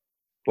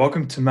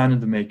Welcome to Man in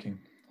the Making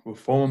with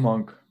former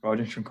monk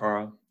Rajan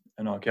Shankara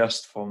and our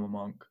guest former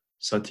monk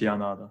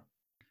Satyananda.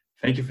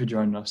 Thank you for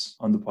joining us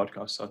on the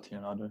podcast,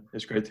 Satyananda.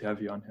 It's great to have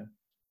you on here.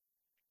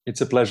 It's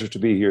a pleasure to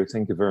be here.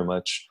 Thank you very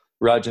much.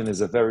 Rajan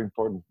is a very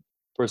important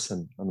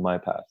person on my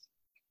path.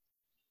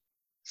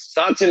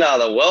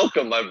 Satyananda,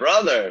 welcome, my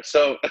brother.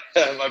 So,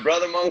 my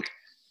brother monk,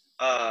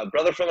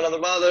 brother from another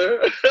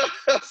mother,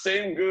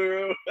 same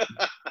guru.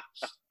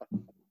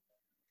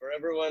 For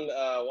everyone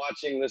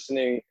watching,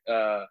 listening,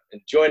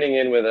 and joining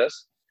in with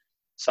us,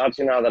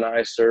 Satyananda and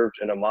I served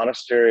in a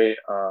monastery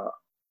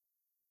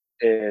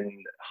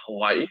in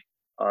Hawaii,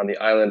 on the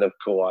island of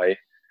Kauai,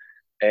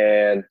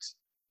 and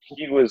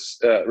he was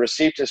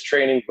received his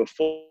training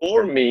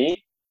before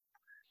me.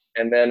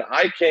 And then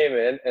I came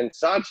in, and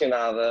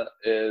Satyananda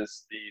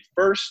is the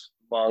first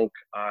monk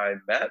I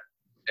met.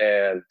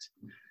 And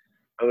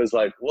I was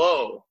like,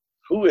 whoa,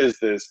 who is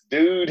this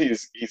dude?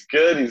 He's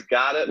good, he's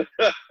got it.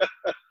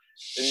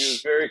 And he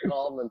was very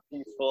calm and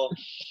peaceful.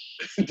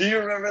 Do you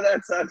remember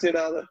that,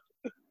 Satyananda?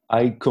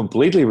 I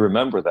completely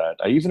remember that.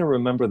 I even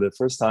remember the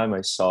first time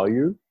I saw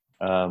you.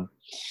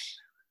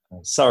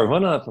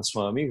 Saravanatha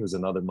Swami, who's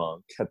another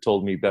monk, had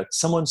told me that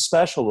someone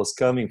special was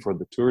coming for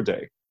the tour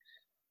day.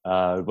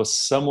 It was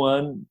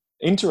someone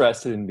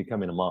interested in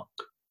becoming a monk.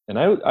 And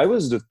I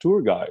was the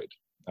tour guide.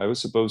 I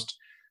was supposed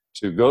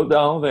to go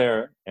down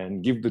there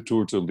and give the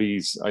tour to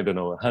these,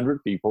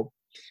 100 people.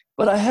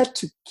 But I had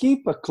to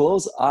keep a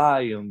close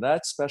eye on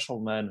that special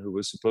man who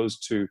was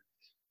supposed to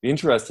be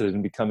interested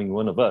in becoming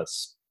one of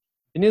us.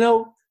 And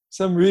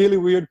some really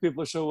weird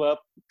people show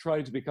up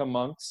trying to become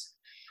monks,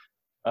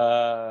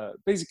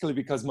 basically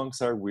because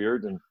monks are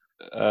weird.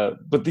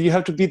 But you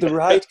have to be the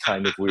right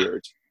kind of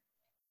weird.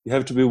 You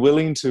have to be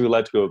willing to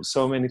let go of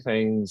so many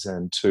things,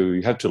 and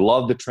you have to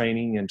love the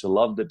training and to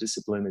love the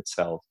discipline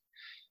itself.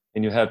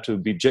 And you have to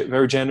be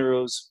very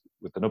generous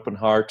with an open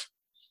heart.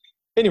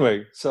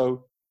 Anyway,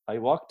 so I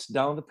walked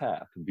down the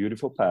path, a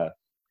beautiful path,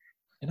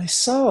 and I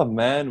saw a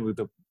man with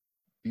a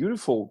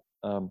beautiful,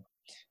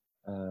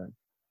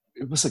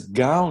 it was a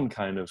gown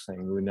kind of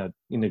thing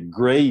in a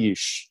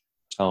grayish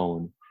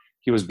tone.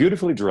 He was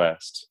beautifully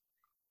dressed,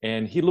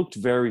 and he looked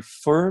very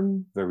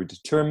firm, very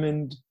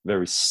determined,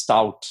 very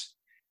stout,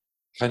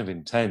 kind of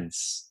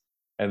intense.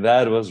 And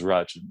that was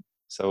Rajan.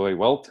 So I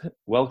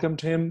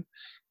welcomed him,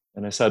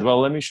 and I said,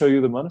 well, let me show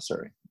you the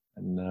monastery.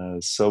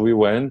 And so we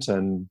went,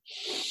 and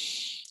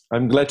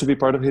I'm glad to be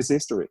part of his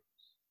history.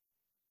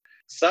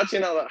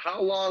 Satyananda,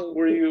 how long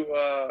were you,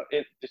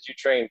 did you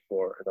train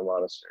for in the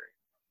monastery?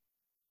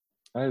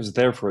 I was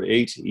there for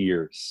 8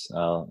 years,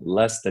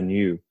 less than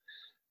you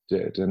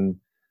did. And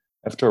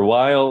after a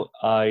while,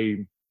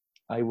 I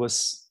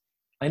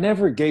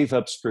never gave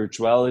up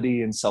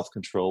spirituality and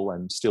self-control.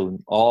 I'm still in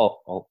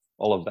all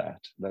of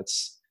that.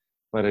 That's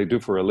what I do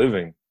for a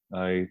living.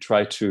 I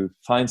try to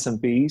find some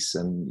peace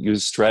and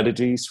use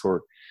strategies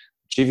for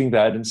achieving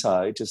that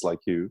inside, just like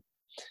you.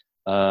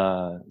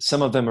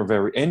 Some of them are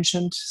very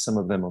ancient, some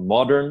of them are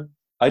modern.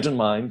 I don't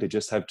mind, they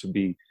just have to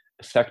be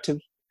effective.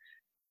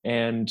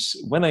 And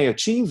when I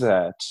achieve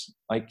that,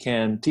 I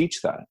can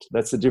teach that.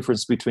 That's the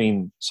difference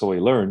between, so I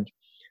learned,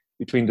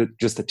 between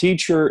just a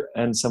teacher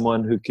and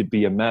someone who could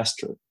be a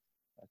master.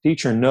 A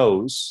teacher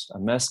knows, a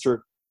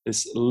master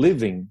is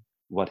living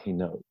what he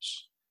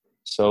knows.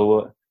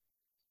 So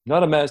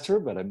not a master,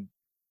 but I'm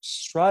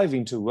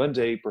striving to one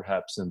day,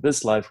 perhaps in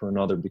this life or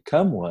another,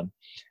 become one.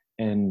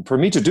 And for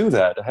me to do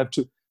that, I have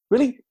to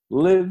really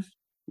live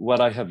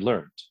what I have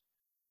learned.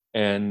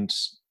 And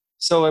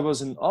so I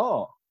was in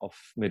awe of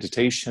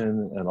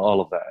meditation and all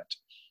of that.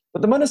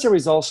 But the monastery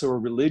is also a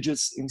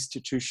religious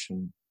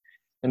institution.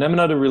 And I'm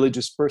not a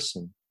religious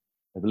person.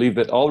 I believe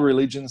that all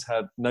religions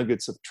have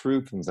nuggets of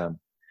truth in them.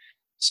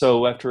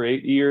 So after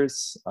 8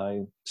 years,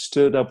 I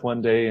stood up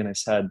one day and I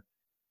said,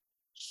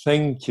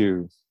 thank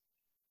you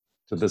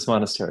to this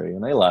monastery.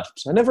 And I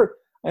left. I never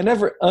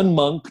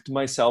unmonked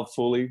myself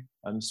fully.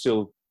 I'm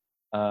still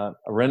a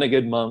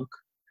renegade monk,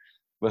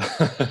 but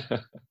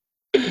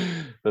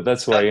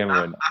that's who I am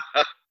right now.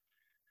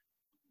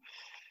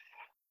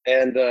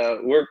 And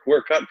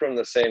we're cut from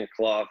the same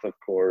cloth, of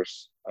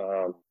course.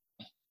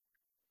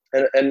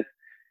 And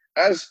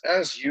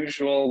as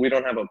usual, we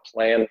don't have a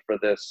plan for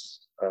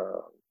this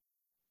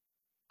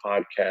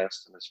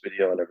podcast and this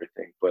video and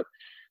everything, but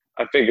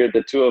I figured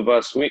the two of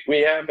us, we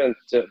haven't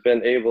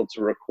been able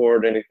to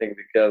record anything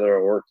together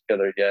or work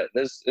together yet.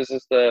 This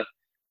is the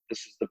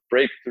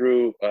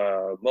breakthrough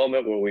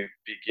moment where we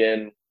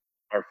begin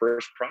our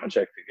first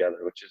project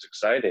together, which is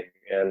exciting.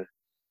 And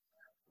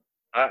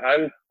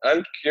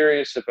I'm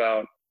curious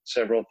about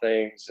several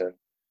things, and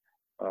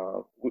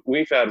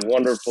we've had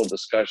wonderful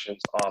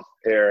discussions off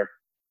air.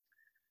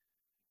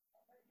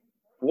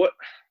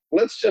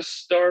 Let's just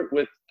start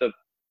with the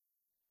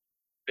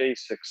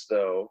basics,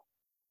 though.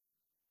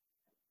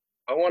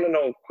 I want to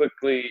know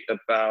quickly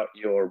about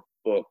your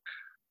book.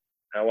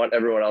 I want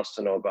everyone else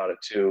to know about it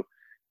too,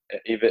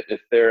 even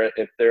if they're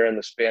in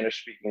the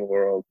Spanish-speaking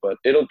world. But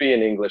it'll be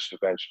in English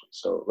eventually.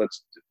 So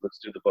let's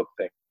do the book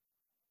thing.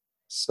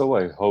 So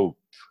I hope.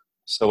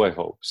 So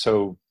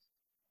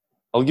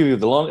I'll give you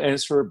the long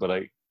answer, but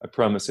I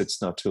promise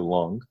it's not too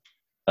long.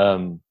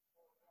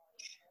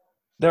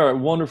 There are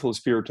wonderful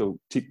spiritual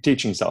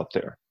teachings out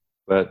there,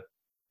 but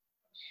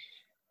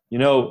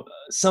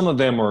some of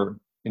them are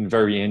in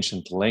very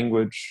ancient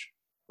language,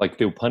 like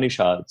the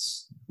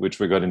Upanishads, which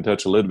we got in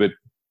touch a little bit,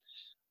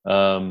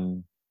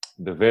 the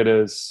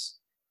Vedas,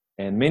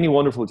 and many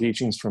wonderful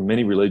teachings from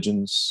many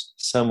religions.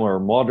 Some are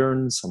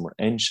modern, some are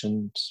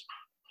ancient.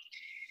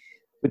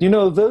 But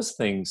those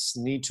things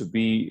need to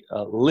be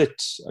lit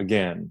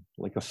again,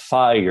 like a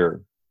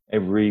fire,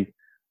 every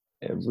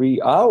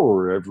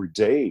hour, every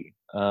day.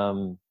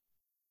 And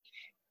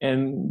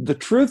the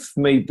truth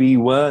may be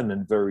one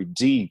and very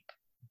deep,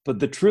 but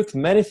the truth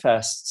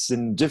manifests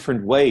in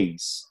different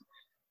ways,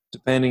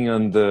 depending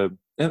on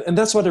and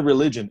that's what a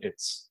religion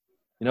is.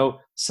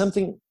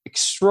 Something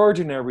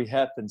extraordinary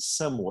happens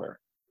somewhere,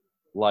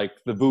 like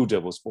the Buddha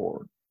was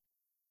born,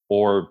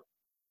 or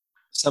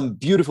some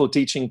beautiful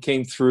teaching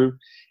came through,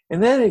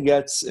 and then it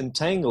gets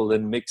entangled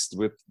and mixed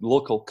with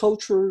local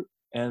culture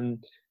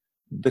and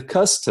the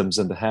customs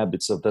and the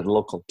habits of that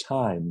local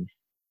time.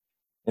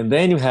 And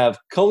then you have a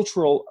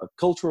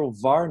cultural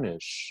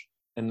varnish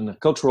and a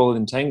cultural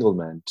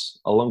entanglement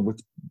along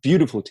with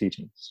beautiful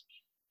teachings.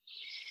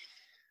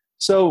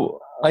 So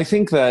I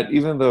think that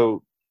even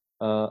though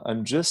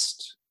I'm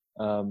just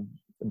a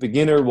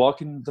beginner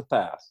walking the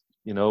path,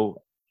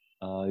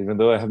 even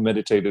though I have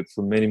meditated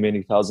for many,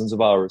 many thousands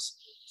of hours,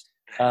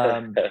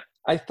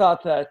 I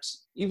thought that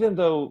even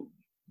though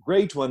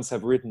great ones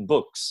have written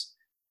books,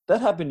 that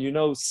happened,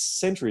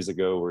 centuries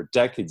ago or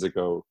decades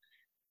ago.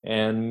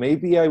 And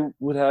maybe I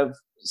would have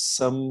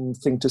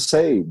something to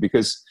say,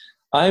 because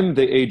I'm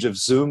the age of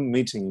Zoom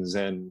meetings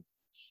and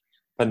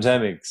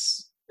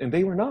pandemics, and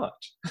they were not.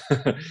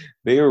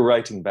 They were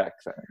writing back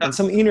then. And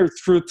some inner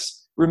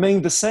truths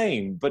remain the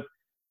same, but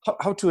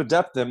how to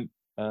adapt them,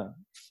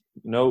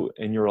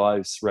 in your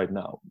lives right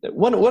now.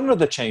 One of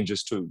the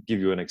changes, to give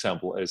you an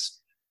example,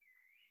 is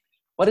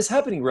what is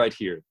happening right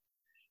here.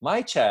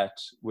 My chat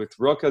with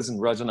Rokas and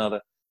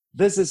Rajanatha,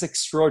 this is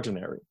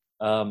extraordinary.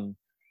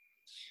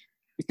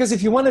 Because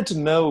if you wanted to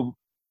know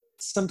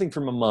something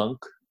from a monk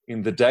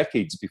in the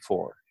decades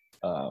before,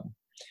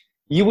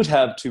 you would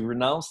have to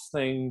renounce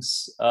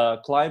things,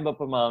 climb up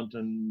a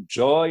mountain,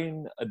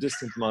 join a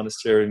distant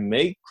monastery,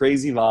 make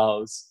crazy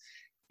vows,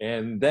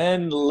 and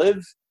then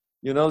live,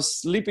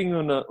 sleeping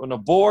on a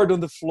board on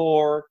the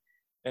floor,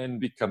 and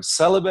become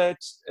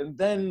celibate, and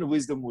then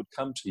wisdom would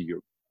come to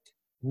you.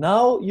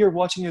 Now you're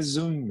watching a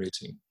Zoom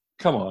meeting.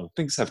 Come on,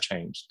 things have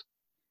changed.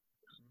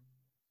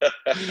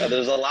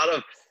 There's a lot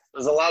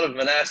of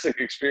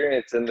monastic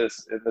experience in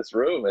this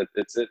room.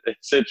 It's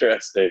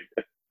interesting.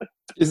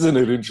 Isn't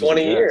it interesting?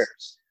 20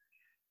 years.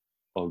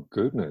 Oh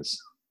goodness.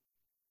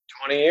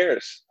 20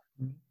 years.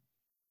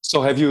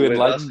 So have you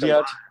enlightened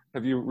yet?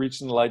 Have you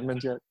reached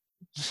enlightenment yet?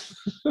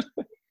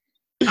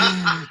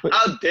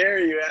 How dare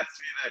you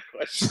ask me that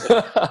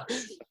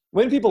question?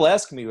 When people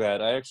ask me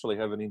that, I actually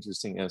have an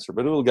interesting answer,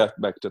 but we'll get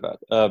back to that.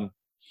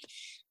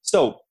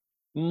 So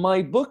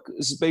my book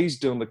is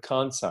based on the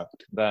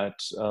concept that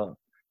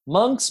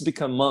monks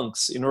become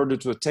monks in order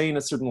to attain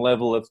a certain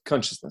level of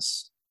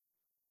consciousness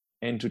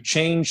and to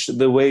change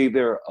the way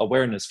their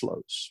awareness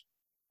flows.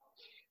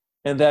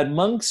 And that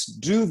monks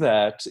do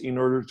that in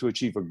order to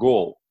achieve a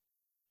goal.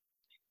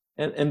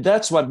 And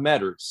that's what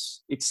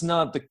matters. It's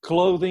not the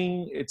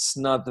clothing, it's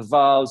not the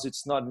vows,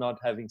 it's not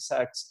having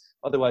sex.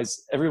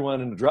 Otherwise,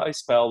 everyone in a dry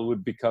spell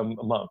would become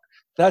a monk.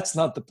 That's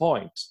not the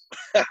point.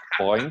 The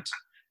point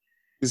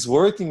is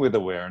working with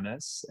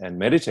awareness and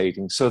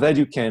meditating so that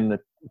you can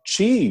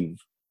achieve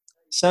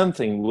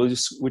something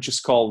which is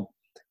called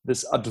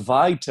this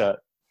Advaita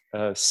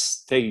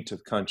state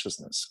of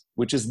consciousness,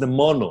 which is the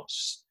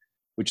monos,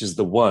 which is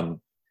the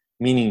one,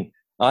 meaning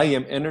I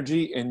am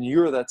energy and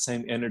you're that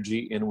same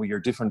energy, and we are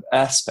different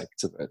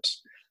aspects of it,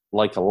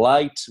 like a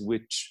light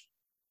which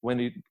when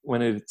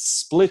it's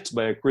split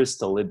by a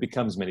crystal, it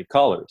becomes many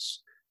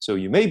colors. So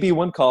you may be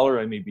one color,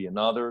 I may be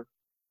another,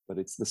 but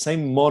it's the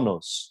same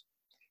monos.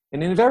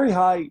 And in very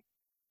high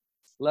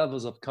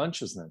levels of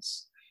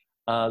consciousness,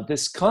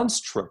 this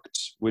construct,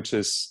 which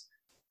is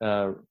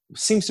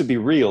seems to be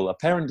real,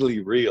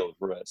 apparently real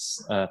for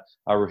us,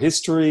 our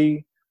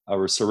history,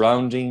 our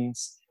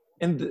surroundings,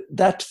 and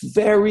that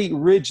very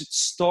rigid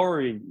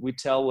story we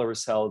tell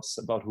ourselves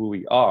about who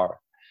we are.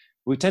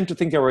 We tend to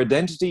think our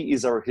identity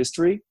is our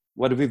history,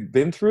 what we've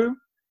been through.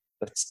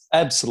 That's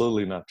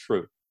absolutely not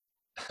true.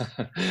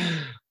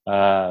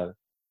 But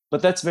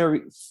that's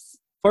very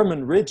firm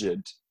and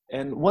rigid.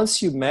 And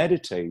once you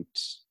meditate,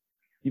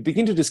 you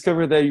begin to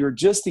discover that you're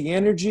just the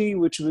energy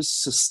which was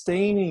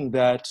sustaining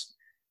that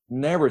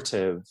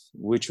narrative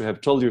which you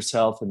have told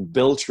yourself and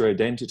built your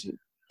identity.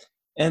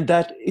 And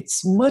that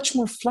it's much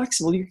more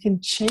flexible. You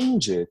can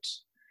change it.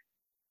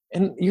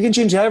 And you can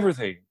change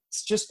everything.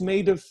 It's just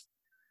made of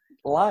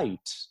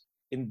light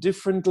in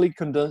differently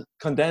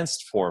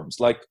condensed forms.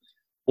 Like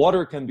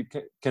water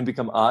can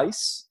become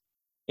ice.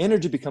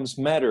 Energy becomes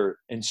matter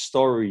and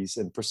stories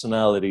and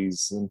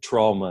personalities and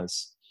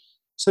traumas.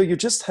 So you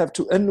just have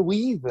to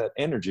unweave that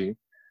energy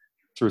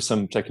through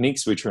some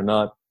techniques which are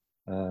not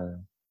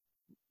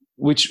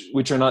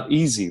which are not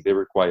easy. They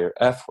require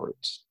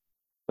effort,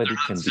 but They're it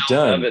not can be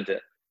done.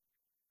 self-evident.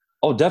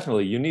 Oh,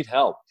 definitely, you need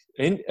help,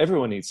 and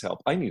everyone needs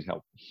help. I need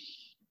help.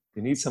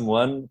 You need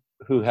someone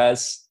who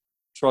has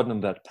trodden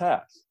that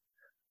path.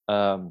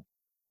 So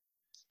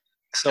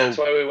that's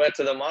why we went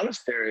to the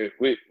monastery.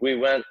 We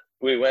went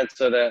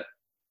so that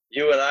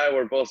you and I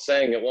were both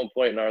saying at one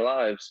point in our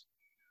lives,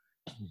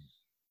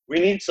 we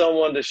need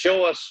someone to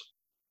show us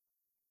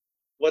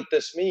what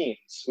this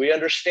means. We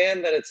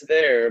understand that it's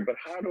there, but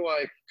how do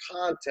I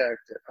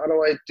contact it? How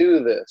do I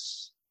do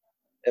this?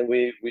 And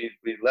we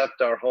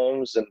left our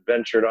homes and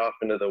ventured off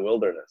into the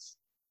wilderness.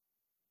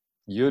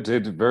 you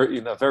did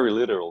in a very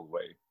literal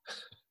way.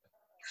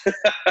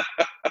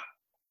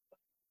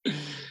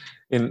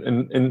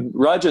 In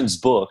Rajan's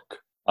book,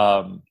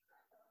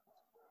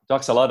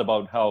 talks a lot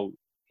about how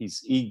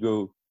his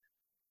ego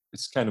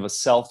is kind of a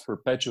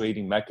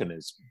self-perpetuating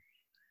mechanism,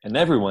 and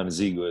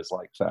everyone's ego is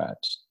like that.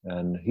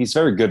 And he's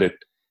very good at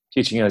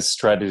teaching us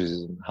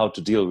strategies on how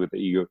to deal with the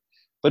ego.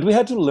 But we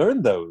had to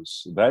learn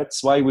those.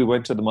 That's why we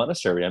went to the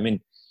monastery. I mean,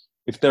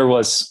 if there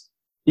was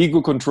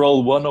Ego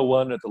Control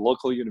 101 at the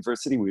local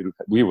university,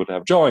 we would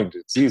have joined.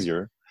 It's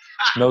easier.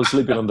 No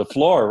sleeping on the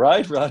floor,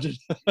 right, Rajan?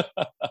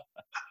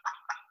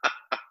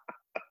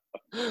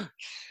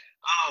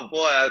 Oh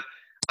boy,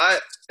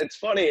 it's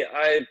funny.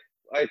 I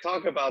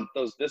talk about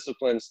those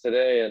disciplines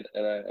today,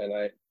 and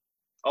I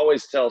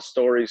always tell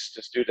stories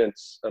to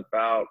students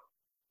about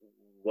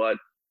what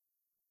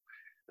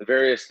the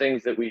various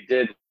things that we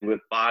did with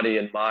body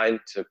and mind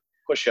to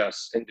push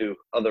us into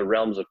other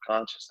realms of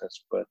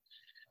consciousness. But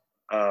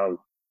I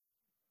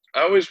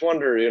always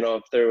wonder,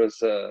 if there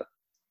was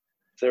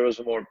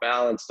a more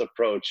balanced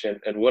approach,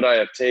 and would I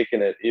have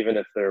taken it even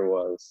if there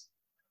was?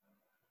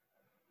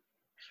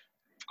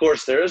 Of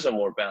course, there is a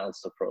more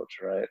balanced approach,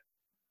 right?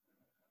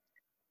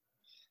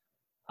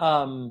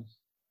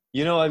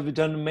 I've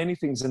done many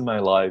things in my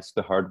life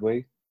the hard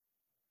way.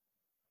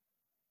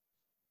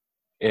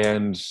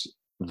 And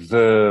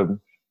the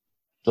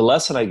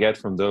lesson I get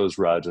from those,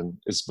 Rajan,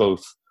 is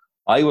both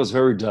I was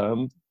very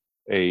dumb,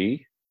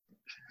 A,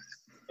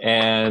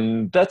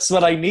 and that's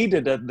what I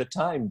needed at the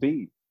time,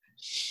 B.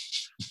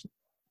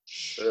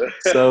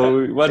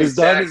 So what is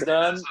done is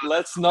done.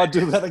 Let's not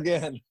do that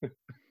again.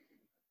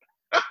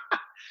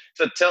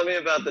 So tell me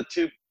about the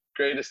two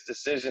greatest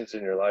decisions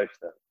in your life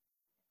then.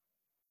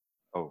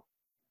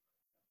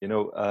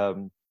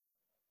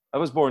 I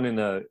was born in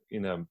a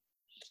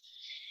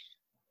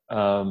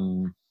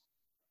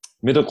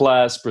middle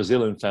class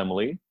Brazilian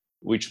family,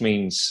 which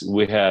means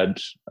we had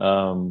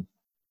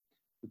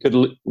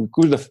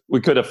we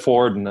could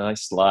afford a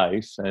nice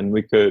life, and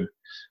we could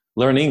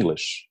learn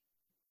English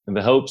in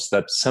the hopes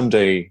that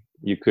someday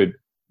you could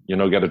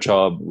get a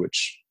job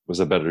which was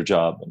a better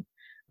job, and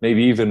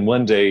maybe even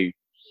one day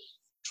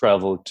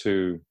travel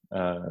to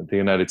the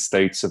United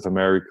States of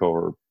America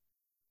or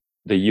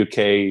the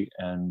UK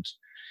and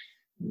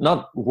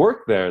not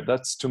work there.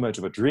 That's too much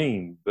of a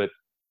dream, but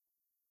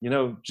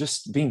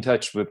just be in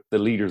touch with the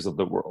leaders of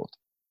the world.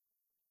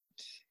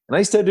 And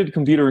I studied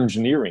computer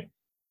engineering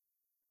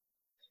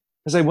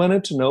because I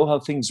wanted to know how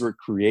things were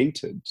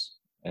created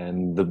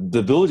and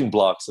the building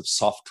blocks of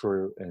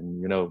software,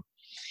 and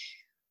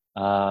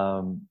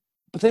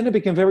but then I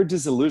became very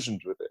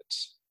disillusioned with it.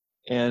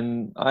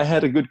 And I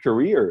had a good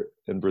career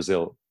in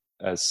Brazil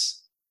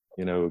as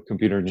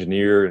computer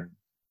engineer and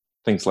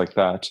things like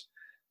that,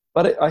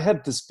 but I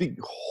had this big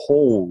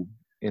hole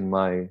in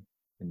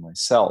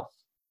myself.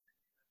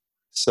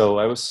 So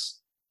I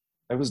was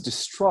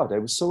distraught. I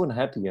was so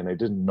unhappy, and I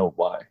didn't know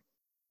why.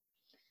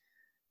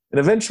 And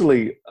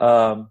eventually,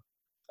 I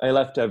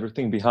left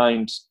everything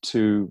behind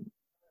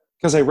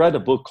because I read a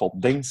book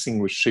called Dancing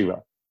with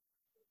Shiva,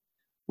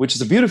 which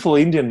is a beautiful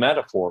Indian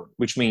metaphor,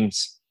 which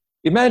means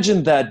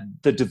imagine that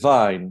the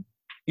divine,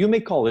 you may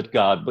call it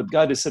God, but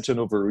God is such an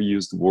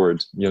overused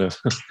word,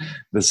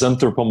 this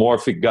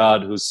anthropomorphic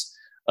God who's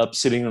up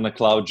sitting on a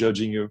cloud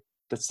judging you.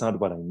 That's not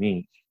what I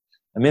mean.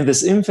 I mean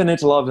this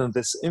infinite love and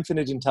this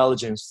infinite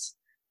intelligence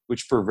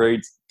which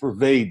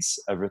pervades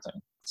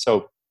everything.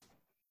 So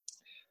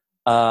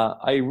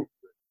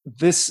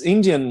this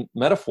Indian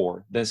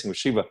metaphor, Dancing with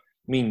Shiva,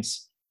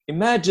 means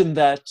imagine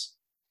that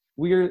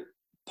we're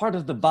part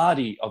of the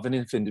body of an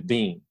infinite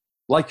being,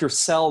 like your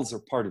cells are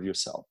part of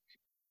yourself.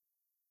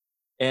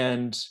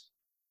 And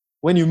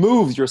when you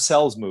move, your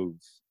cells move.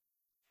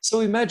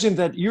 So imagine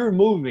that you're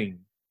moving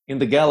in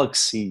the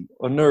galaxy,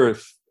 on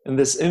Earth, in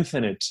this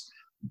infinite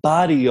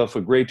body of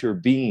a greater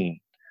being,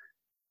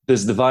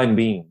 this divine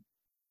being,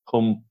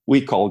 whom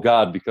we call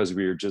God because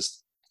we are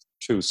just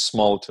too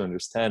small to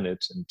understand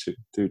it and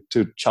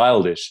too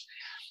childish.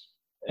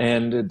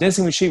 And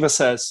Dancing with Shiva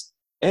says,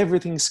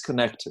 everything's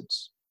connected.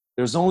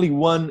 There's only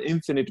one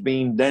infinite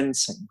being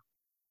dancing.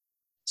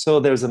 So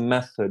there's a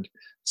method.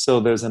 So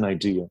there's an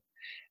idea.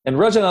 And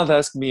Rajanath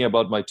asked me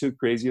about my two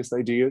craziest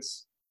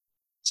ideas.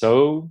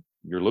 So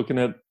you're looking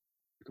at a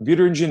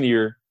computer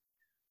engineer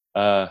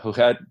who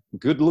had a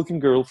good-looking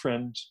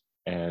girlfriend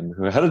and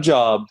who had a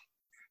job.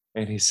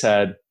 And he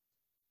said,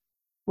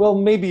 well,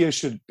 maybe I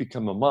should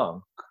become a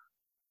monk.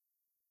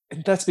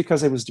 And that's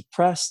because I was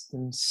depressed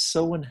and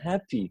so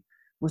unhappy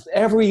with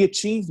every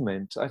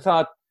achievement. I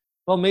thought,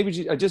 well,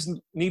 maybe I just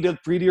need a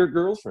prettier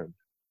girlfriend.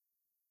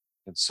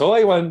 And so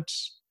I went,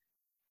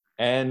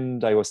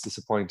 and I was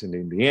disappointed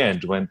in the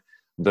end when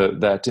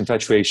that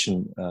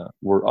infatuation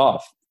wore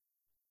off.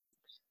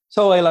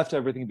 So I left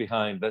everything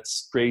behind.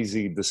 That's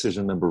crazy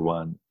decision number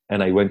one.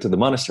 And I went to the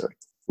monastery,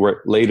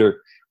 where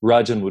later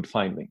Rajan would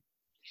find me.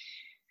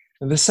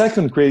 And the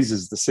second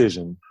craziest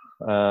decision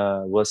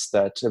was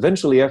that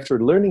eventually, after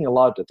learning a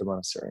lot at the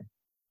monastery,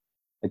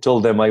 I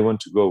told them I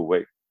want to go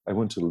away. I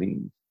want to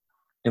leave.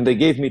 And they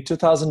gave me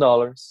 $2,000,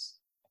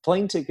 a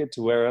plane ticket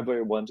to wherever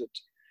I wanted.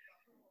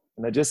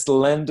 And I just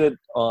landed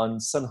on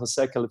San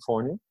Jose,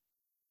 California.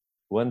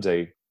 One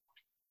day,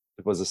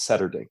 it was a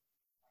Saturday.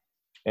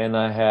 And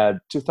I had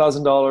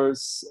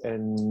 $2,000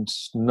 and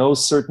no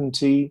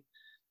certainty,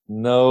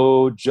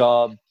 no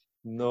job,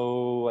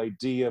 no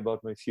idea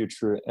about my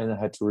future, and I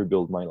had to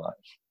rebuild my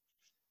life.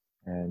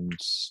 And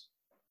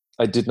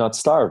I did not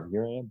starve.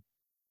 Here I am.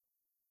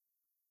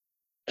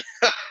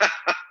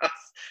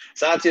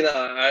 Satya,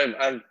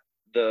 I'm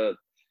the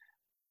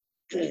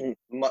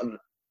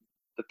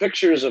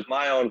pictures of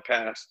my own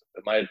past,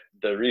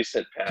 the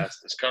recent past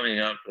is coming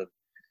up. And,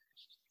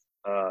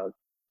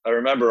 I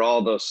remember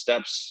all those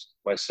steps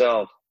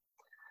myself.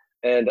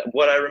 And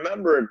what I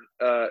remembered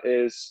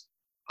is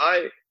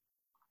I'm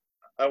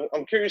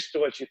curious to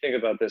what you think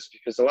about this,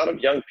 because a lot of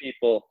young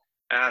people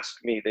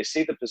ask me, they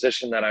see the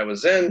position that I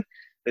was in,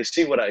 they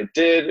see what I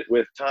did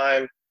with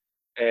time,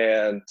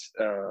 and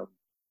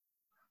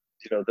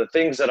the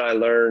things that I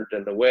learned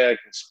and the way I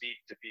can speak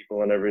to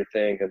people and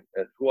everything,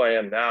 and who I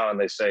am now, and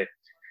they say,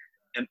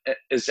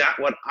 is that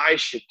what I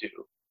should do?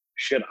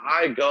 Should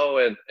I go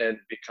and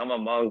become a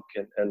monk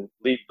and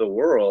leave the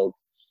world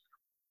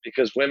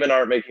because women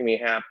aren't making me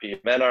happy,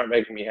 men aren't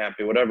making me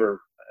happy,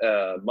 whatever,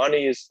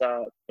 money is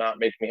not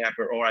making me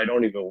happy, or I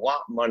don't even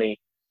want money.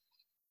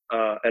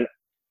 And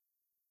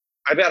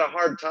I've had a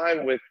hard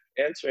time with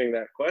answering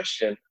that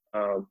question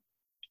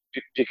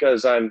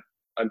because I'm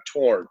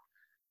torn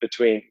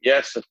between,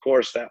 yes, of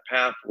course, that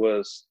path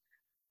was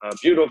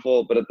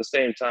beautiful, but at the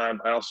same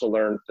time, I also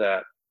learned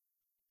that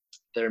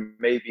there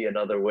may be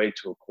another way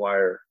to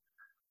acquire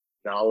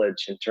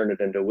knowledge and turn it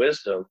into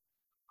wisdom.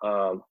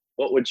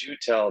 What would you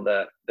tell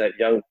that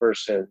young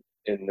person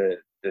in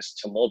this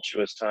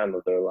tumultuous time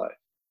of their life?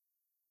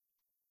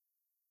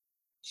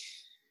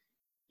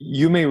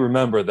 You may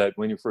remember that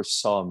when you first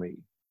saw me,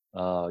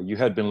 you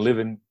had been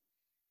living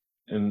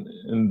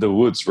in the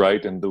woods,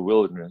 right? In the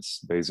wilderness,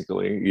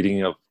 basically,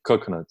 eating up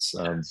coconuts.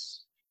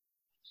 Yes.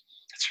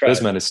 That's right.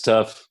 This man is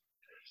tough.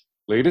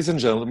 Ladies and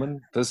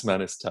gentlemen, this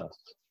man is tough.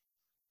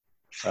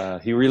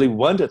 He really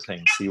wanted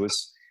things.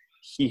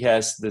 He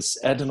has this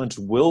adamant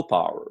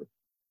willpower.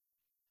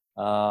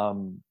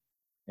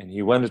 And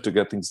he wanted to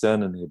get things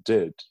done, and he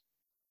did.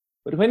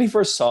 But when he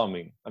first saw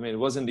me, it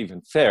wasn't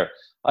even fair.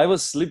 I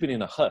was sleeping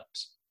in a hut,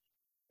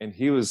 and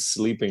he was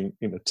sleeping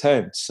in a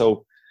tent.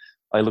 So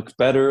I looked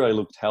better, I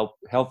looked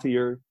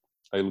healthier,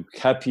 I looked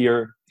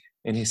happier.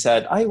 And he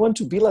said, I want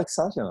to be like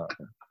Satyanada.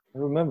 I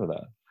remember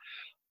that.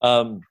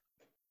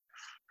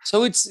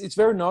 So it's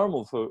very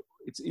normal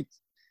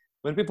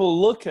when people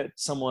look at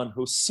someone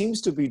who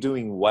seems to be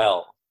doing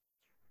well,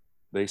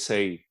 they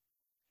say,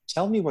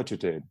 tell me what you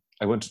did.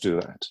 I want to do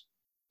that.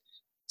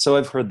 So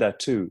I've heard that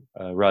too,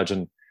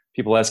 Rajan.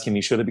 People asking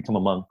me, should I become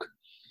a monk?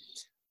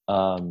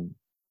 And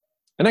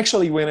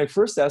actually, when I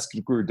first asked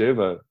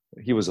Gurudeva,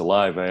 he was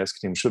alive, I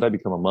asked him, should I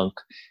become a monk?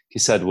 He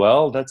said,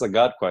 well, that's a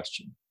God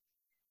question.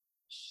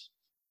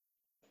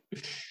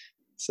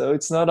 So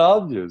it's not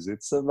obvious.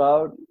 It's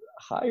about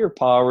higher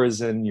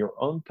powers and your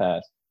own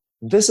path.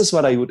 This is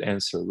what I would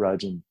answer,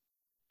 Rajan.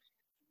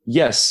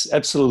 Yes,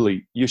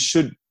 absolutely. You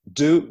should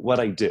do what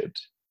I did.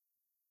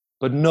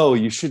 But no,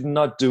 you should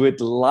not do it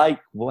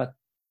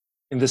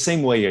in the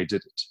same way I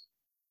did it.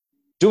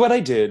 Do what I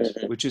did,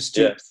 which is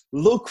to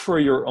look for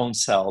your own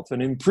self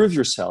and improve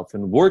yourself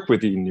and work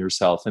within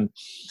yourself and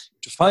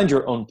to find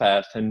your own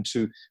path and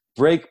to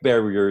break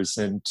barriers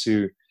and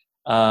to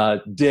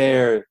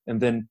dare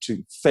and then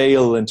to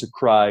fail and to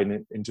cry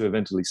and to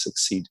eventually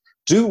succeed.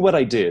 Do what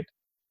I did,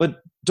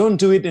 but don't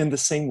do it in the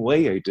same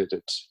way I did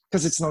it,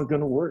 because it's not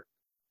going to work.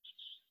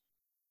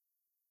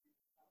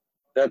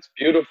 That's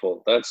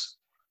beautiful.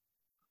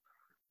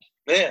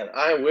 Man,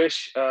 I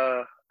wish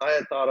I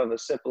had thought of a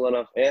simple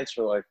enough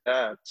answer like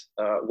that.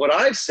 What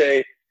I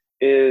say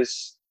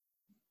is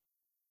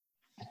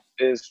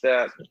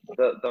that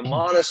the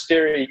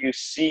monastery you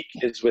seek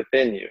is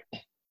within you,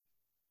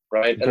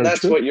 right? And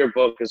that's what your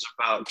book is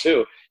about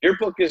too. Your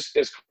book is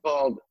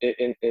called,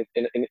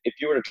 if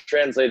you were to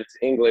translate it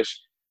to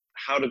English,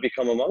 How to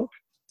Become a Monk?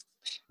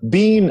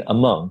 Being a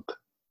monk.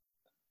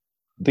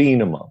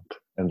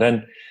 And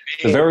then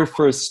the very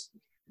first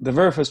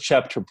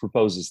chapter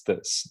proposes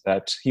this,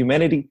 that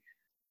humanity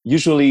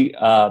usually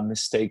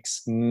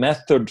mistakes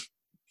method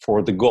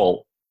for the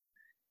goal.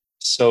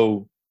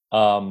 So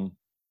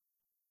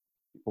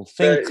people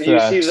think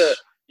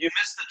you You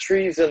missed the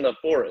trees in the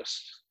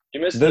forest.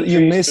 You missed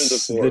You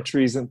miss the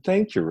trees, and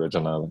thank you,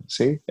 Reginaldo.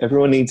 See,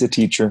 everyone needs a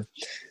teacher,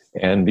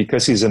 and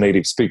because he's a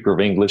native speaker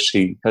of English,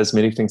 he has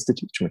many things to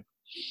teach me.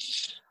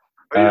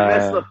 Or you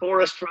missed the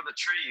forest for the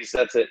trees.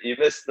 That's it. You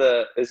missed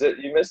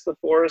you missed the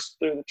forest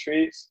through the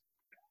trees?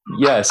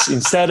 Yes,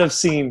 instead of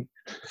seeing,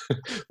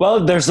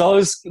 well, there's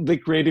always the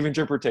creative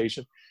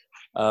interpretation.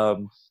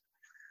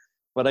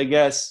 But I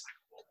guess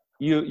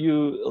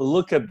you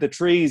look at the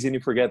trees and you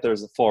forget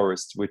there's a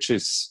forest, which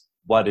is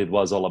what it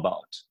was all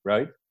about,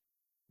 right?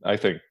 I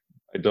think.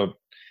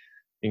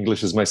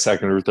 English is my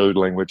second or third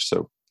language,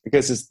 so I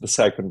guess it's the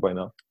second by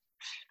now.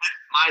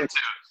 Mine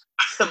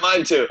too.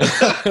 Mine too.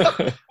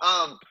 Yeah,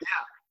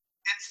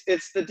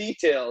 it's the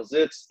details.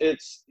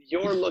 It's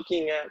you're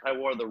looking at. I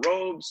wore the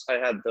robes. I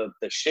had the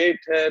shaved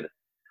head.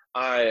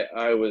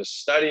 I was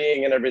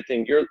studying and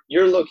everything.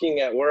 You're looking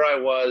at where I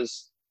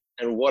was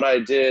and what I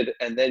did,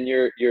 and then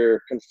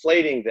you're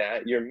conflating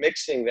that. You're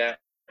mixing that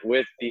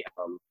with the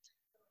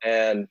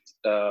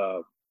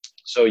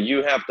so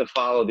you have to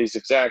follow these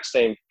exact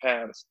same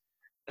paths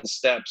and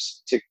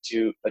steps to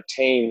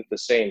attain the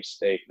same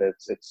state.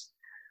 It's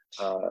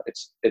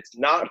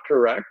not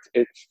correct.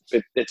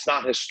 It's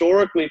not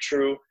historically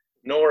true,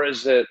 nor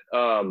is it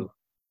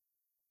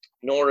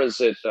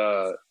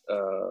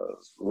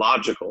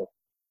logical.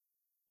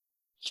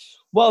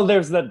 Well,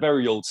 there's that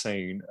very old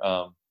saying.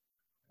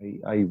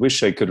 I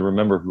wish I could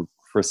remember who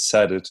first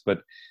said it,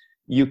 but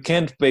you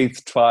can't bathe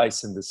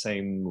twice in the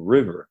same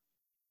river.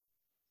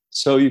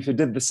 So if you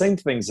did the same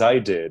things I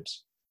did,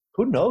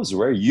 who knows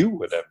where you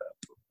would end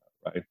up,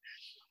 right?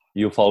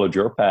 You followed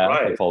your path,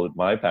 right. I followed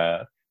my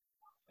path.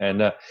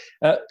 And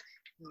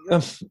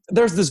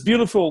there's this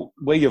beautiful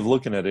way of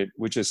looking at it,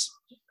 which is,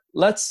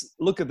 let's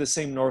look at the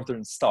same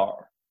northern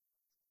star.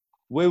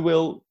 We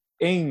will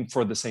aim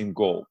for the same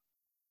goal.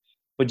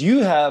 But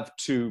you have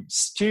to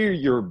steer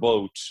your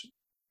boat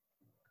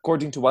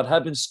according to what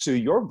happens to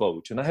your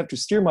boat. And I have to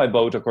steer my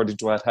boat according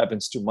to what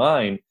happens to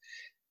mine.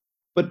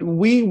 But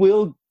we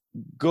will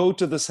go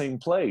to the same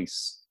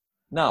place.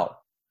 Now,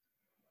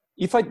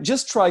 if I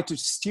just try to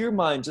steer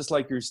mine just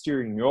like you're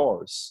steering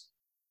yours,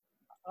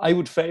 I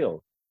would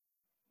fail,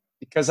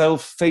 because I'll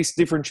face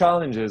different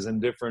challenges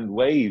and different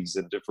waves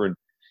and different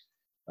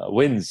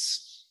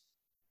winds.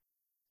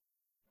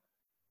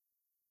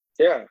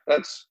 Yeah,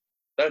 that's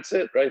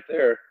it right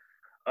there.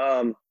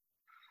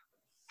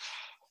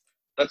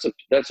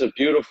 That's a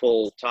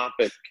beautiful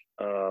topic,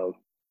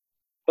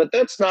 but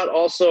that's not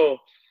also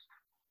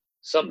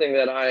something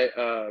that I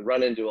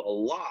run into a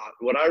lot.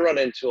 What I run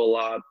into a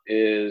lot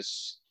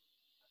is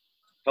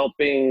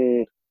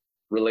helping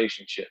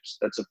relationships.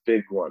 That's a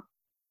big one.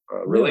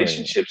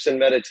 Relationships and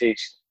meditation.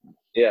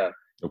 Yeah.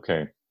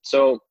 Okay.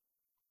 So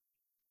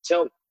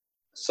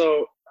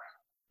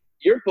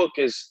your book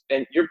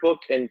and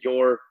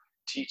your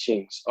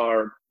teachings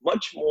are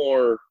much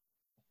more,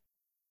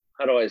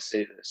 how do I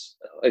say this?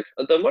 Like,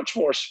 they're much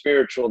more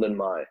spiritual than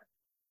mine.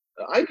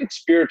 I get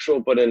spiritual,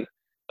 but in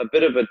a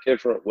bit of a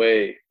different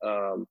way.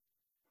 Do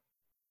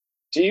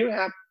you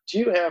have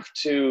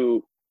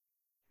to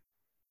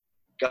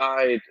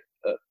guide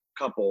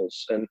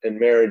couples and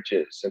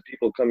marriages and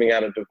people coming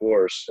out of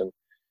divorce, and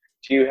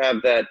do you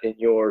have that in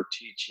your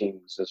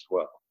teachings as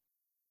well?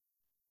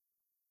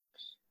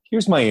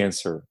 Here's my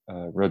answer,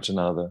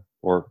 Rajanatha,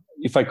 or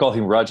if I call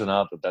him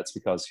Rajanatha, that's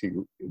because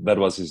that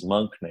was his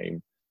monk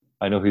name.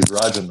 I know he's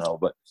Rajan now,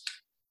 but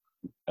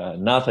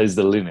Natha is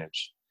the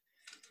lineage.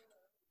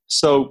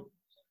 So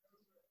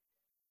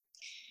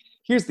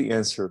here's the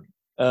answer.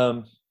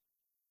 When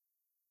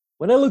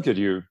I look at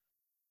you,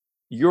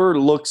 your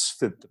looks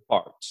fit the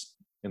part,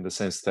 in the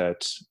sense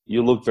that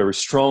you look very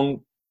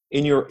strong,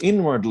 and you're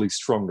inwardly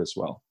strong as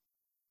well.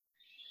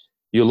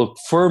 You look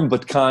firm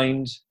but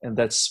kind, and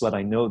that's what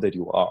I know that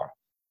you are.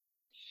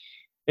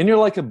 And you're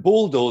like a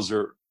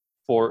bulldozer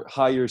for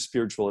higher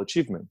spiritual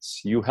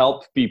achievements. You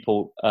help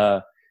people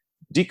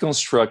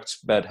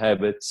deconstruct bad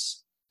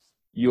habits.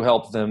 You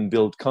help them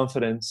build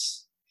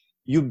confidence.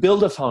 You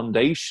build a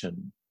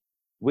foundation,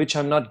 which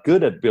I'm not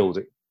good at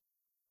building.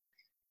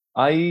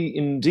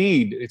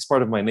 It's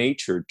part of my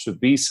nature to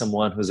be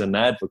someone who's an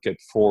advocate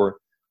for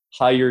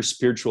higher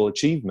spiritual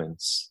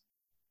achievements.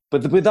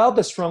 But without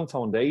the strong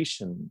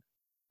foundation,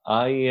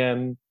 I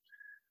am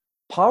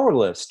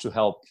powerless to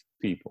help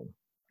people.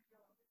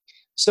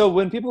 So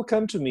when people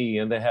come to me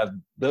and they have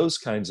those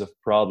kinds of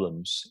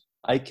problems,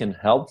 I can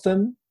help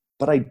them,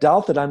 but I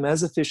doubt that I'm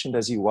as efficient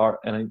as you are,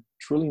 and I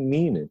truly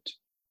mean it.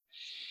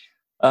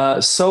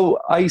 So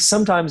I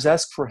sometimes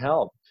ask for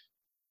help.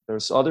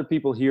 There's other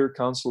people here,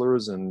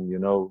 counselors and,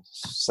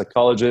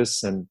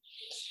 psychologists and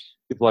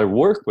people I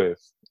work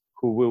with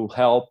who will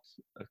help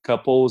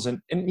couples.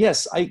 And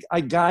yes,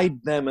 I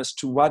guide them as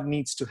to what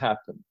needs to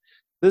happen.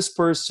 This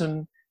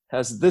person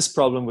has this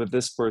problem with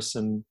this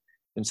person,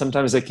 and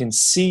sometimes I can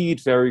see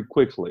it very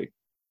quickly.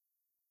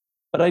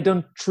 But I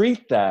don't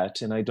treat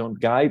that and I don't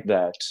guide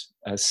that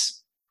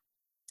as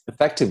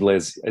effectively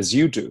as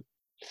you do.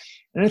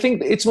 And I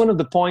think it's one of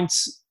the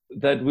points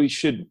that we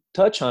should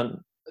touch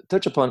upon,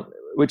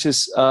 which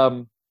is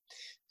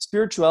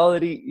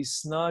spirituality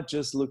is not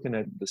just looking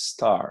at the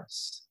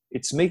stars.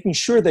 It's making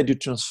sure that you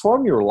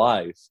transform your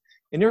life,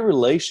 in your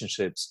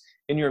relationships,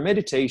 in your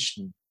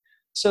meditation,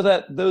 so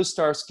that those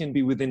stars can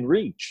be within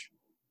reach.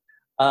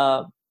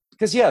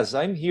 Because yes,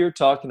 I'm here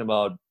talking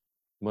about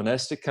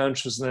monastic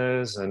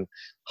consciousness and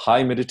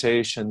high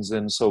meditations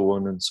and so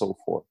on and so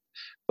forth.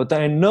 But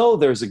I know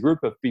there's a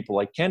group of people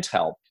I can't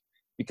help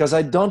because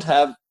I don't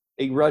have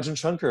a Rajan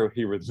Shankar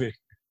here with me.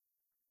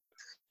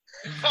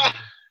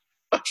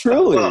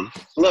 Truly. Well,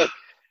 look,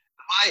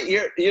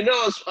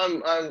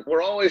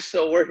 we're always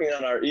still working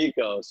on our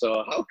ego.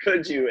 So how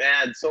could you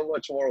add so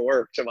much more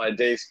work to my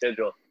day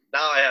schedule?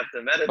 Now I have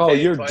to meditate. Oh,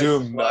 you're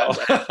doomed now.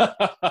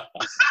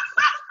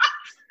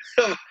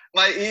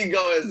 My ego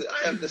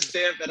I have to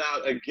stamp it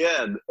out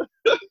again.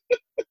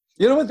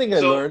 You know, one thing I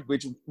learned,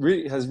 which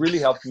has really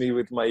helped me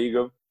with my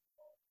ego,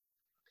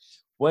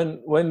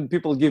 when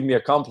people give me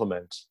a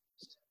compliment,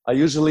 I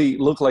usually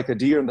look like a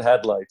deer in the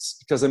headlights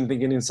because I'm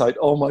thinking inside,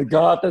 oh my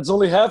God, that's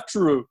only half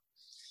true.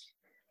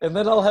 And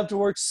then I'll have to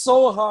work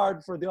so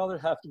hard for the other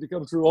half to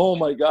become true. Oh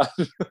my God.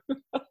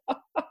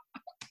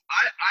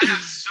 I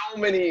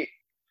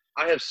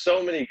have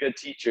so many good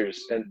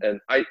teachers, and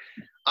I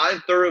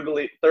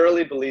thoroughly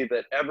believe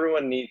that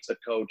everyone needs a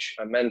coach,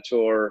 a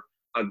mentor,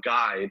 a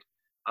guide,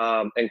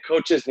 and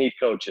coaches need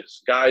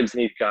coaches, guides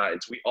need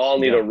guides. We all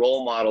need a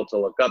role model to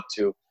look up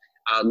to,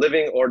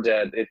 living or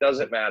dead. It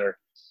doesn't matter.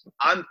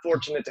 I'm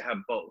fortunate to have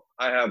both.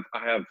 I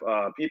have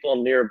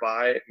people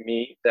nearby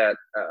me that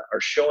are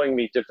showing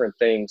me different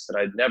things that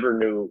I never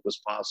knew was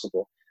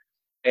possible,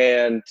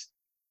 and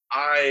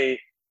I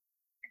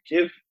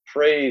give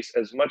praise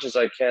as much as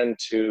I can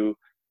to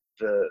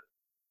the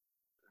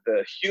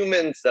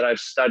humans that I've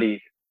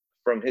studied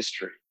from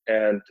history,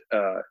 and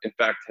in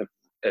fact have,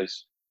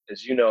 as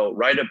you know,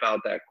 write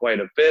about that quite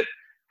a bit.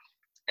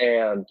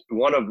 And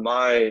one of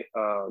my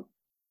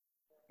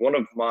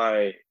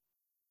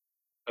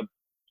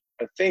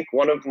I think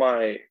one of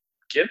my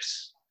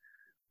gifts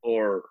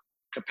or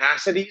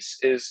capacities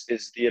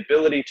is the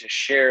ability to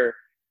share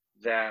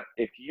that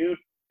if you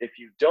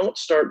don't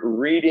start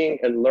reading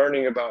and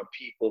learning about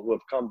people who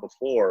have come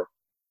before,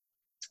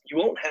 you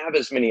won't have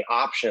as many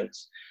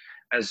options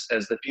as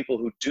the people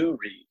who do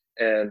read.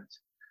 And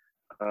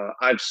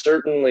I've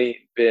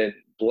certainly been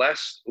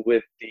blessed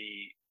with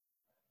the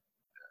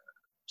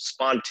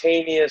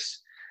spontaneous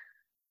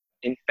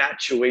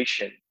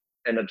infatuation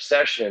and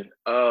obsession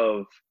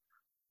of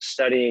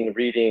studying,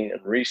 reading,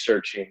 and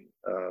researching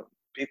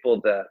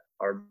people that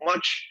are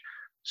much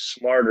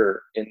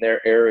smarter in their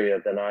area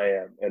than I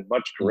am and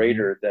much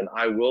greater than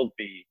I will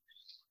be.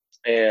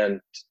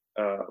 And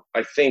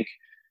I think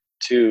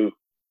to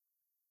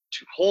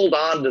hold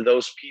on to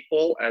those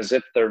people as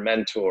if they're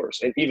mentors,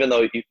 and even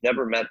though you've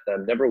never met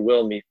them, never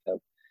will meet them,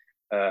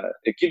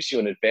 it gives you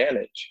an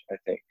advantage, I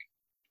think.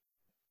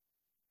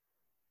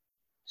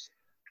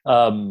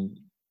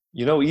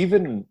 You know,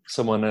 even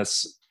someone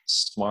as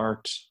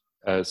smart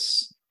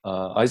as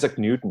Isaac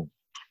Newton.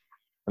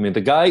 I mean,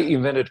 the guy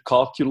invented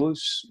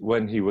calculus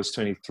when he was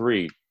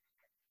 23.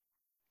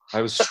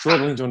 I was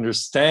struggling to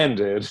understand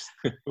it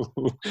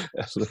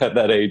at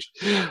that age.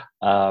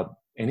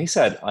 And he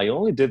said, I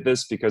only did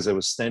this because I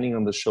was standing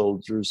on the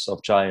shoulders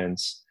of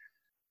giants.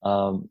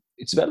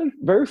 It's very,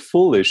 very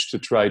foolish to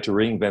try to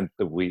reinvent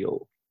the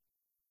wheel.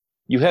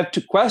 You have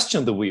to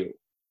question the wheel.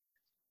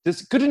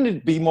 Couldn't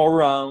it be more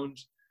round?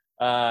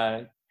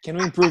 Can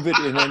we improve it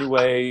in any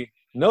way?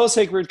 No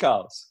sacred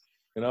cows,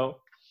 you know?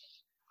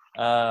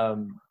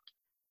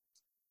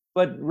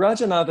 But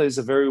Rajanatha is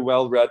a very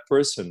well-read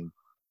person.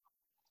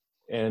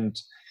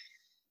 And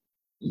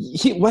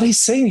what he's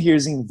saying here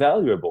is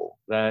invaluable,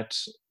 that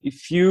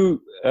if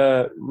you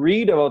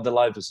read about the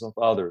lives of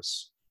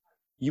others,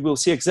 you will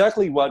see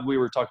exactly what we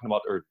were talking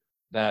about earlier,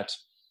 that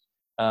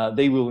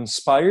they will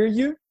inspire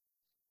you,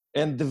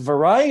 and the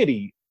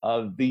variety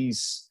of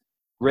these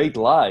great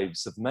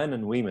lives of men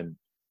and women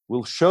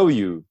will show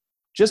you,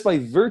 just by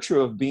virtue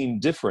of being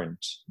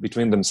different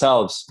between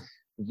themselves,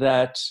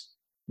 that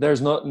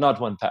there's not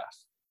one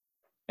path,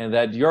 and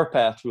that your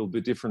path will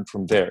be different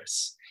from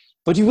theirs.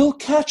 But you will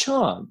catch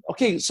on.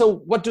 Okay, so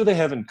what do they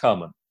have in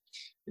common?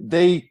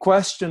 They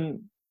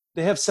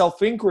have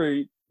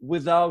self-inquiry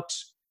without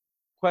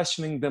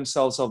questioning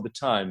themselves all the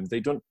time. They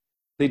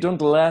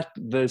don't let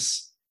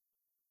this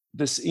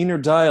inner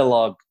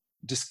dialogue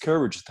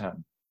discourage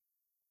them.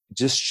 It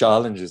just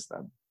challenges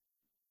them.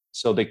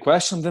 So they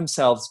question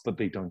themselves, but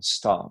they don't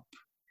stop.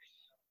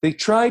 They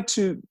try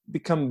to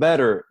become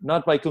better,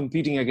 not by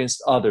competing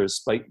against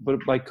others, but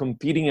by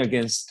competing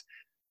against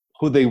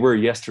who they were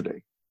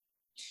yesterday.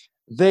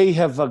 They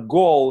have a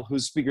goal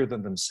who's bigger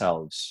than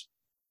themselves,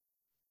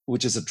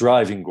 which is a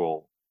driving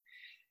goal.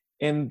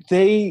 And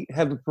they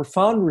have a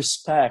profound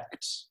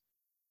respect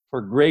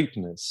for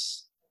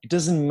greatness. It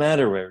doesn't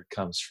matter where it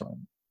comes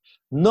from.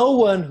 No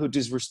one who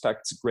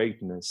disrespects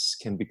greatness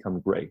can become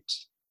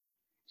great.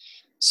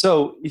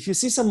 So if you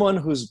see someone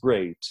who's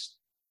great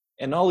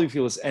and all you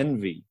feel is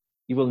envy,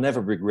 you will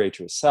never be great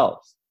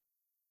yourself.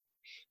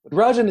 But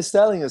Rajan is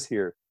telling us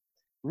here,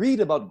 read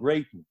about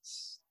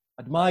greatness.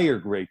 admire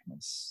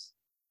greatness,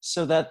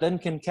 so that then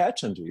can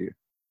catch into you.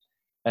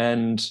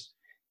 And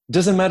it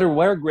doesn't matter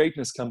where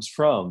greatness comes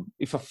from.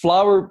 If a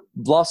flower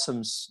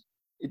blossoms,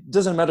 it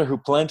doesn't matter who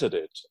planted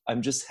it.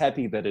 I'm just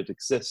happy that it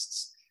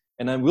exists.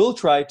 And I will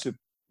try to,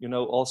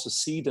 also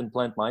seed and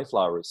plant my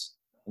flowers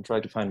and try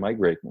to find my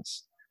greatness.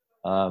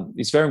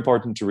 It's very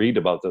important to read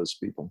about those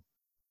people.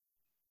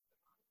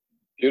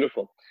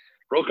 Beautiful.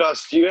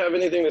 Rokas, do you have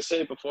anything to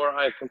say before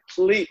I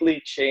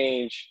completely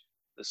change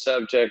the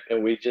subject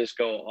and we just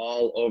go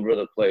all over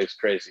the place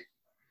crazy?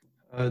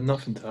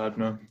 Nothing to add,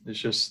 no. It's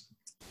just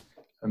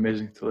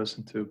amazing to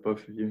listen to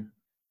both of you.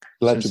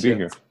 Glad to be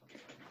here.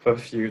 Both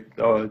of you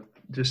are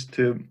just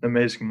two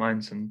amazing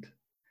minds, and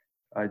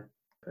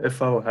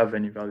if I will have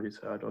any value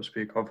to add, I'll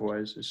speak.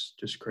 Otherwise, it's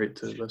just great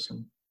to listen.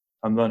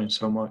 I'm learning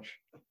so much.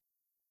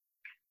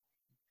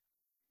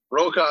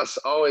 Rokas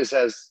always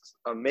has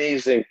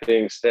amazing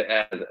things to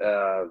add.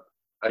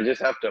 I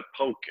just have to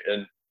poke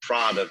and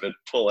prod him and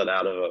pull it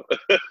out of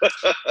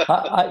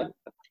him.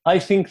 I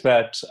think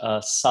that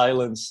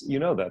silence, you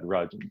know that,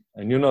 Rajan,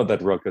 and you know that,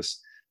 Rokas,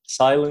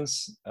 silence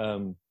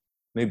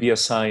may be a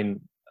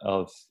sign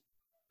of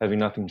having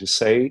nothing to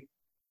say,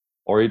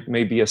 or it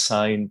may be a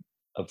sign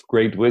of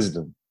great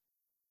wisdom.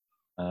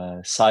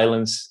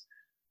 Silence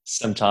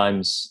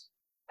sometimes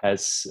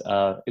is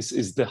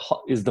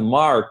the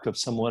mark of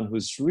someone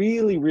who's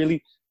really,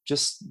 really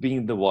just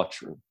being the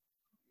watcher,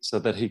 so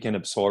that he can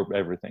absorb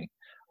everything.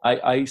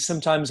 I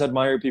sometimes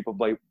admire people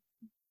by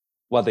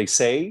what they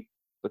say,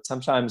 but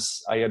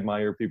sometimes I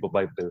admire people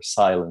by their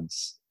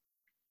silence.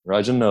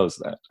 Rajan knows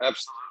that.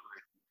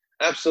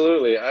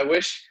 Absolutely. I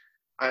wish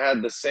I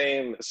had the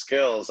same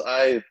skills.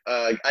 I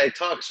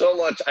talk so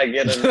much I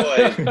get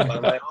annoyed by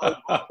my own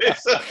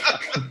voice.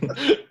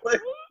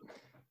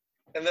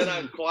 And then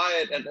I'm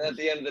quiet, and at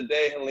the end of the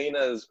day,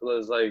 Helena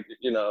was like,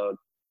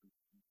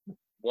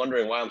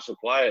 wondering why I'm so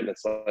quiet. And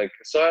it's like,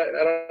 so I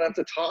don't have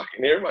to talk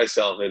and hear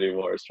myself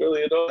anymore. It's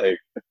really annoying.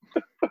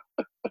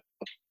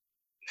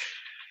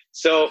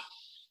 So,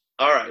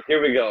 all right, here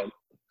we go.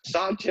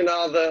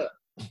 Satyanada,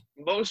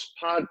 most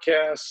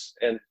podcasts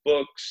and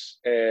books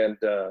and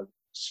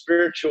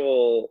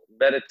spiritual,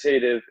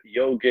 meditative,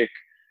 yogic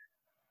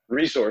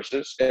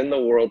resources in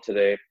the world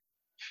today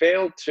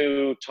fail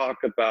to talk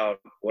about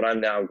what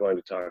I'm now going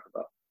to talk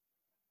about.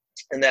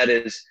 And that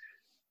is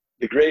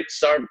the great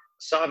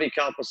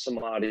Savikalpa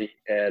Samadhi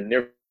and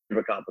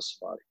Nirvikalpa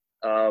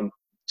Samadhi.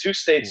 Two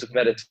states of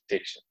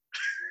meditation.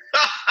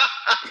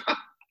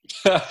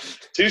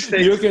 Two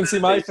states. You can see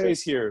my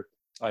face here.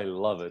 I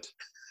love it.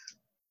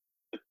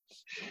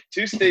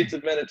 Two states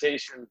of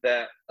meditation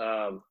that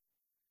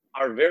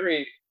are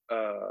very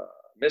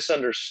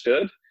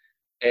misunderstood,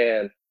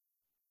 and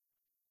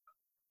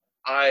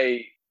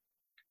I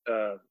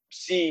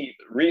see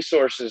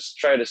resources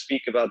try to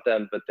speak about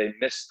them, but they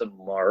miss the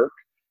mark.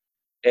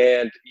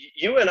 And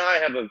you and I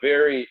have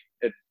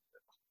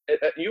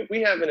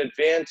we have an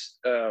advanced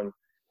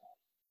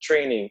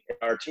training.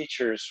 Our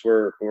teachers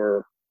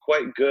were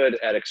quite good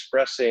at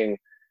expressing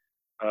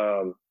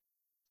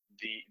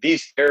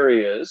these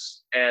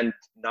areas and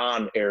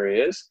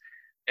non-areas,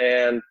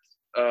 and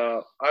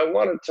I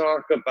want to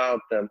talk about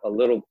them a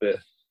little bit.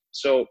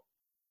 So,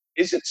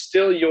 is it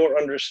still your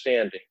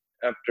understanding,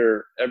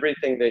 after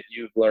everything that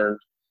you've learned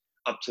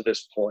up to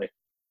this point,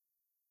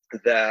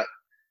 that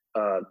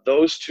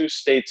those two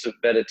states of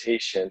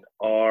meditation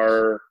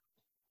are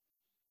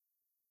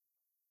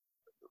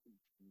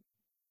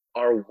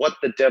what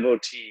the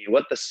devotee,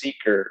 what the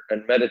seeker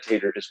and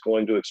meditator is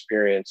going to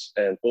experience,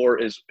 or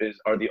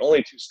are the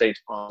only two states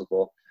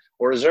possible,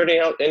 or is there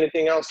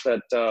anything else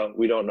that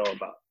we don't know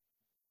about?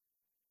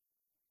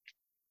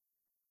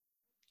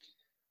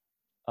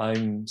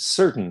 I'm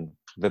certain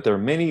that there are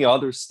many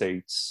other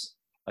states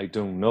I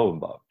don't know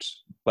about,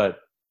 but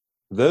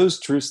those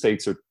true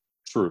states are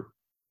true.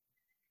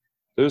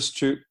 Those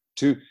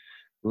two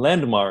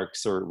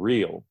landmarks are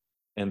real,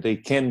 and they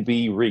can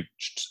be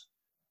reached.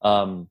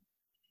 I'm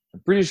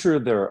pretty sure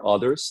there are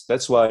others.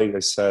 That's why I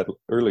said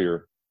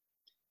earlier,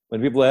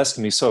 when people ask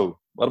me, so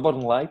what about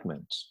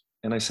enlightenment?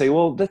 And I say,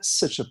 well, that's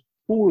such a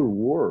poor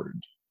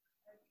word,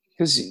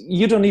 because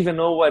you don't even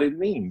know what it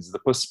means. The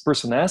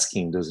person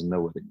asking doesn't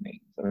know what it means.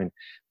 I mean,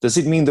 does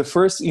it mean the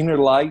first inner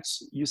light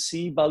you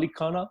see,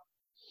 Balikana?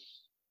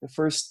 The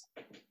first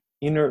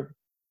inner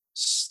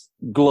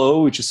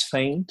glow, which is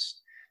faint?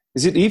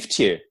 Is it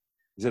Iftye?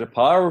 Is it a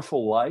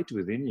powerful light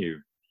within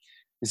you?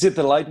 Is it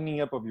the lightening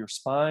up of your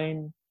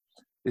spine?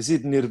 Is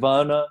it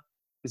Nirvana?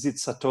 Is it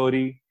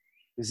Satori?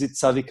 Is it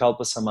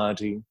Savikalpa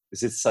Samadhi?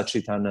 Is it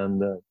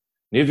Satchitananda?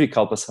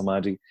 Nirvikalpa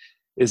Samadhi?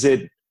 Is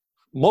it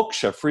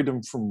moksha,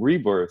 freedom from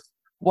rebirth?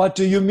 What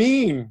do you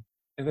mean?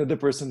 And then the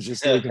person's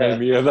just looking at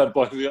me at that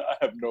point. I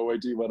have no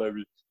idea what I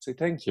mean. Say,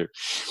 thank you.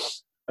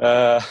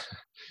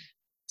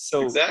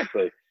 So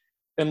exactly.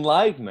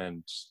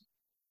 Enlightenment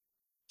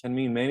can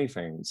mean many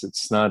things.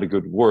 It's not a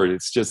good word.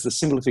 It's just the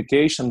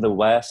simplification the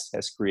West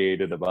has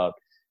created about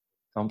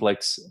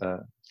complex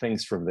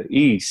things from the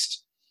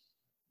East.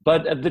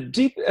 But at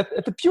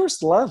the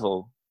purest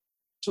level,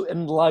 to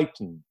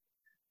enlighten,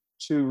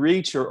 to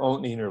reach your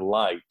own inner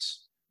light,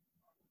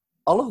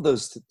 all of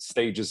those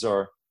stages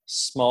are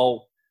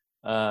small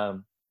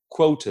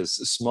quotas,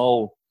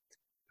 small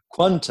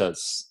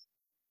quantas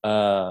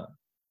of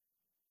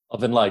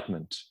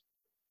enlightenment.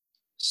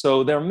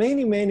 So there are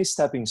many, many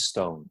stepping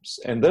stones.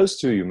 And those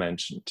two you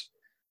mentioned,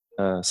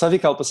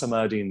 Savikalpa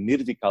Samadhi and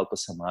Nirvikalpa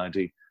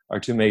Samadhi, are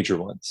two major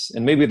ones.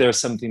 And maybe there's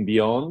something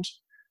beyond.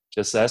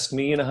 Just ask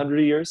me in 100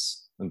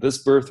 years, in this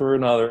birth or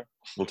another,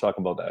 we'll talk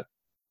about that.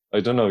 I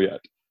don't know yet.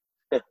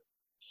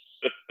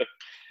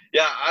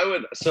 Yeah, I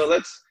would. So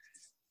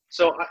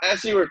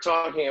as you were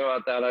talking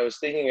about that, I was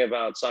thinking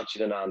about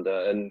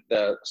Satchidananda, and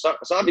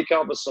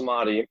Savikalpa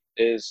Samadhi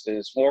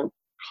is more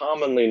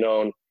commonly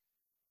known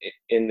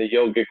in the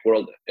yogic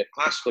world.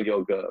 Classical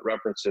yoga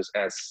references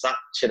as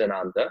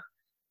Satchidananda,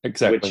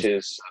 exactly, which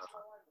is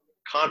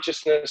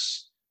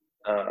consciousness,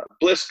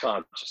 bliss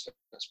consciousness,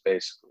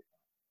 basically.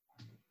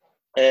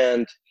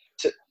 And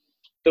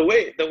the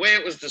way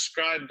it was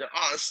described to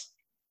us,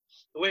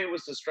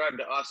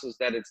 is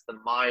that it's the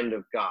mind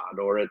of God,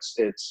 or it's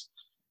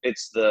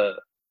the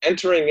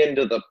entering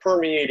into the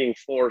permeating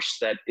force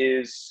that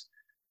is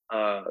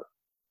the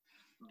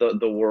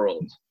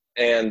world.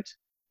 And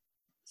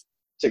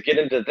to get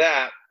into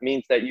that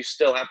means that you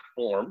still have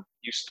form,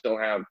 you still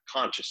have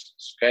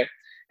consciousness, okay?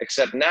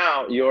 Except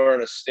now you're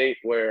in a state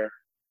where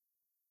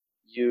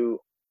you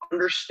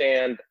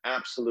understand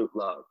absolute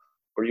love,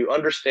 or you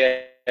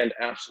understand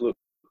absolute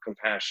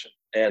compassion,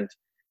 and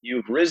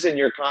you've risen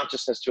your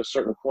consciousness to a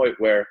certain point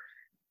where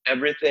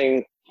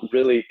everything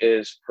really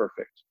is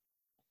perfect.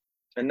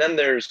 And then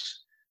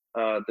there's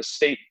the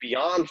state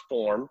beyond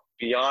form,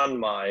 beyond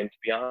mind,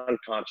 beyond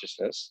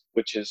consciousness,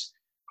 which is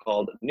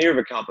called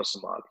Nirvikalpa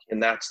Samadhi,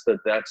 and that's the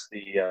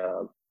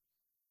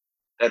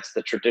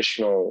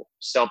traditional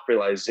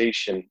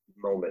self-realization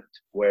moment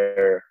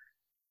where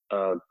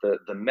the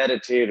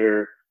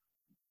meditator,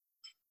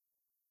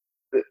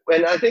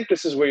 and I think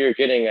this is where you're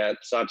getting at,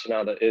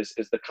 Satchidananda, is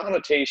the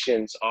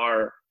connotations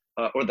are,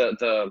 or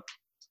the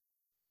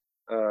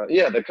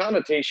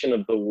connotation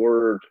of the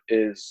word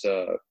is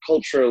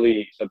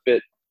culturally a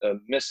bit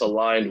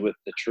misaligned with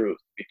the truth,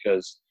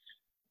 because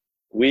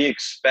we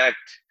expect,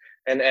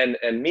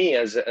 and me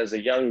as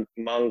a young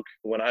monk,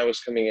 when I was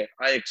coming in,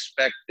 I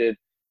expected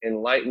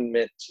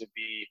enlightenment to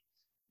be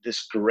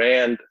this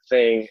grand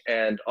thing,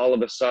 and all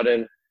of a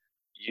sudden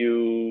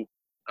you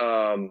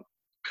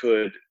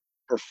could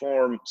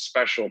perform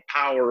special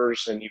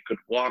powers, and you could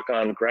walk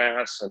on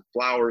grass and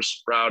flowers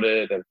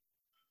sprouted, and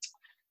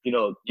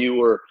you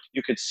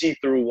could see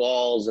through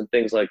walls and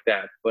things like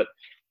that. But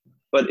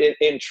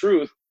in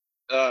truth,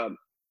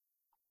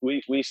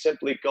 we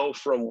simply go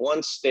from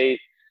one state,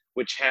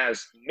 which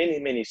has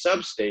many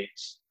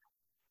sub-states,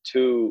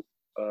 to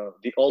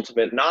the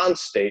ultimate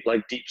non-state,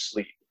 like deep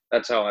sleep.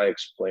 That's how I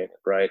explain it,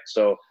 right?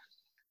 So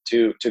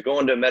to go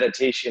into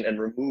meditation and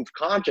remove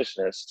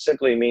consciousness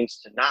simply means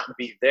to not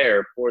be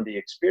there for the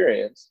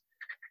experience,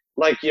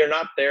 like you're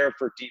not there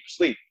for deep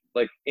sleep.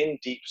 Like in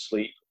deep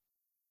sleep,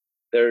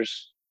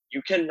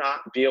 you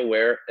cannot be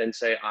aware and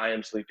say, I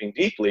am sleeping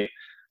deeply,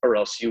 or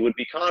else you would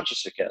be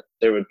conscious again.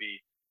 There would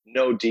be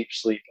no deep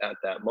sleep at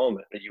that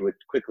moment, and you would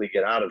quickly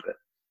get out of it.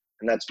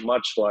 And that's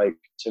much like,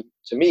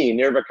 to me,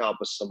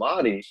 Nirvikalpa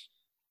Samadhi,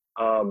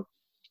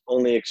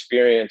 only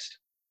experienced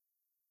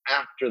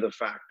after the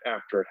fact,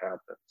 after it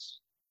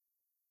happens.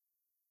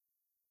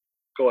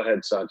 Go ahead,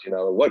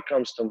 Satchidananda. What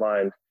comes to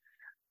mind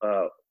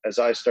as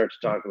I start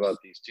to talk about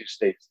these two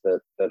states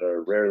that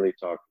are rarely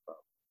talked about?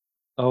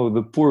 Oh,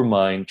 the poor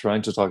mind,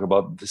 trying to talk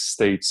about the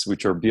states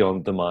which are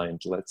beyond the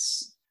mind.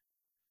 Let's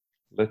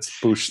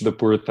push the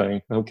poor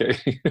thing. Okay.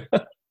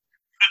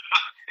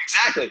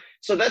 Exactly.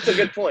 So that's a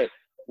good point.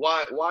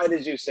 Why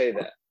did you say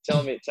that?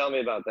 Tell me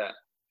about that.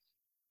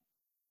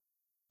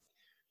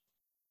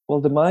 Well,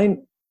 the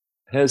mind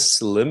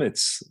has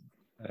limits,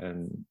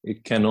 and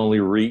it can only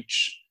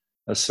reach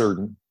a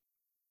certain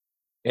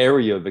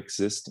area of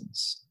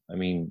existence. I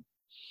mean,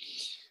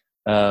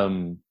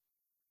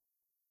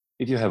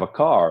 if you have a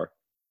car,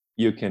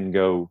 you can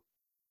go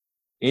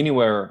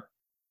anywhere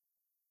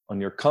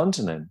on your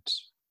continent,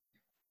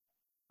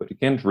 but you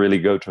can't really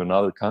go to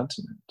another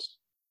continent.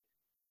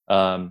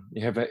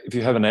 If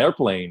you have an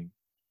airplane,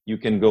 you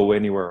can go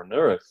anywhere on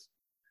Earth.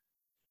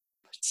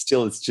 But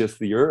still, it's just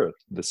the Earth,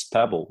 this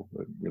pebble.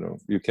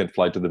 You can't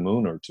fly to the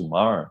moon or to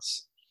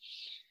Mars.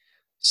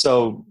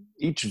 So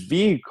each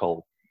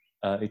vehicle,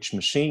 each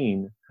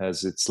machine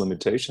has its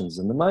limitations,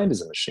 and the mind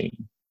is a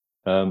machine.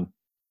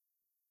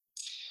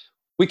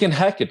 We can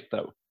hack it,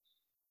 though.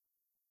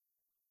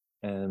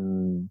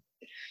 And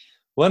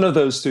one of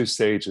those two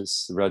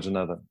stages,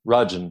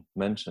 Rajan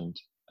mentioned,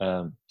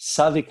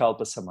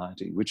 Savikalpa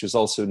Samadhi, which is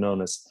also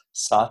known as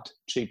Sat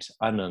Chit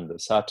Ananda.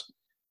 Sat,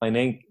 my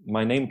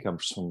name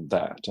comes from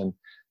that, and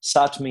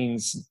Sat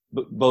means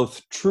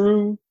both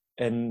true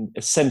and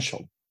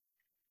essential.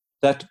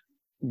 That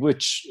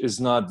which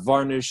is not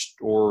varnished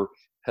or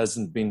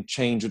hasn't been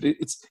changed.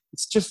 It's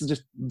just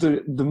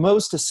the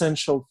most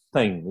essential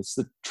thing. It's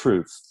the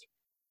truth.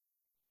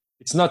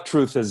 It's not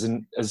truth as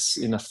in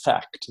a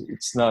fact.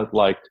 It's not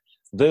like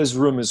this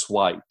room is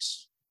white.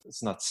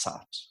 It's not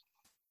Sat.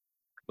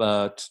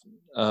 But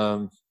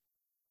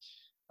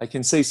I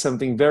can say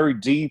something very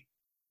deep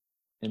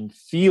and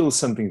feel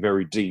something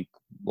very deep,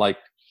 like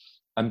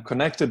I'm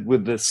connected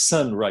with the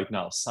sun right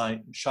now,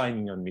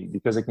 shining on me,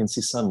 because I can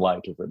see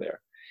sunlight over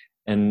there.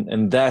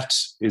 And that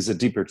is a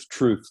deeper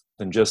truth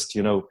than just,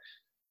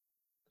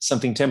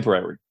 something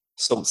temporary.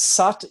 So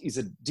Sat is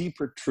a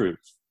deeper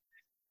truth.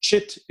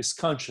 Chit is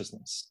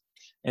consciousness.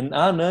 And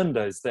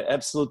Ananda is the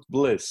absolute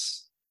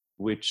bliss,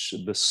 which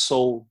the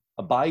soul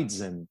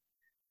abides in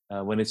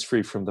when it's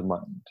free from the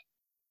mind.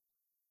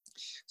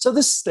 So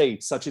this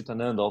state,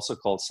 Satchitananda, also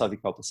called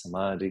Savikalpa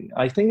Samadhi,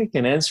 I think I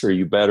can answer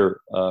you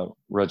better,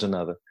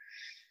 Rajanatha.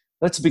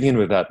 Let's begin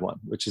with that one,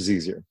 which is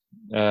easier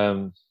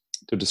to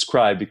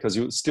describe because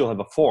you still have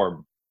a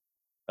form.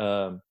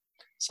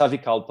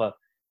 Savikalpa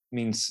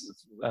means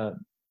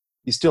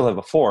you still have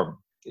a form.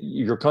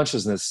 Your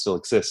consciousness still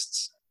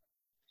exists.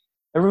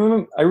 I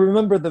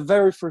remember the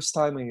very first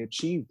time I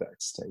achieved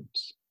that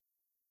state.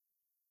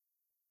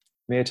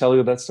 May I tell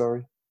you that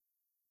story?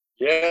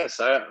 Yes,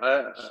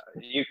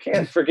 you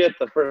can't forget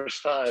the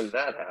first time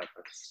that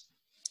happens.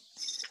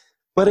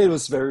 But it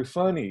was very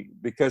funny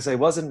because I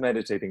wasn't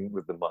meditating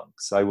with the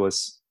monks. I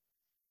was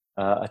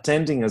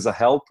attending as a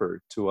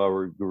helper to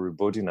our Guru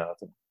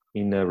Bodhinatha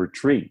in a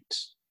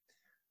retreat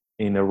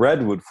in a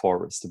redwood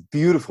forest, a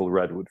beautiful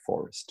redwood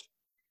forest.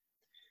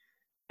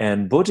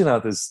 And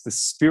Bodhinatha is the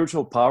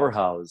spiritual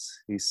powerhouse.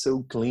 He's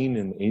so clean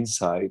in the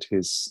inside,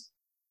 his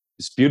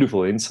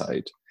beautiful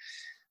inside.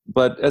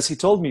 But as he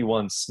told me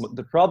once,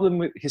 the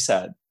problem he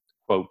said,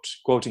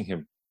 quoting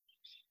him,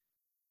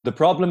 the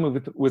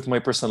problem with my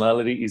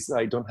personality is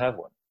I don't have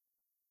one.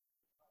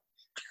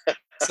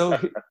 So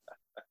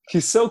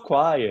he's so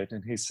quiet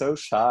and he's so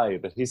shy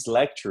that his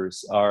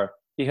lectures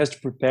he has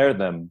to prepare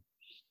them.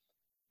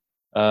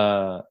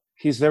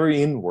 He's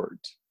very inward.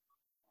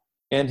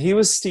 And he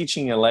was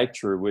teaching a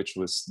lecture, which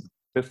was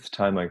the 5th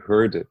time I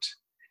heard it.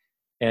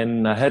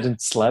 And I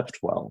hadn't slept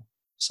well.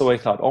 So I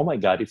thought, oh my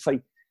God,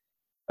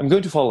 I'm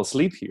going to fall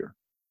asleep here.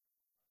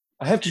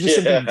 I have to do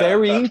something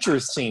very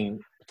interesting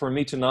for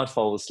me to not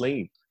fall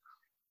asleep.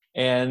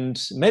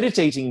 And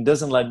meditating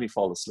doesn't let me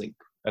fall asleep.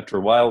 After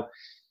a while,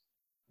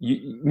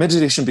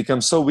 meditation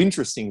becomes so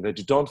interesting that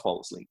you don't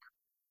fall asleep.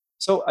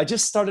 So I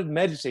just started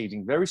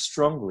meditating very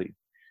strongly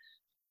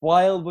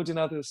while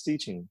Bodhinatha was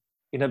teaching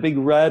in a big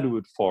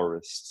redwood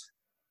forest,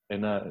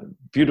 in a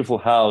beautiful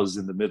house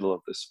in the middle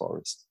of this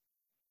forest.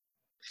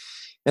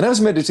 And I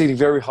was meditating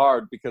very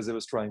hard because I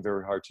was trying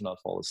very hard to not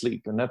fall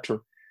asleep. And after,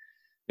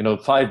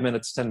 5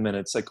 minutes, 10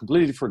 minutes, I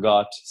completely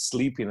forgot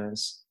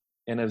sleepiness.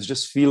 And I was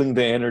just feeling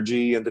the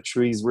energy and the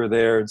trees were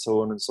there and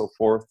so on and so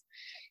forth.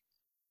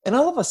 And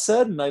all of a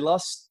sudden, I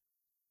lost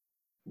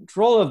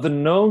control of the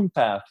known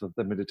path of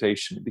the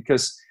meditation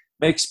because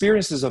my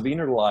experiences of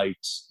inner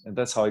light, and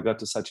that's how I got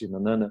to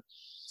Satchitananda,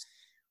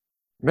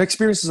 my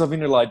experiences of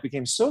inner light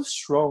became so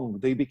strong,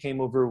 they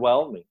became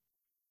overwhelming.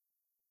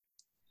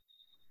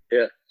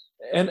 Yeah.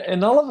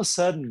 And all of a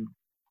sudden,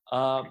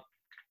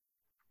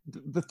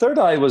 the third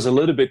eye was a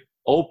little bit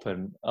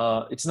open.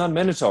 It's not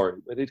mandatory,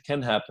 but it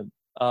can happen.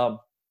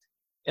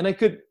 And I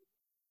could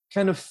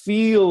kind of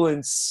feel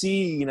and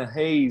see in a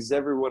haze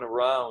everyone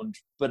around,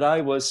 but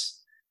I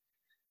was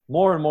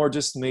more and more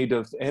just made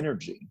of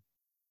energy.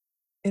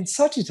 And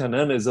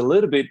Satchitananda is a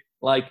little bit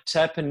like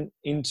tapping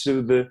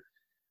into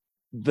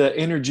the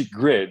energy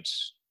grid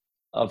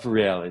of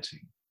reality.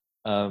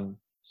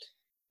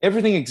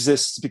 Everything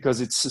exists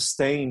because it's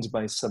sustained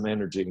by some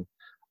energy.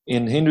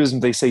 In Hinduism,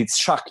 they say it's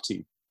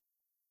Shakti,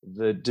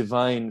 the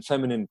divine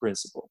feminine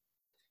principle.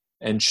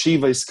 And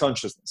Shiva is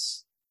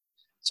consciousness.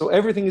 So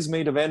everything is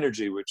made of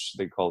energy, which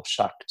they call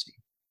Shakti.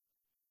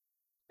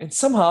 And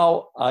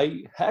somehow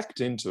I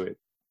hacked into it.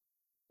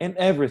 And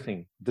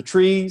everything, the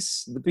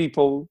trees, the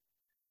people,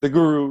 the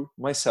guru,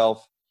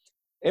 myself,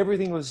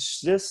 everything was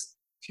just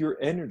pure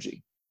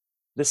energy,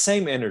 the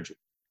same energy.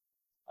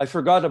 I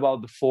forgot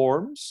about the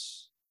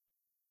forms,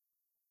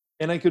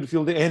 and I could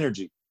feel the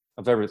energy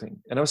of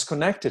everything. And I was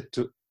connected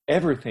to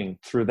everything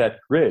through that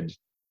grid.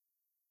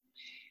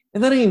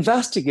 And then I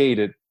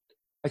investigated.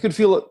 I could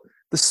feel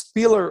the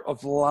spiller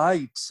of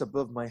light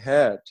above my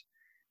head,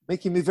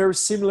 making me very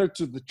similar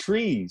to the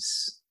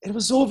trees. It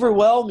was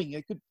overwhelming.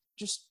 I could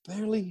just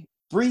barely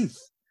breathe.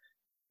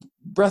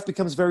 Breath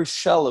becomes very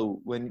shallow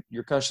when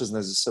your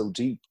consciousness is so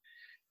deep.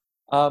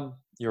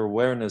 Your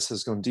awareness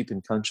has gone deep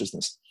in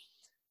consciousness.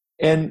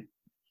 And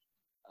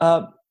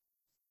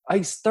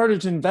I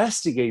started to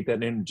investigate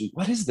that energy.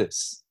 What is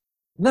this?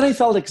 And then I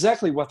felt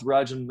exactly what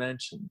Rajan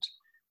mentioned.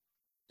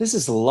 This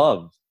is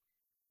love.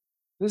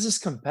 This is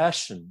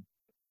compassion.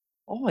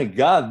 Oh my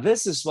God,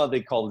 this is what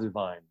they call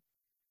divine.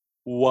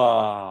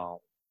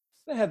 Wow.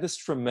 I had this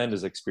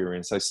tremendous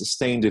experience. I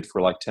sustained it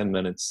for like 10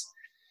 minutes.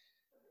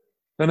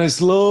 Then I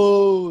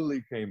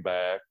slowly came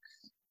back.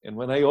 And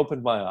when I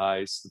opened my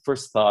eyes, my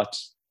first thought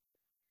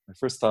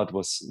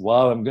was,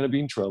 wow, I'm going to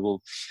be in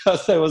trouble.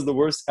 Because I was the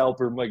worst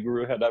helper my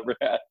guru had ever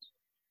had.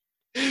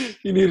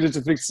 He needed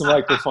to fix the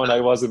microphone.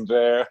 I wasn't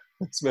there. I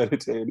was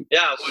meditating.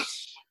 Yeah.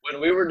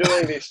 when we were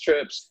doing these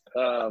trips,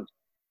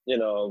 you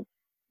know,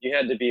 you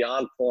had to be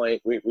on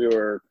point. We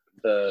were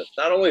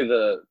not only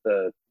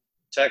the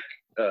tech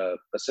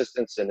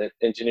assistants and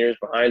engineers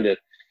behind it,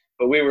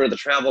 but we were the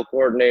travel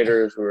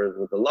coordinators. We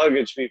were the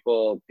luggage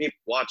people,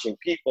 watching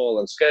people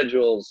and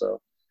schedules.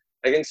 So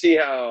I can see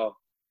how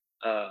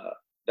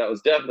that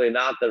was definitely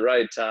not the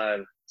right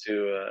time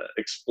to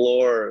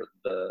explore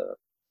the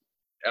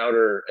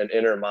outer and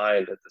inner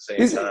mind at the same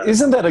time.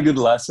 Isn't that a good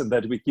lesson,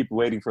 that we keep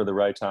waiting for the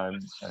right time?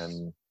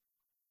 And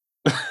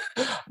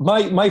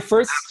my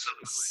first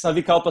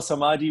Savikalpa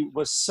Samadhi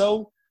was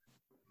so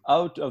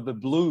out of the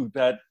blue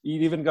that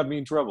it even got me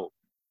in trouble.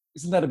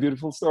 Isn't that a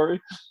beautiful story?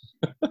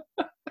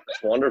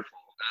 That's wonderful.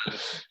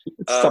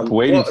 Stop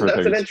waiting for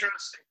things.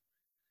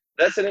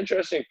 That's an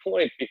interesting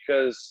point,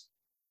 because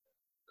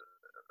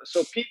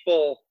so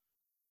people,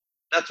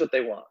 that's what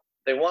they want.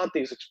 They want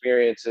these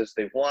experiences.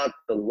 They want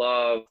the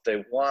love.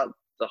 They want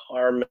the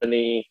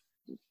harmony.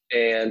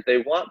 And they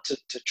want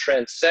to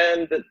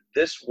transcend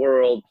this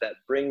world that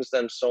brings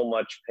them so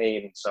much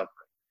pain and suffering.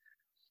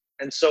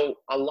 And so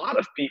a lot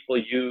of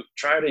people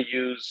try to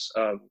use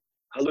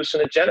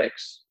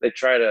hallucinogenics. They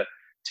try to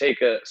take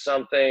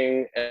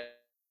something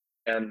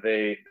and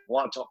they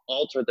want to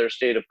alter their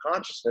state of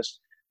consciousness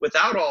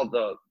without all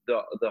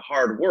the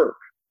hard work.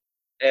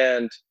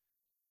 And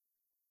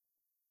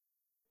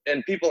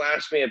people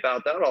ask me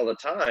about that all the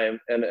time,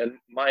 and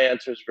my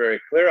answer is very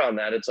clear on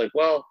that. It's like,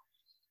 well,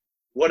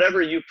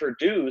 whatever you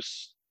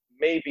produce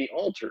may be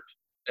altered,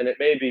 and it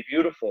may be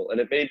beautiful, and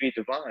it may be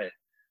divine,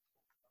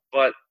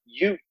 but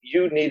you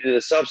needed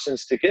a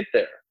substance to get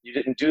there. You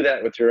didn't do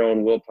that with your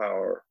own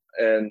willpower,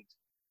 and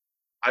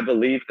I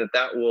believe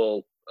that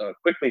will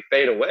quickly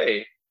fade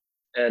away,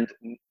 and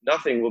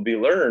nothing will be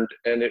learned,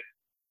 and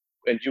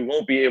you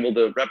won't be able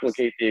to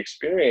replicate the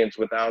experience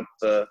without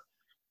the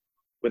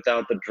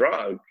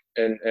drug.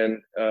 And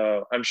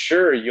I'm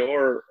sure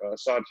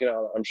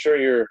Satyana, I'm sure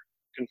you're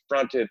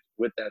confronted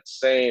with that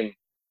same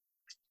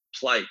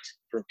plight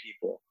from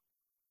people.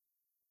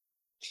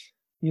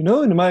 You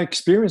know, in my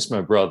experience,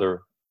 my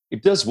brother,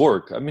 it does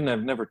work. I mean,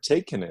 I've never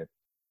taken it,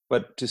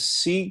 but to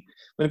see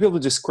when people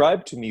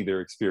describe to me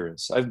their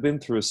experience, I've been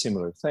through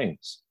similar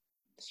things.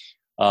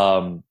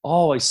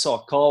 I saw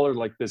a color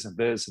like this and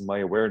this, and my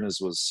awareness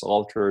was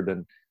altered,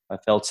 and I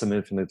felt some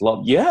infinite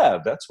love. Yeah,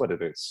 that's what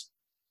it is.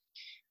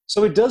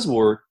 So it does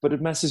work, but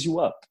it messes you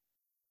up.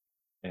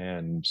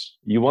 And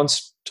you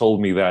once told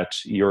me that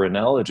your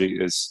analogy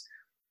is,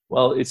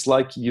 well, it's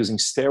like using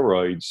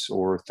steroids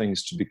or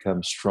things to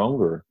become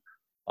stronger.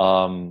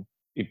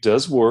 It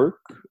does work,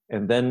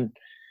 and then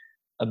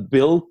a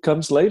bill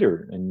comes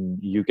later, and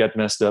you get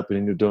messed up,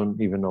 and you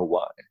don't even know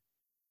why.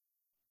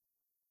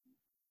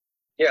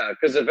 Yeah,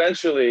 because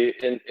eventually,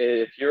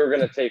 if you're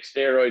going to take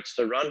steroids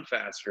to run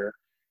faster,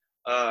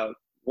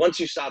 once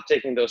you stop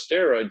taking those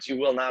steroids, you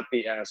will not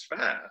be as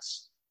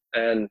fast.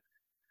 And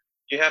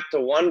you have to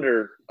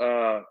wonder,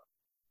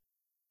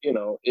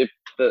 if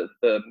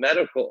the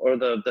medical or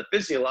the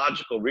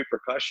physiological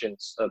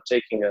repercussions of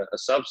taking a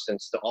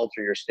substance to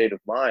alter your state of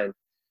mind,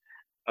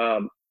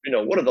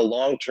 what are the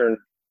long-term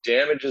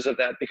damages of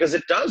that? Because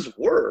it does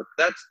work.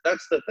 That's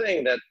the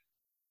thing that's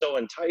so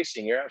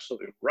enticing. You're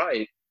absolutely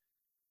right.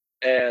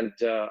 And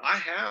I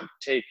have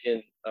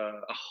taken a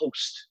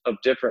host of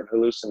different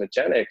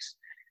hallucinogenics,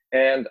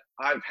 and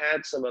I've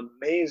had some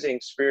amazing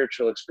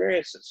spiritual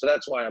experiences. So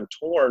that's why I'm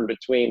torn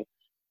between,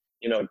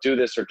 do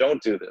this or don't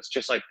do this,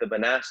 just like the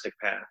monastic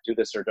path, do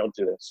this or don't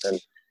do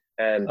this.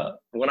 And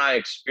when I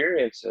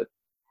experience it,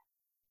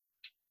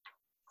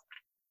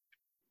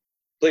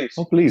 please.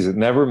 Oh, please. It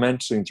never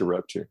meant to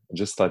interrupt you. I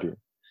just thought you.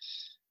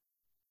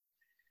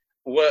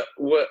 What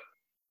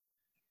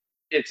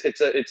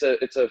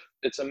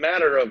it's a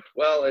matter of,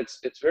 well,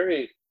 it's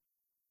very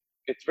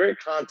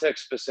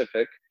context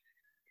specific.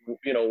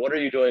 What are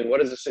you doing?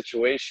 What is the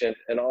situation?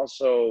 And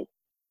also,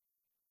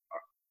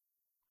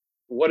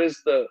 what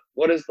is the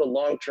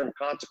long-term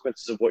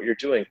consequences of what you're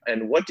doing?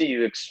 And what do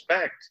you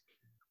expect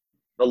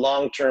the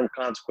long-term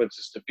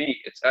consequences to be?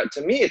 It's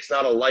to me, it's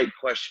not a light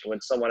question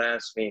when someone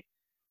asks me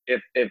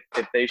if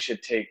they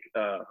should take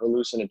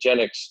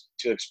hallucinogenics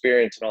to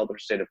experience an altered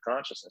state of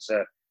consciousness.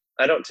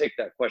 I don't take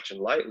that question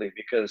lightly,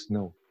 because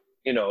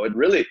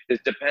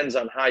it depends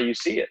on how you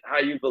see it, how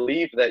you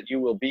believe that you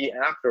will be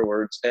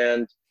afterwards,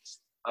 and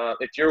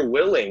if you're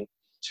willing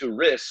to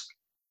risk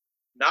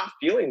not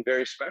feeling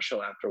very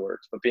special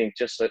afterwards, but being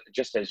just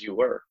as you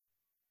were.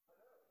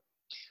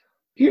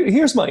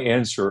 Here's my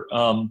answer.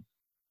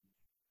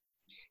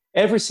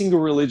 Every single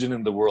religion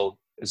in the world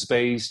is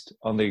based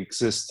on the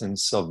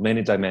existence of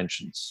many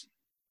dimensions.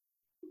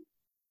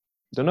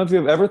 Don't know if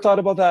you've ever thought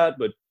about that,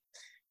 but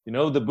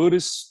the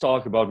Buddhists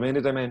talk about many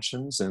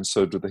dimensions, and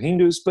so do the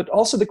Hindus, but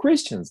also the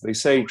Christians. They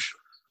say,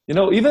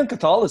 even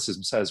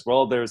Catholicism says,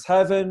 well, there's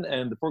heaven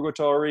and the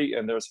purgatory,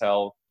 and there's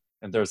hell,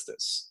 and there's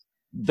this.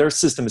 Their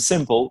system is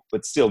simple,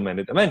 but still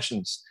many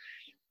dimensions.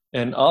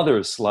 And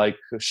others, like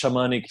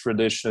shamanic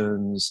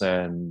traditions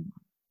and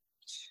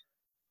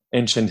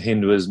ancient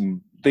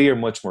Hinduism, they are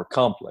much more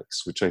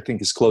complex, which I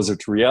think is closer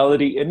to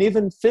reality. And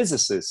even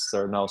physicists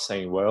are now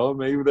saying, well,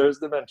 maybe there's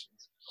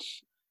dimensions,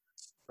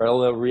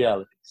 parallel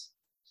realities.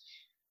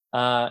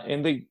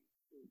 And they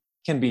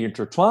can be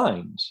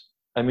intertwined.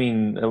 I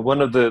mean,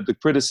 one of the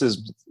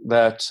criticisms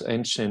that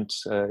ancient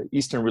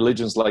Eastern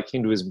religions like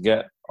Hinduism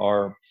get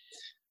are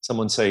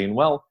someone saying,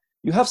 well,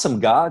 you have some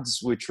gods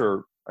which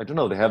are, I don't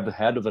know, they have the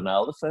head of an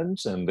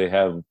elephant and they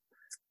have,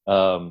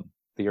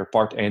 they are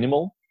part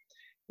animal.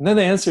 And then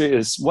the answer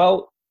is,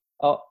 well,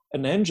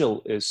 an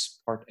angel is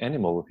part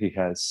animal. He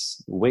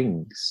has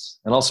wings.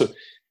 And also,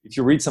 if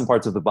you read some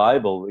parts of the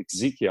Bible,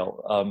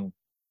 Ezekiel,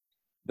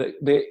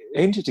 the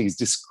entities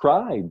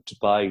described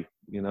by,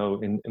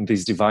 in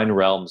these divine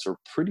realms are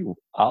pretty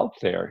out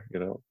there,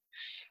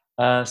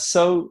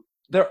 So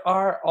there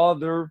are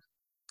other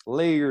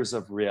layers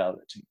of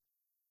reality.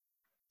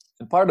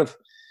 And part of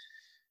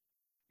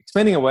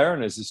expanding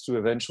awareness is to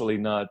eventually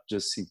not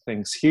just see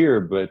things here,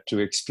 but to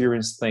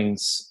experience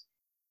things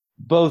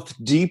both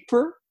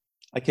deeper.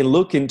 I can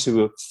look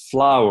into a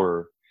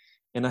flower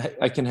and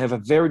I can have a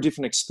very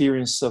different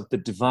experience of the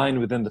divine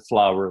within the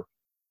flower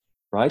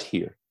right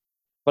here.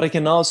 But I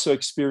can also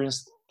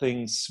experience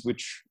things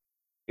which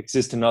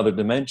exist in other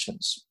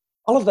dimensions.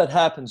 All of that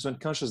happens when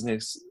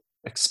consciousness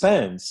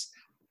expands,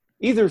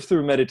 either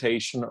through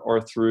meditation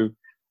or through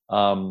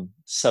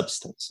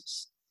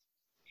substances.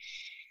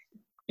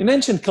 In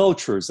ancient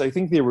cultures, I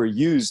think they were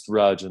used,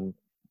 Rajan,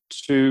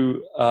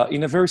 to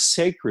in a very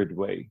sacred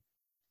way,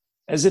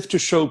 as if to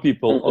show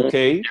people,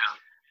 okay,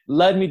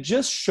 let me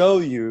just show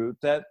you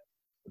that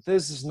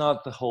this is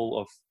not the whole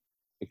of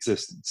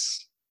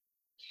existence.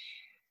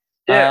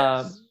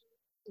 Yeah.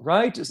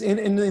 Right?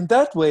 In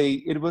that way,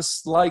 it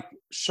was like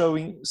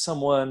showing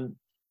someone,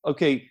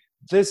 okay,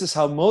 this is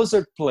how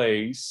Mozart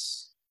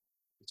plays.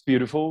 It's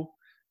beautiful.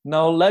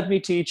 Now let me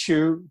teach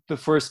you the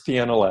first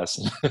piano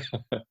lesson.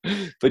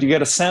 But you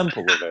get a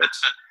sample of it.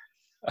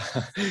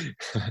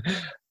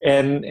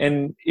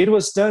 and it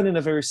was done in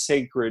a very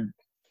sacred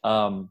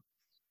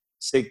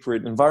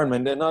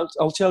environment. And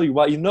I'll tell you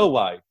why. You know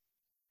why.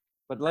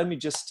 But let me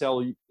just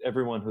tell you,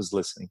 everyone who's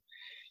listening.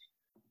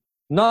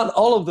 Not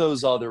all of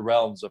those other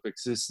realms of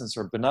existence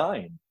are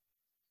benign.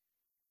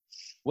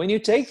 When you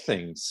take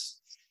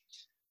things,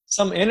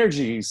 some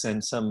energies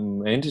and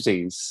some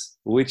entities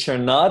which are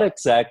not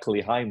exactly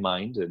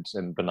high-minded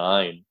and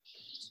benign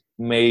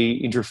may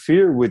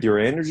interfere with your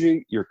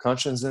energy, your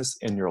consciousness,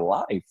 and your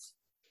life.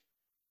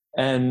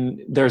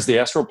 And there's the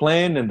astral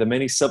plane and the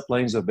many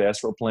subplanes of the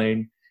astral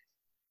plane.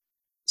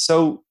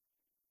 So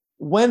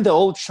when the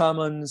old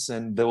shamans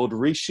and the old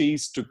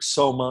rishis took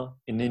soma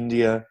in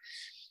India,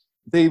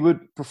 they would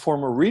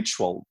perform a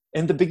ritual.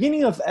 And the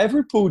beginning of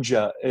every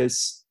puja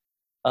is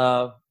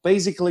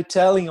basically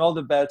telling all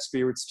the bad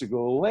spirits to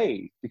go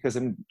away, because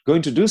I'm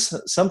going to do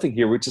something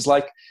here, which is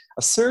like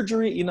a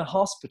surgery in a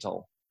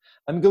hospital.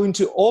 I'm going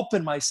to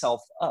open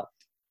myself up,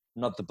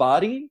 not the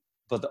body,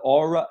 but the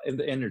aura and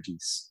the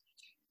energies.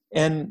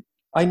 And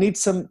I need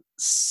some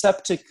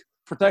septic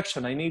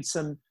protection. I need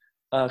some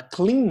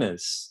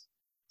cleanness,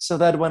 so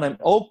that when I'm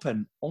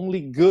open, only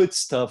good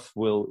stuff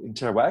will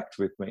interact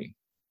with me.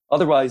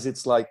 Otherwise,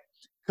 it's like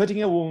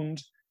cutting a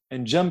wound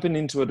and jumping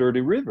into a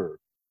dirty river.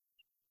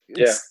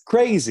 It's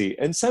crazy.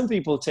 And some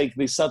people take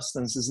these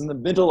substances in the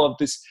middle of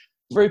this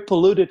very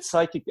polluted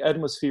psychic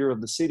atmosphere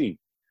of the city.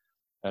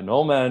 And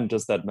oh man,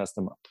 does that mess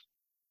them up.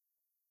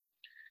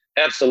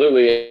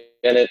 Absolutely.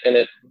 And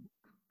it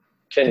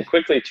can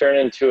quickly turn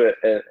into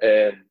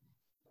an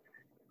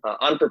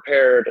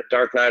unprepared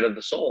dark night of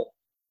the soul.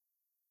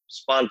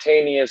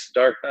 Spontaneous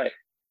dark night.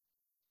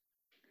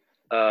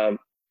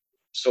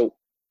 So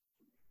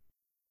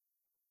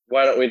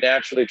why don't we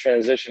naturally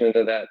transition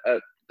into that?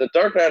 The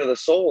dark night of the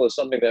soul is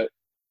something that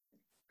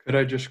could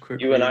I just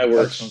quickly you and I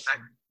were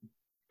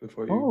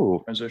before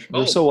you transition?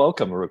 You're so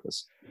welcome,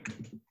 Rukus.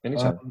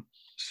 Anytime.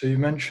 So you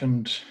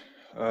mentioned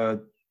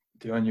the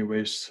only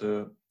ways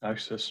to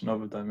access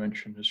another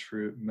dimension is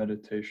through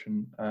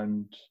meditation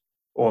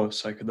or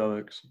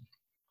psychedelics.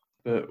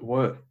 But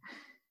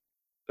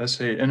let's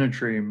say in a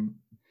dream,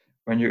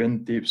 when you're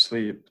in deep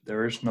sleep,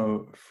 there is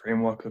no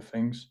framework of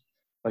things,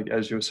 like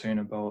as you were saying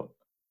about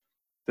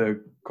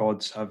the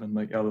gods having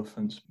like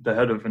elephants, the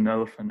head of an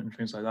elephant and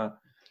things like that.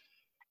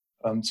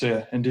 So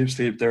yeah, in deep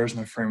sleep, there is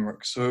no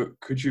framework. So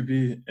could you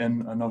be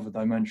in another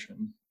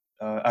dimension,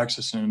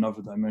 accessing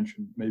another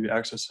dimension, maybe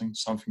accessing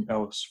something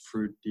else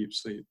through deep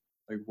sleep?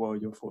 Like, what are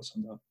your thoughts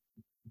on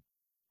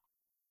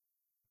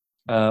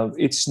that?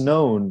 It's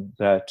known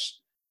that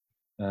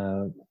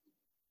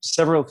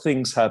several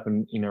things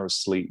happen in our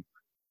sleep.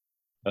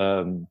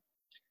 One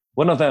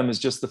of them is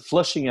just the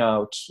flushing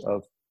out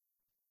of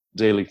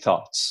daily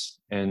thoughts.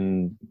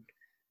 And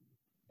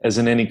as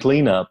in any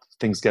cleanup,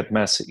 things get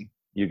messy.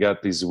 You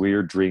got these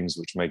weird dreams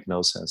which make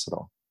no sense at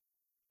all.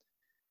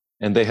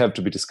 And they have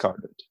to be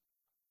discarded.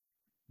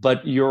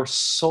 But your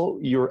soul,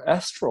 your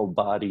astral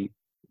body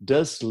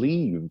does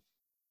leave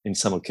in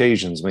some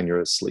occasions when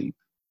you're asleep.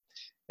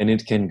 And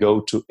it can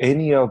go to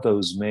any of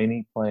those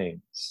many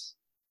planes.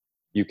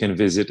 You can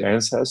visit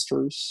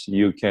ancestors.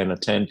 You can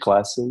attend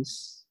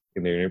classes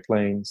in the inner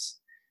planes.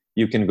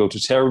 You can go to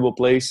terrible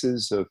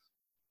places of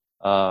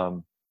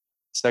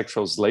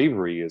sexual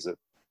slavery,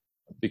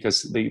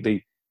 because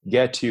they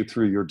get you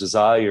through your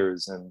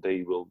desires, and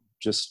they will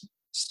just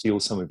steal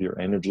some of your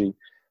energy.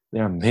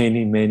 There are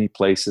many, many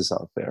places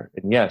out there.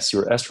 And yes,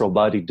 your astral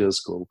body does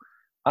go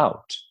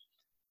out.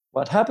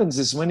 What happens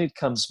is when it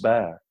comes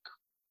back,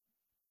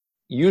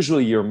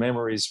 usually your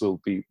memories will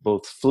be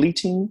both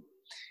fleeting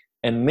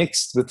and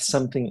mixed with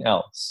something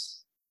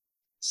else.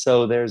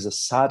 So there's a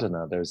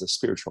sadhana, there's a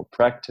spiritual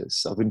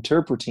practice of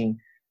interpreting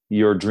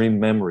your dream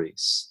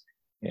memories.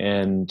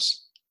 And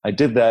I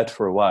did that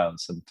for a while,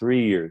 some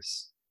 3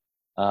 years.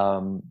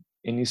 And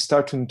you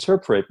start to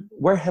interpret,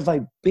 where have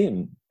I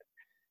been?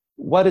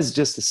 What is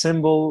just a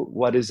symbol?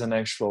 What is an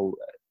actual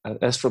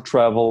astral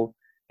travel?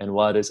 And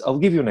what is, I'll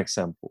give you an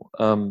example.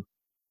 A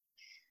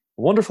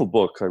wonderful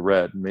book I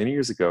read many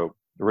years ago,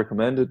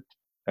 recommended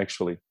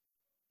actually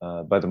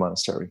by the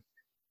monastery,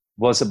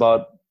 was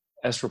about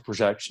astral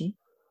projection.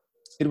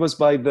 It was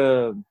by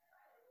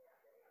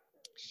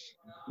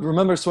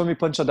remember Swami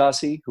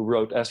Panchadasi, who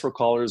wrote Astral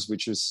Callers,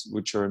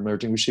 which are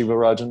emerging with Shiva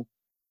Rajan?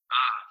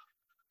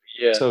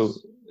 Yes. So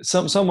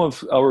some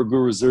of our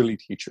guru's early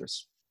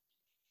teachers.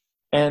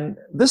 And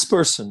this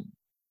person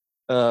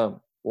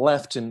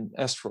left in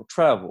astral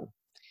travel,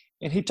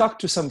 and he talked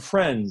to some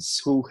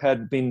friends who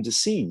had been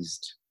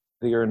deceased.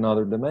 They are in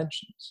other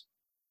dimensions.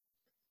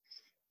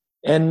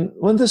 And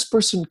when this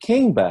person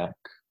came back,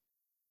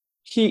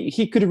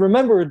 he could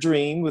remember a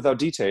dream without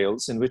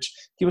details in which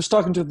he was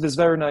talking to this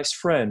very nice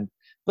friend,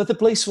 but the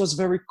place was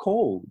very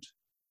cold.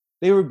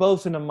 They were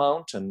both in a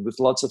mountain with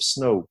lots of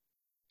snow.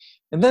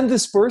 And then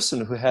this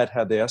person who had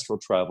the astral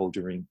travel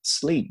during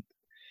sleep,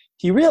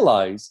 he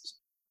realized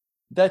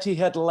that he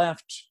had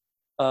left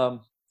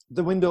the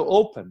window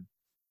open,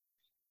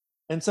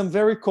 and some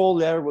very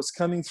cold air was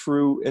coming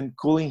through and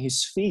cooling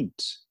his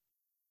feet.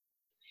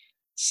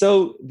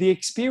 So the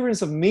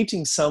experience of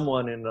meeting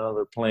someone in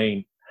another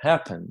plane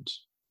happened,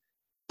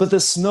 but the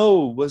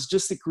snow was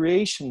just a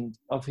creation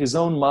of his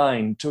own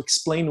mind to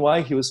explain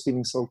why he was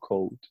feeling so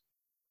cold.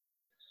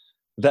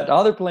 That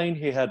other plane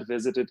he had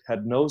visited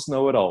had no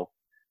snow at all,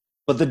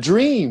 but the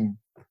dream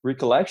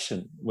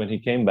recollection when he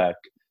came back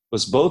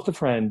was both the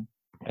friend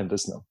and the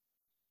snow.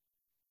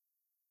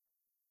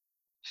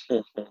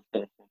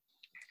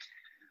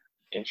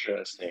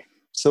 Interesting.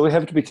 So we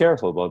have to be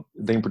careful about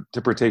the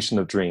interpretation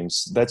of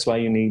dreams. That's why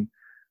you need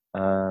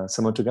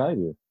someone to guide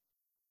you.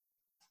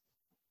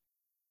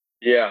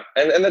 Yeah,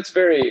 and that's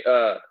very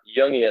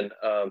Jungian.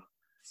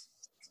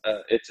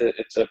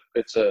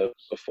 It's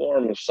a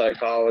form of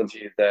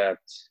psychology that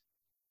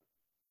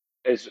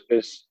is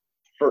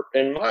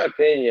in my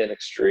opinion,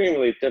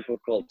 extremely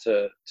difficult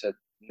to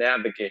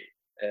navigate,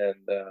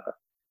 and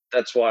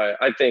that's why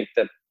I think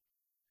that.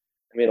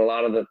 I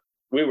mean,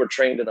 we were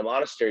trained in the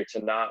monastery to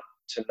not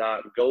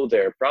go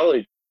there,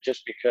 probably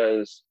just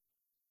because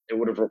it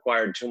would have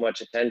required too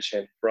much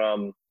attention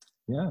from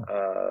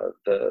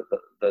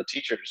the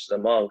teachers, the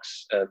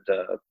monks, and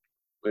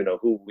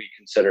who we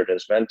considered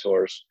as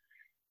mentors,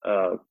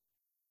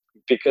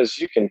 because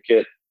you can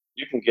get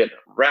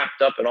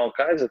wrapped up in all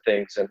kinds of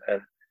things,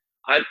 and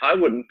I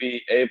wouldn't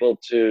be able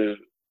to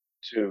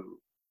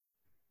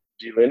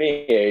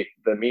delineate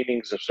the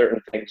meanings of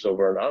certain things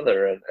over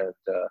another, and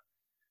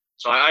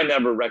so I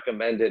never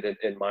recommended it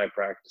in my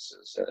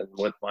practices and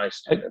with my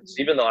students,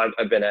 even though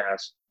I've been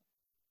asked.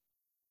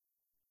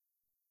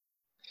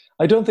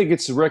 I don't think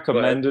it's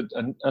recommended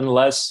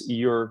unless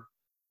you're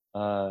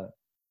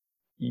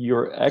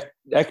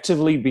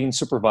actively being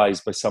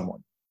supervised by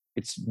someone.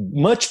 It's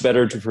much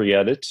better to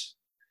forget it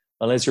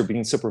unless you're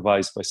being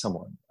supervised by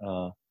someone.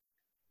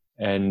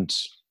 And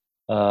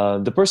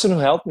the person who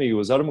helped me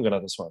was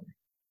Aramaganatha Swami.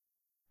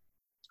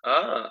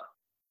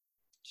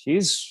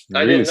 He's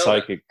really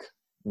psychic.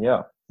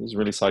 Yeah, he's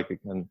really psychic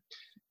and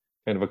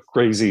kind of a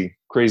crazy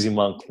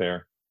monk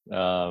there.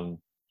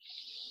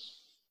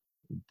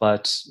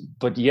 But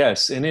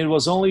yes, and it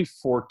was only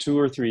for 2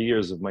 or 3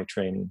 years of my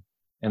training,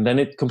 and then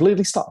it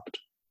completely stopped.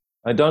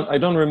 I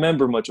don't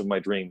remember much of my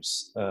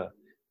dreams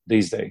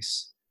these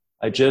days.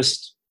 I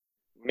just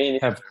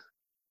have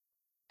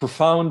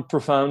profound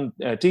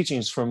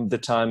teachings from the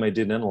time I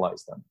did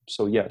analyze them.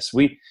 So yes,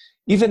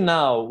 even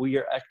now we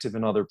are active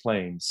in other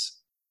planes.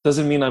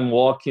 Doesn't mean I'm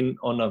walking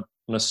on a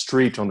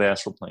street on the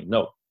astral plane.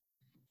 No,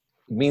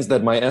 it means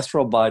that my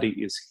astral body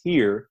is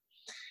here,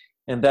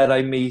 and that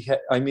I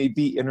may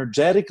be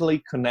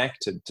energetically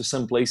connected to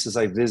some places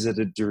I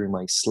visited during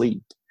my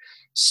sleep.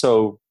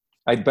 So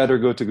I'd better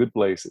go to good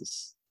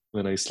places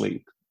when I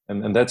sleep,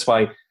 and that's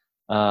why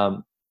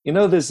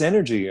this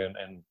energy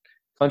and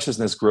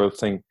consciousness growth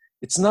thing.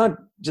 It's not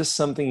just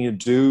something you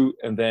do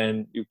and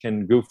then you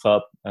can goof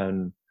up,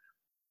 and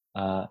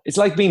it's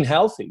like being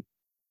healthy.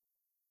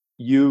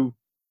 You're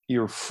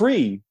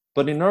free,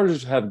 but in order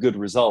to have good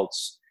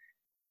results,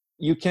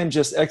 you can't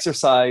just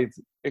exercise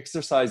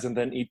and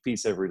then eat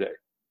peas every day.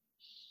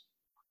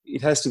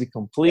 It has to be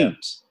complete. Yeah.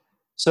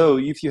 So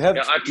if you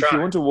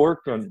want to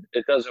work on,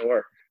 it doesn't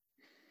work.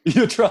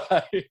 You tried.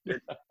 I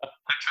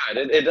tried.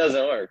 It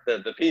doesn't work.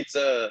 The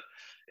pizza,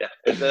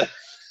 yeah.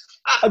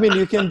 I mean,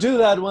 you can do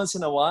that once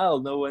in a while.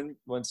 No one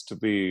wants to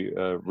be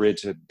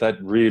rigid.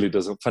 That really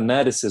doesn't.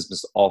 Fanaticism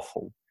is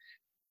awful.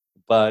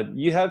 But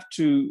you have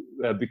to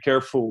be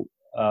careful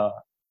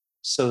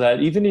so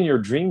that even in your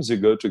dreams, you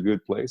go to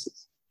good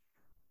places.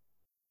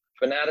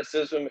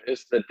 Fanaticism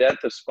is the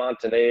death of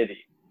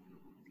spontaneity.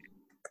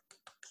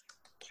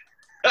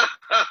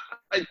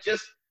 I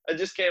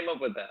just came up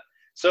with that.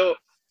 So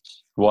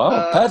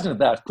wow, patent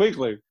that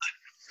quickly.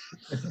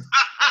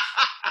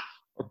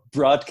 Or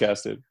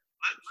broadcast it.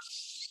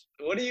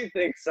 What do you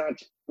think,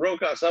 Sanch?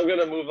 Rokas, I'm going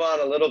to move on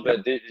a little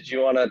bit. Did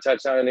you want to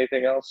touch on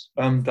anything else?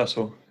 That's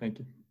all. Thank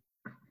you.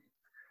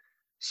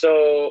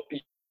 So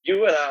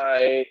you and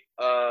I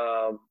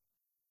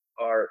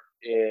are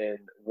in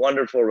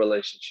wonderful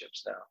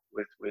relationships now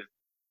with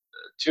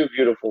two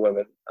beautiful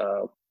women.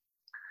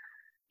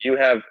 You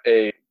have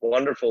a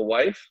wonderful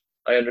wife,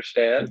 I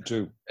understand. I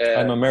do.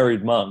 I'm a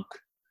married monk.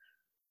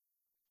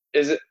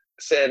 Is it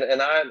said?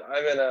 And I'm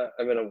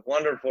in a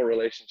wonderful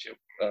relationship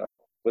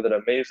with an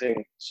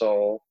amazing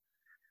soul,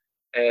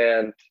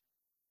 and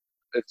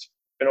it's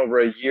been over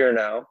a year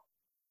now.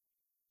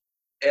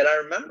 And I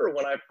remember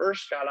when I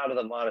first got out of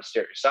the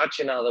monastery,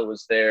 Satyananda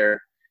was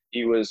there.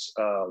 He was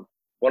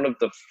one of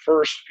the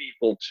first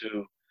people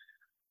to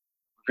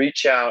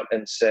reach out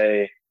and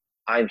say,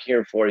 I'm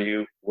here for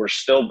you. We're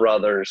still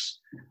brothers.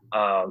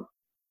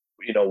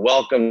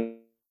 Welcome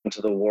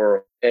to the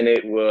world. And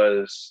it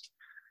was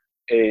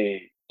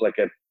like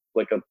a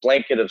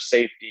blanket of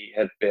safety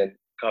had been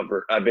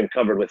covered. I've been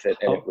covered with it,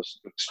 and it was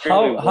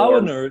extremely warm. How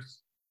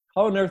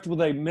on earth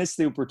would I miss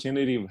the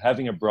opportunity of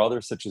having a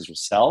brother such as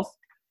yourself?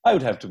 I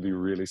would have to be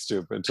really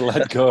stupid to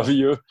let go of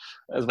you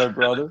as my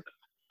brother.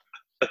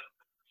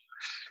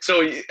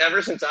 So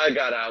ever since I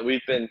got out,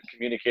 we've been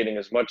communicating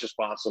as much as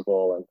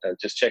possible and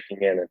just checking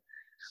in. And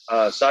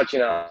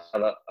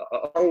Satyananda,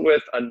 along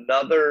with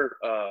another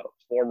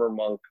former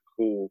monk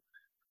who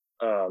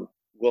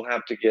we'll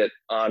have to get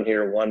on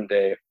here one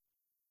day,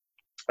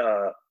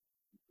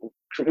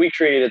 we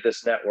created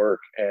this network,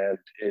 and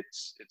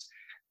it's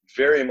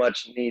very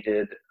much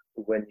needed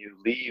when you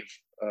leave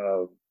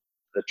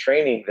the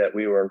training that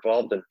we were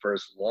involved in for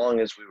as long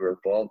as we were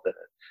involved in it.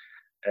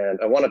 And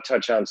I want to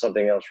touch on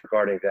something else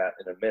regarding that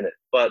in a minute.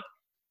 But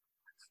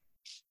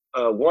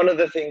one of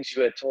the things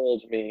you had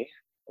told me,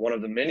 one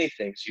of the many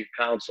things you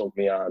counseled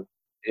me on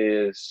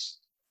is,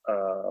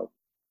 I'll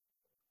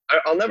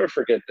never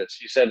forget this.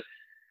 You said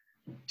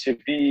to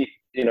be,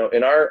 in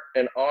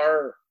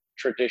our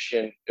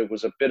tradition, it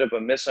was a bit of a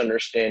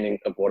misunderstanding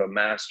of what a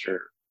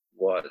master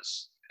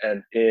was.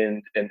 And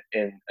in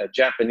a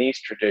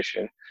Japanese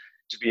tradition,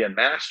 to be a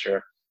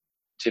master,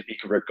 to be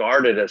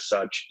regarded as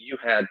such, you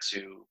had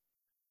to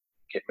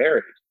get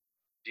married.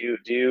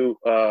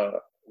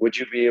 Would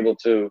you be able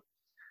to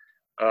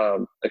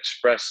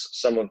express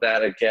some of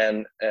that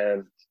again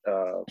and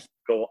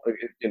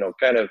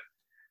kind of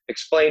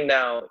explain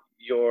now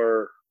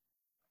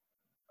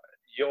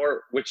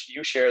which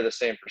you share the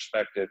same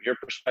perspective, your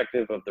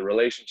perspective of the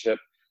relationship,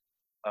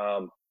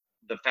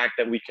 the fact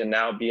that we can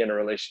now be in a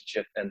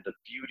relationship, and the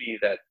beauty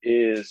that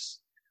is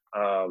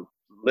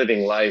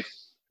living life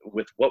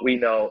with what we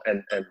know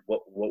and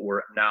what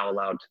we're now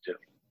allowed to do.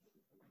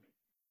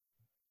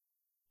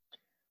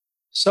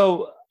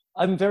 So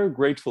I'm very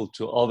grateful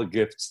to all the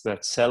gifts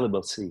that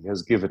celibacy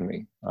has given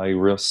me. I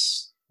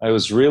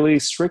was really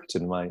strict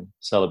in my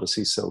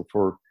celibacy. So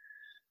for,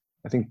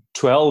 I think,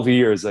 12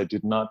 years, I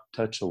did not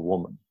touch a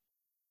woman.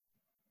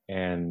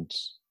 And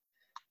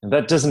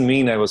that doesn't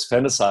mean I was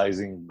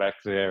fantasizing back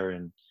there.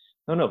 And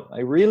no, I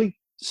really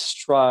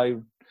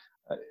strive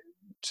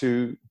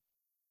to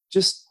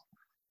just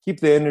keep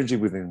the energy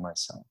within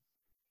myself.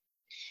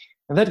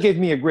 And that gave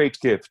me a great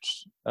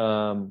gift.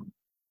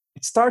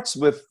 It starts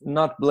with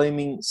not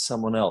blaming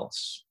someone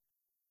else.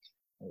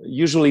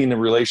 Usually in a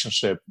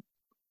relationship,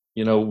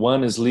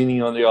 one is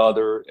leaning on the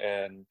other,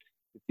 and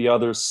if the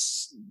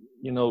other's,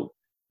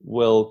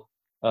 will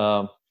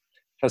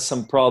has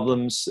some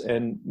problems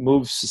and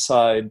moves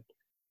aside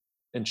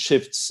and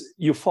shifts,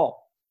 you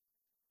fall.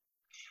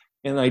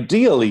 And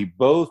ideally,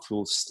 both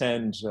will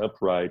stand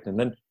upright, and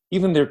then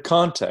even their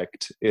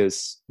contact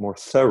is more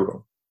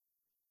thorough.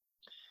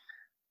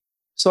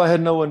 So I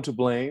had no one to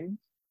blame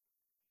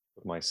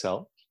but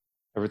myself.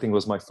 Everything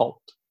was my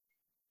fault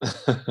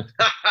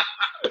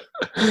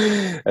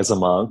as a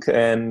monk,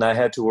 and I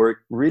had to work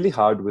really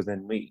hard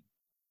within me.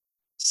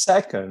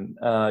 Second,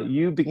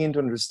 you begin to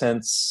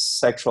understand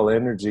sexual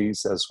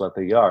energies as what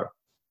they are.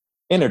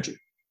 Energy.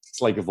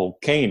 It's like a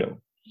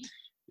volcano.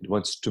 It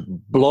wants to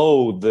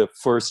blow the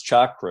first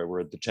chakra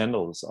where the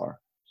genitals are.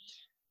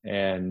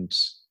 And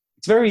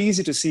it's very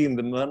easy to see in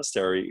the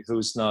monastery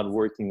who's not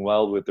working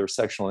well with their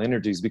sexual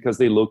energies because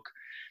they look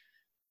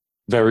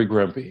very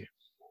grumpy.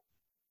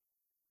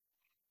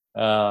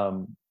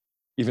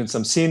 Even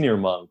some senior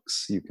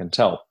monks, you can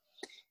tell.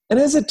 And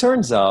as it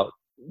turns out,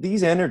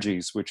 these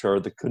energies, which are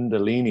the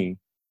Kundalini,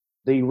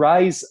 they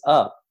rise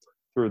up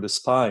through the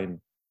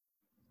spine.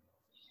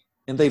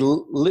 and they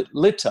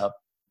lit up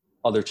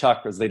other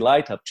chakras. They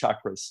light up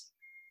chakras.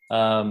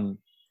 And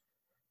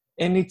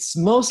it's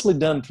mostly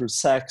done through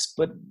sex,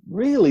 but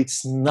really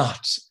it's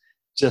not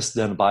just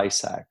done by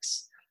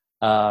sex.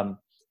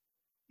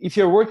 If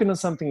you're working on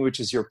something which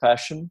is your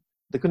passion,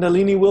 the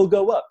Kundalini will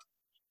go up.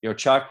 Your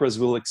chakras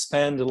will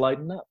expand and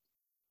lighten up.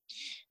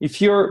 If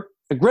you're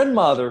a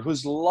grandmother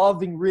who's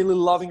really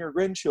loving her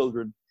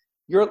grandchildren,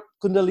 your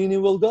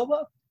Kundalini will go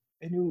up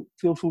and you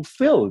feel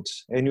fulfilled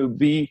and you'll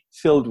be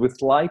filled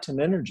with light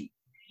and energy.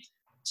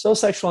 So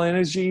sexual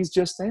energy is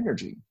just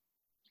energy.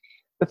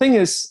 The thing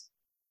is,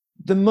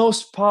 the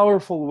most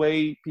powerful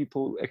way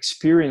people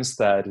experience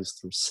that is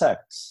through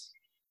sex.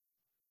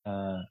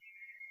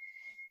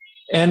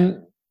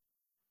 And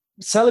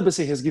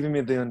celibacy has given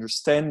me the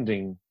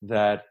understanding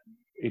that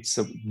it's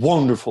a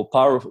wonderful,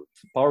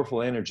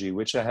 powerful energy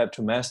which I have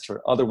to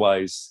master.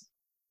 Otherwise,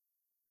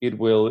 it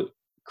will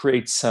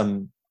create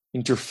some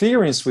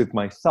interference with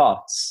my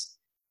thoughts.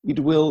 It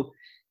will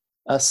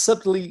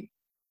subtly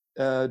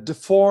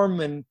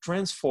deform and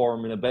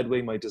transform in a bad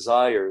way my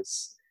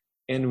desires,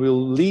 and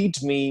will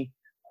lead me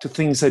to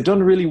things I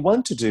don't really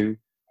want to do,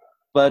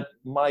 but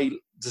my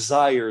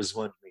desires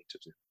want me to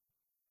do.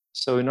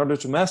 So in order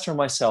to master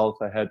myself,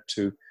 I had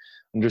to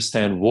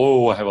understand,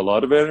 whoa, I have a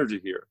lot of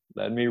energy here.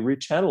 Let me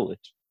rechannel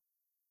it.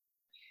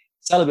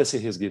 Celibacy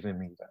has given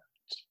me that.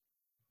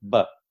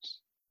 But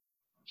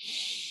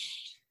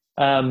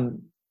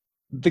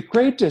the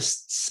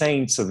greatest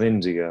saints of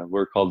India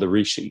were called the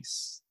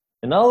rishis.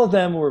 And all of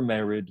them were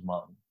married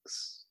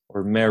monks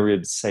or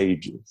married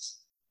sages.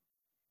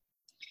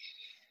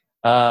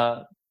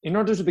 In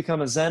order to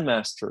become a Zen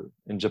master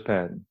in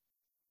Japan,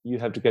 you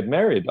have to get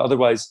married.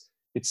 Otherwise,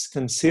 it's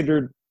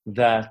considered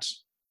that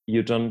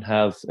you don't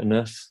have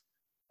enough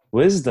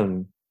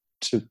wisdom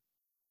to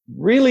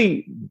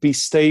really be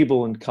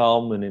stable and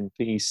calm and in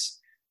peace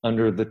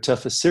under the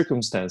toughest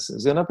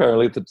circumstances. And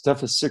apparently the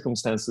toughest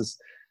circumstances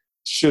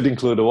should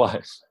include a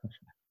wife.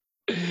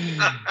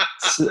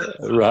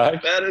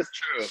 Right? That is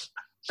true.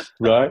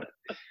 Right?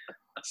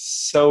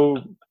 So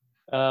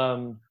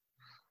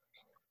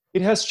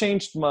it has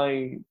changed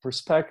my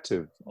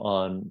perspective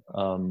on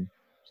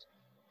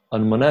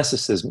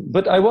monasticism,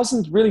 but I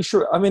wasn't really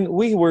sure. I mean,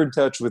 we were in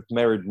touch with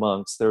married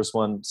monks. There's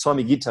one,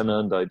 Swami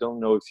Gitananda. I don't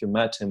know if you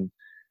met him.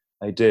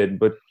 I did,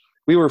 but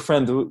we were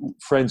friends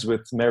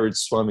with married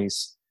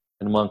swamis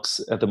and monks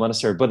at the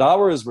monastery, but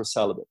ours were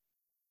celibate.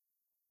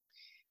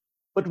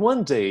 But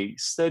one day,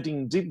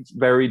 studying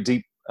very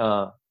deep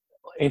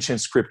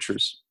ancient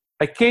scriptures,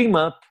 I came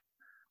up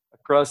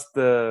across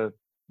the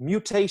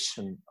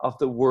mutation of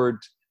the word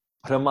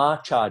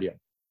brahmacharya.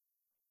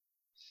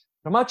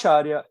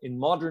 Brahmacharya in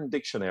modern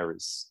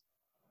dictionaries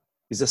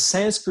is a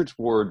Sanskrit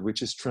word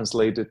which is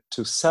translated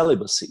to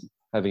celibacy,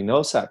 having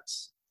no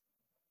sex.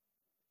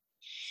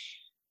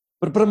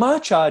 But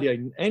brahmacharya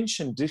in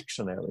ancient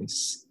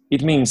dictionaries,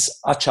 it means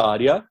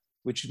acharya,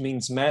 which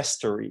means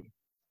mastery,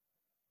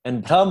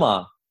 and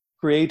brahma,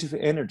 creative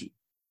energy.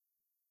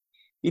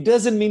 It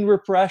doesn't mean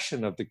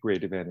repression of the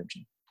creative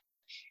energy.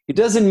 It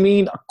doesn't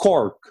mean a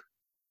cork.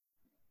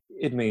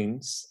 It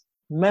means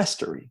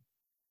mastery.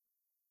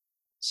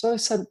 So I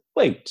said,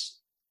 wait.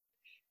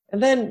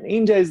 And then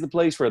India is the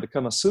place where the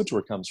Kama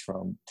Sutra comes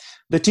from.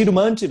 The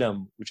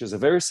Tirumantidam, which is a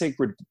very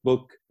sacred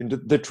book in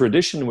the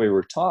tradition we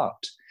were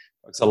taught,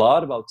 talks a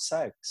lot about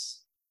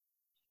sex.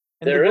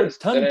 And there is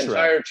tantra, an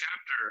entire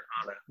chapter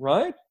on it.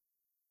 Right?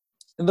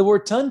 And the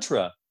word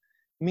tantra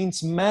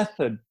means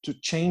method to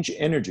change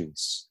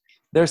energies.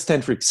 There's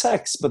tantric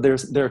sex, but there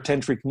are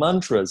tantric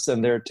mantras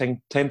and there are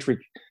tantric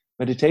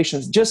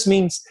meditations. It just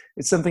means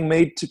it's something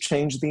made to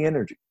change the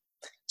energy.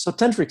 So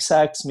tantric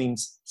sex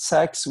means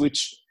sex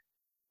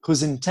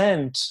whose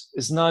intent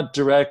is not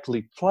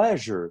directly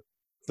pleasure,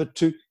 but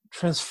to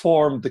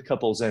transform the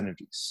couple's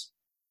energies.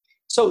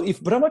 So if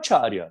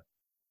brahmacharya,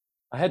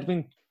 I had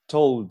been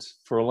told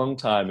for a long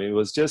time, it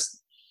was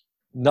just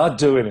not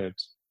doing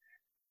it.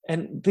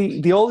 And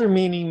the older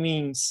meaning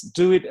means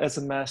do it as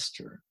a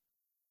master.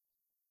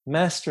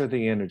 Master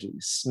the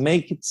energies.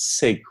 Make it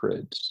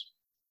sacred.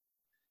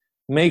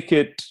 Make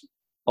it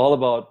all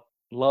about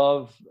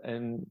love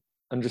and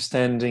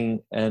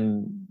understanding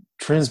and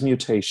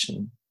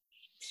transmutation.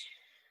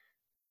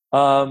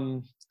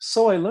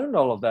 So I learned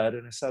all of that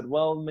and I said,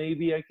 well,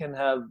 maybe I can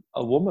have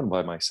a woman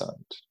by my side.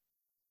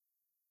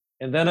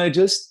 And then I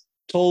just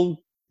told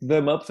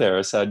them up there,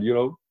 I said,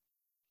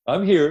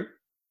 I'm here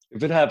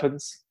if it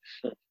happens.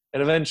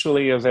 And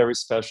eventually a very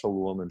special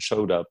woman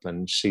showed up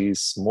and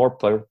she's more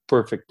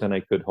perfect than I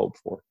could hope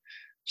for.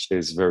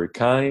 She's very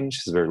kind,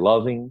 she's very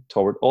loving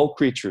toward all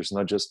creatures,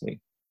 not just me,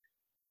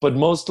 but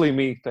mostly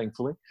me,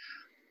 thankfully.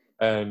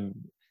 And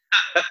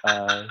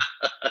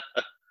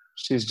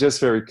she's just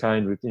very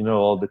kind with,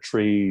 all the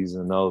trees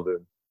and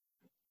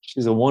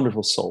she's a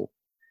wonderful soul.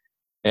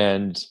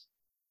 And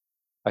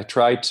I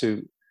try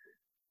to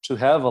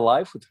have a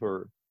life with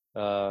her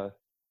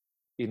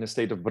in a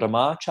state of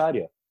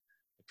brahmacharya.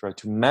 I try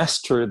to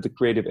master the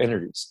creative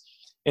energies.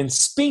 And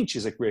speech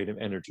is a creative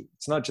energy.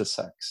 It's not just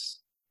sex.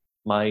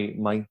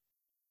 My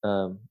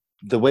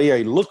the way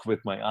I look with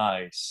my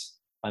eyes,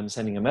 I'm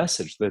sending a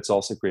message that's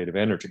also creative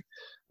energy.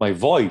 My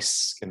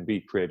voice can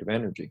be creative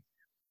energy.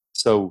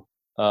 So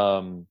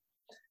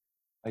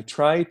I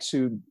try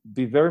to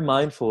be very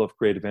mindful of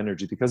creative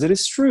energy, because it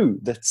is true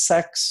that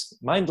sex,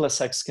 mindless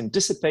sex, can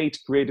dissipate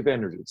creative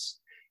energies.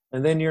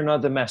 And then you're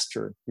not the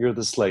master, you're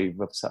the slave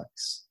of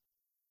sex.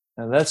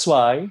 And that's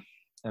why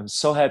I'm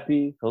so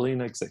happy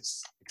Helena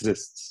exists.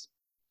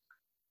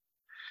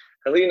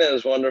 Helena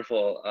is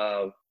wonderful.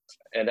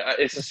 And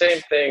it's the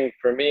same thing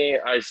for me.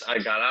 I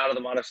got out of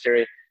the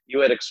monastery. You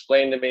had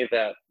explained to me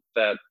that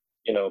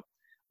you know,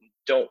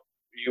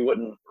 you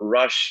wouldn't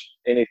rush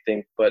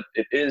anything, but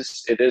it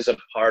is a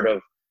part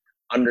of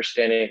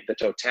understanding the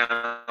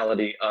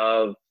totality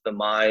of the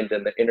mind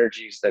and the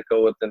energies that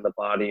go within the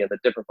body and the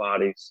different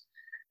bodies.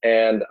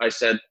 And I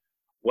said,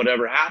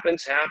 whatever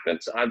happens,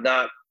 happens. I'm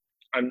not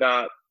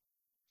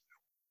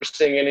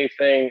forcing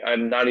anything.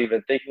 I'm not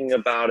even thinking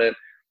about it.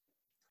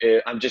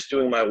 I'm just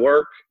doing my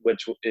work,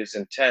 which is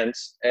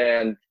intense.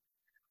 And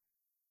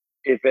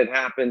if it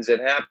happens,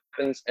 it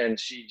happens. And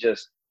she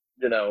just,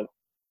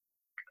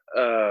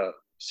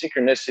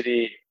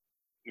 synchronicity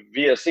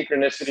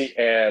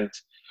and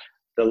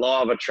the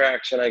law of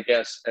attraction, I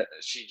guess,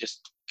 she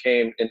just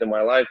came into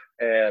my life.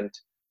 And,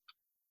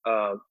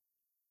 I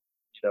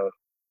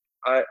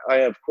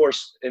of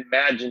course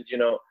imagined,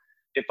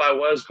 if I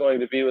was going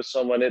to be with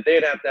someone,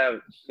 it'd have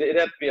to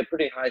be a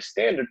pretty high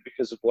standard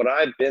because of what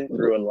I've been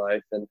through in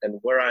life and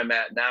where I'm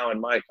at now in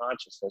my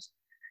consciousness.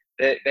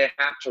 They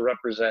have to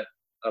represent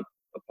a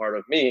part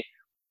of me.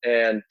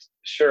 And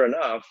sure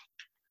enough,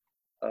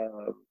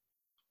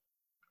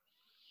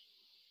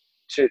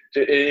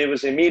 it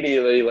was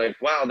immediately like,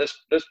 wow, this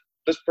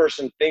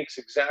person thinks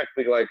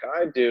exactly like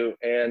I do.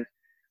 And,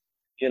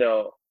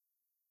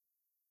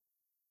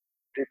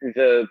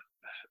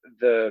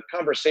 the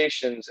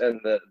conversations and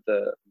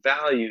the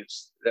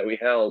values that we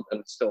held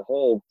and still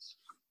hold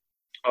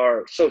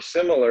are so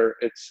similar.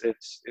 It's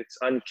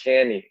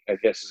uncanny, I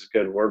guess is a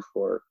good word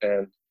for it.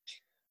 And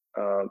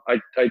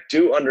I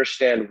do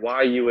understand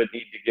why you would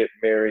need to get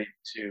married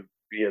to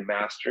be a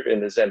master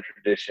in the Zen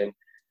tradition,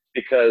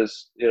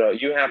 because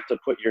you have to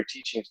put your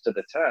teachings to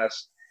the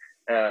test.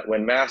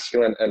 When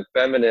masculine and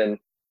feminine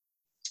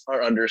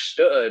are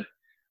understood,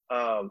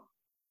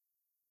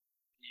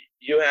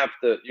 you have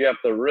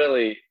to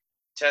really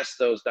test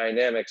those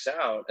dynamics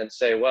out and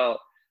say, well,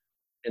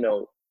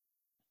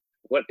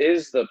 what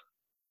is the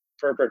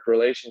perfect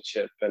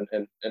relationship, and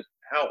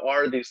how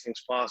are these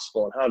things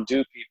possible, and how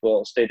do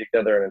people stay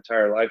together an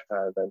entire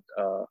lifetime? And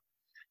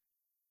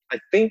I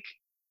think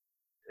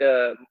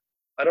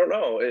I don't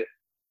know,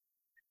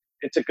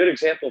 it's a good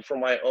example for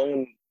my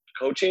own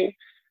coaching,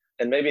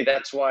 and maybe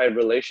that's why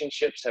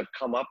relationships have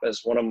come up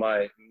as one of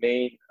my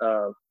main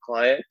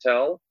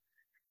clientele.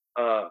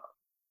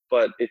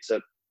 But it's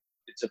a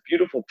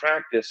beautiful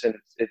practice, and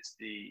it's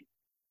the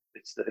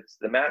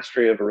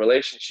mastery of a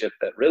relationship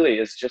that really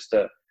is just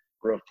a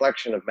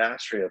reflection of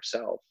mastery of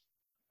self.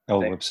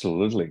 Oh,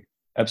 absolutely,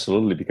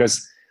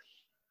 because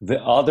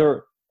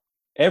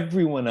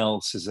everyone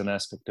else is an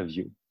aspect of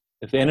you.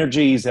 If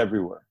energy is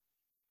everywhere,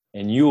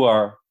 and you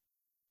are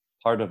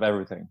part of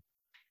everything,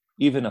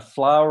 even a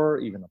flower,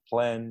 even a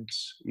plant,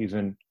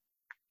 even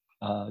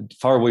a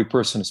faraway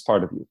person is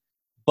part of you,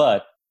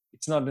 but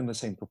it's not in the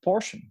same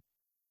proportion.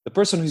 The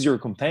person who's your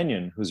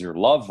companion, who's your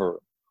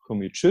lover,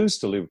 whom you choose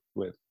to live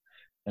with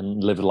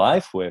and live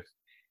life with,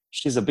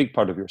 she's a big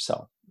part of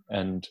yourself.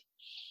 And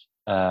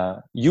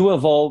you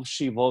evolve,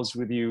 she evolves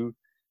with you,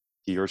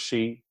 he or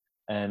she,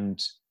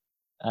 and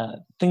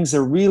things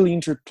are really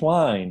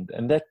intertwined.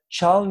 And that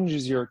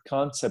challenges your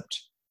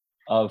concept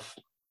of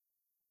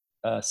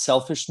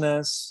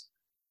selfishness,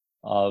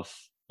 of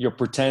your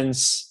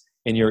pretense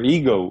and your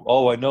ego.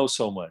 Oh, I know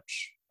so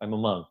much. I'm a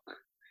monk.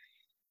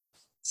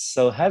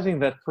 So having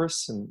that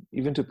person,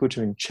 even to put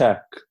you in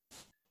check,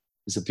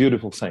 is a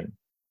beautiful thing.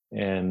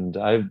 And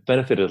I've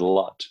benefited a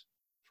lot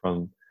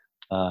from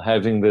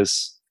having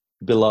this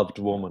beloved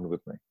woman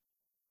with me.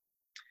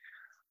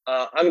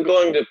 I'm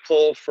going to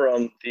pull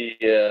from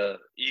the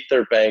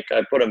ether bank.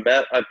 I put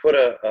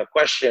a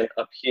question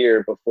up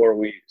here before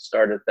we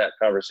started that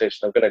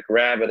conversation. I'm going to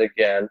grab it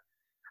again.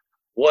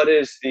 What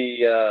was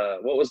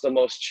the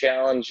most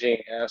challenging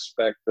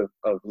aspect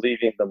of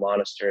leaving the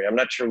monastery? I'm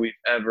not sure we've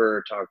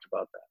ever talked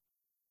about that.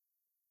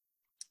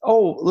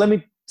 Oh, let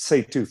me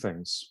say two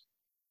things.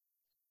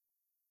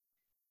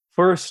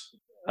 First,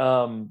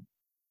 the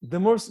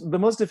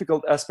most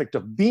difficult aspect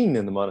of being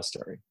in the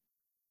monastery,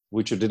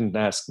 which you didn't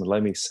ask, but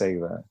let me say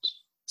that.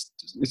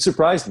 It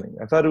surprised me.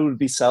 I thought it would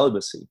be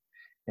celibacy.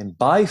 And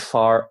by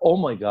far, oh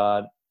my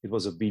God, it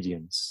was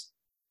obedience.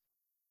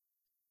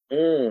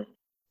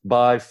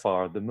 By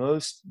far,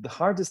 the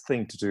hardest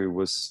thing to do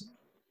was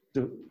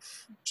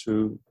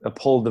to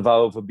uphold the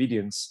vow of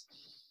obedience.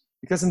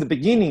 Because in the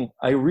beginning,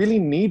 I really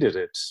needed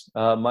it.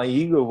 My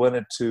ego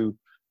wanted to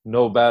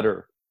know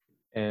better.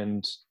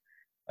 And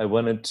I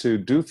wanted to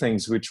do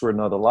things which were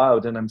not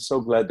allowed. And I'm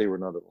so glad they were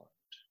not allowed.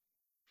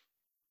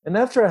 And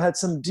after I had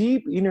some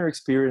deep inner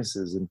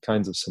experiences in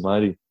kinds of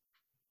samadhi,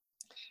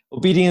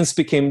 Obedience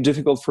became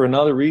difficult for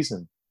another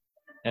reason,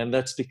 and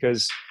that's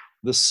because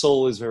the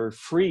soul is very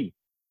free,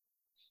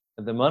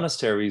 and the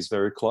monastery is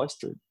very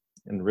cloistered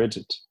and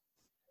rigid.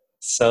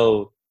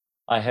 So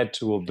I had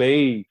to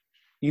obey,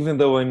 even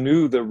though I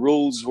knew the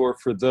rules were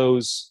for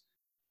those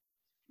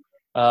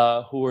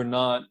who were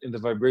not in the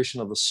vibration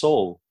of the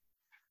soul.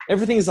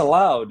 Everything is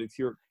allowed if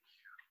you're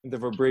in the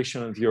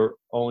vibration of your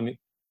own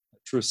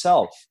true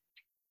self,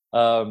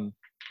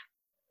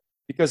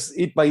 because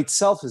it by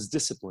itself is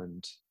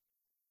disciplined.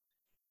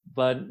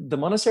 But the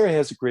monastery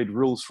has great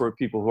rules for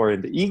people who are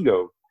in the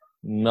ego,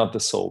 not the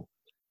soul.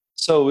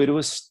 So it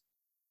was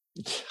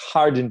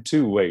hard in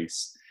two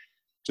ways: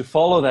 to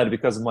follow that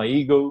because of my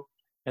ego,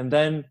 and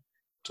then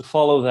to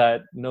follow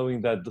that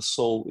knowing that the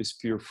soul is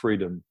pure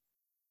freedom.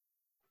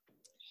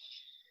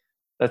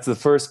 That's the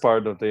first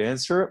part of the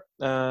answer.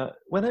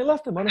 When I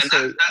left the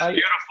monastery, that's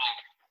beautiful.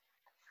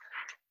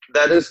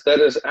 That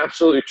is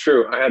absolutely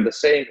true. I had the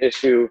same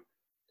issue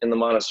in the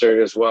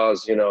monastery as well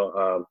as, we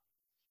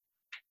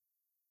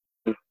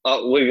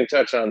can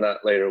touch on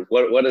that later.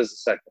 What is the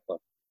second one?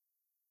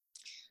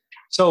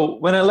 So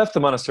when I left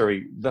the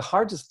monastery, the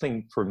hardest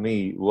thing for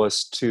me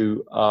was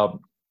to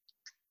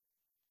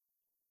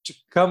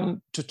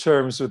come to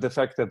terms with the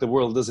fact that the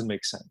world doesn't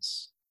make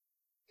sense,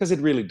 because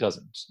it really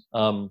doesn't.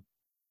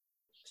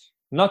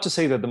 Not to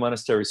say that the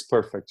monastery is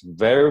perfect,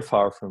 very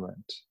far from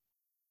it.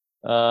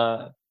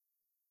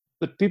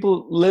 But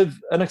people live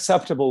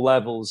unacceptable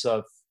levels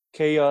of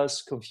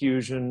chaos,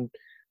 confusion,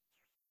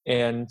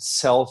 and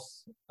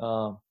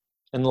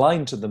and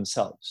lying to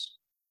themselves.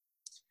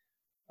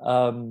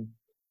 And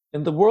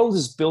the world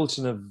is built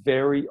in a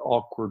very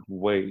awkward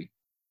way.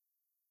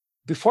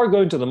 Before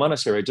going to the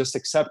monastery, I just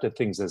accepted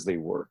things as they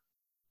were.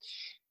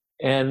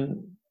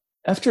 And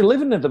after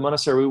living at the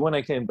monastery, when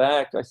I came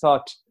back, I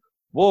thought,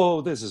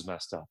 whoa, this is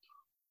messed up.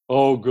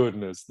 Oh,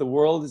 goodness. The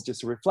world is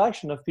just a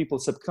reflection of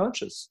people's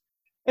subconscious.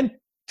 And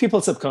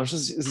people's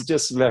subconscious is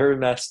just very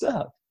messed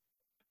up.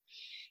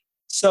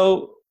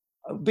 So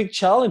a big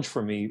challenge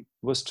for me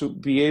was to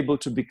be able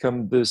to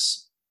become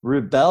this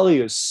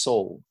rebellious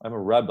soul. I'm a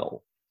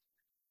rebel.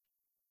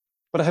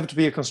 But I have to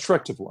be a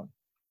constructive one.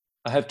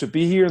 I have to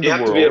be here in the world.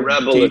 You have to be a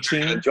rebel teaching. If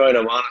you're going to join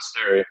a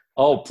monastery.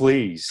 Oh,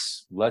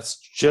 please. Let's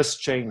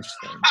just change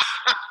things.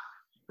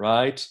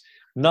 Right?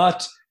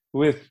 Not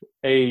with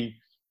a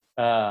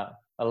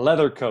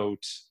leather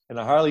coat and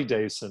a Harley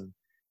Davidson,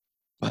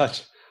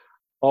 but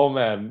oh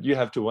man, you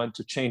have to want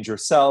to change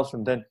yourself,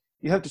 and then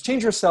you have to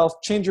change yourself,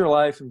 change your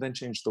life, and then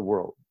change the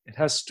world. It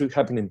has to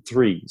happen in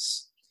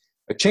threes.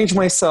 I change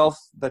myself,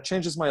 that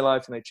changes my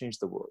life, and I change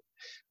the world.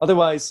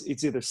 Otherwise,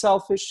 it's either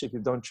selfish if you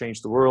don't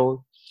change the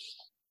world,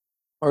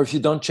 or if you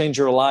don't change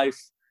your life,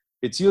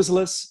 it's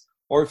useless,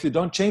 or if you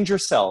don't change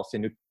yourself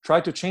and you try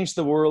to change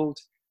the world,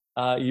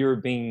 you're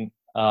being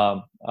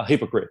a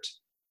hypocrite,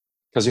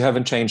 because you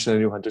haven't changed and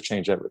you want to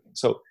change everything.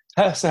 So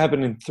it has to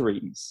happen in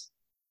threes.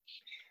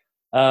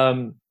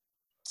 The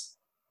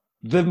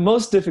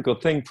most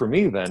difficult thing for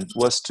me then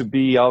was to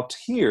be out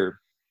here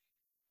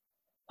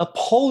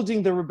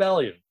upholding the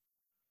rebellion.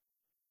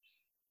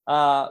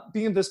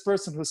 Being this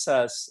person who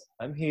says,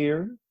 I'm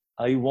here,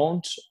 I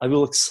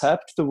will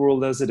accept the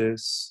world as it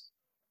is,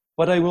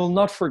 but I will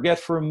not forget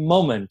for a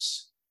moment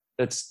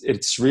that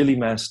it's really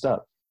messed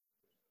up.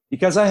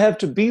 Because I have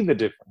to be the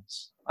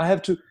difference. I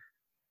have to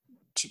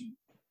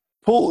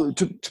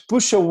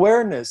push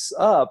awareness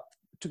up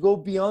to go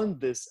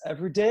beyond this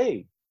every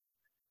day.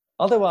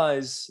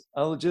 Otherwise,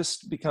 I'll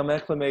just become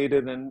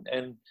acclimated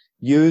and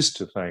used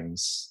to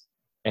things.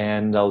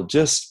 And I'll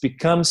just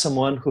become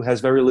someone who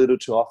has very little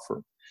to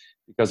offer,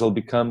 because I'll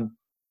become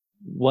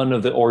one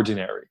of the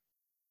ordinary.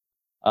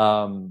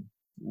 One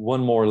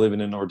more living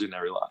an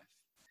ordinary life.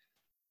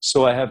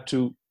 So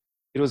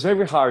it was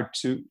very hard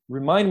to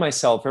remind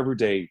myself every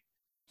day,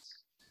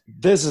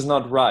 this is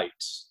not right.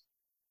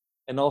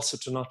 And also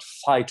to not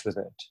fight with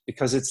it,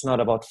 because it's not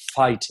about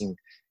fighting.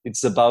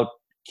 It's about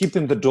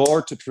keeping the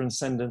door to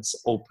transcendence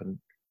open.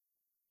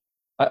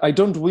 I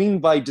don't win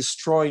by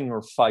destroying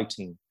or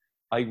fighting.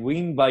 I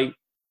win by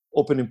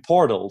opening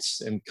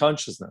portals in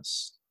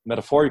consciousness,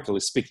 metaphorically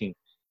speaking,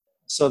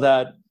 so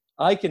that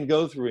I can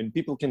go through and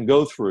people can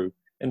go through.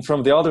 And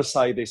from the other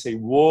side, they say,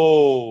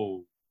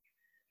 whoa,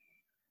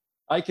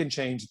 I can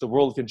change, the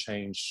world can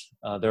change.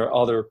 There are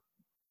other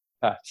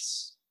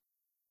paths.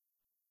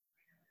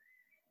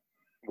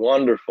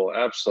 Wonderful.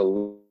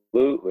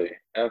 Absolutely.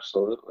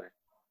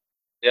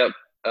 Yep.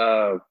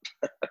 I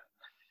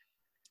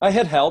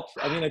had help.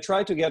 I mean, I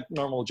tried to get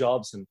normal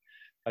jobs and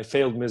I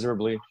failed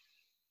miserably.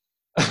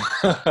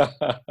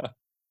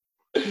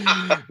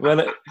 When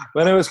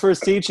I was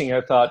first teaching,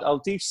 I thought I'll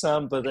teach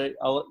some, but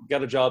I'll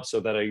get a job so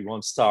that I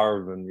won't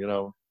starve, and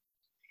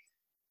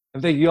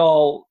and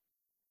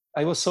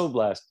I was so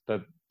blessed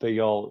that they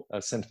all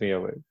sent me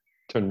away,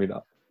 turned me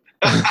down.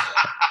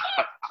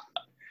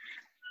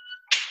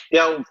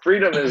 Yeah,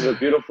 freedom is a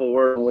beautiful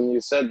word. When you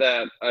said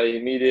that, I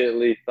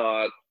immediately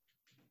thought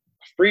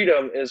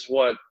freedom is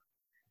what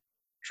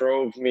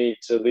drove me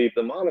to leave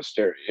the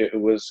monastery. It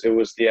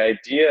was the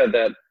idea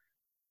that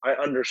I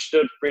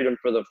understood freedom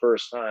for the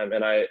first time,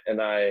 and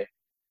I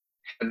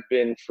had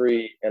been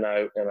free, and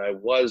I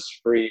was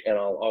free, and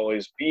I'll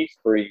always be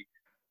free.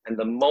 And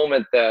the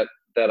moment that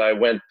I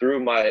went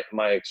through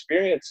my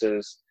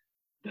experiences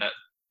that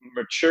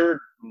matured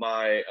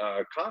my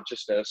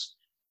consciousness,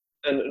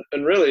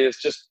 and really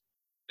it's just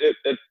it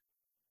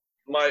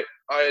my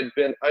I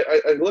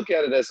look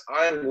at it as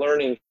I'm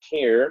learning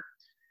here.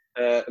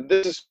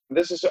 This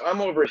is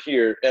I'm over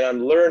here and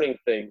I'm learning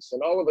things,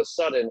 and all of a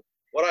sudden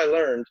what I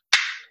learned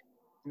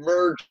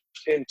merged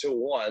into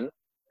one,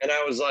 and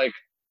I was like,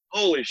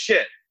 holy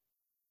shit,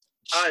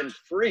 I'm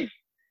free.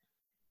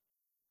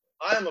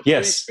 I am a free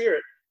Yes.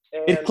 spirit.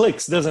 And It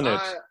clicks, doesn't it?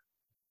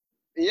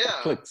 Yeah.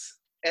 It clicks.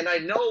 And I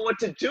know what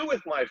to do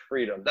with my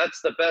freedom.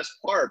 That's the best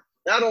part.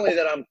 Not only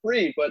that I'm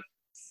free, but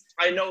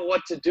I know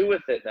what to do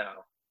with it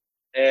now.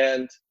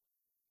 And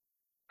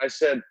I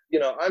said, you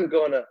know, I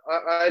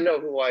know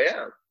who I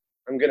am.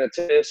 I'm going to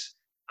take this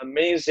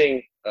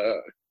amazing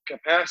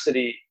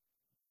capacity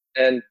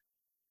and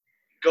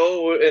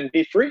go and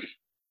be free.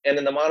 And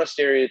in the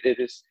monastery,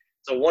 it's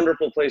a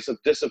wonderful place of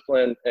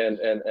discipline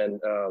and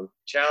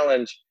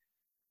challenge,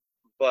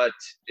 but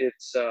it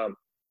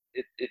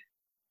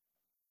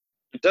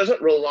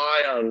doesn't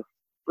rely on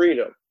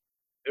freedom.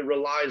 It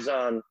relies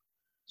on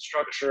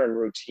structure and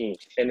routine.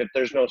 And if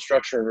there's no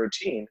structure and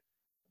routine,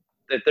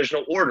 if there's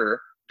no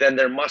order, then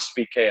there must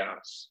be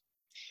chaos.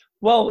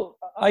 Well,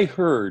 I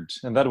heard,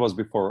 and that was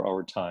before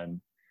our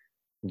time,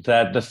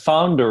 that the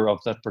founder of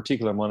that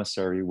particular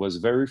monastery was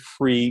very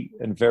free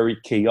and very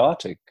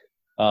chaotic.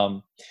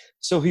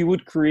 So he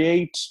would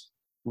create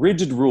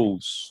rigid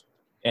rules,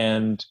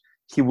 and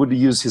he would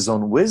use his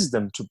own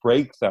wisdom to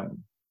break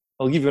them.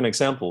 I'll give you an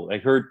example. I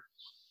heard,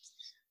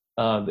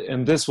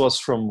 and this was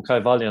from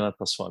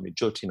Kaivalyanatha Swami,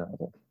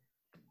 Jyotinatha.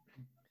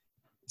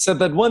 He said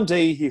that one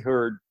day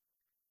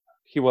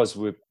he was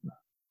with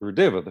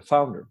Gurudeva, the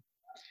founder,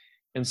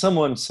 and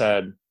someone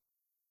said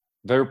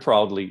very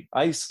proudly,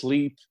 I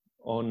sleep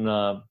on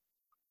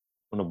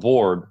a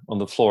board on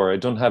the floor. I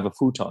don't have a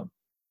futon.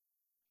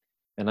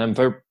 And I'm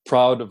very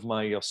proud of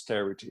my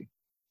austerity.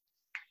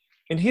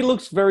 And he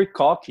looked very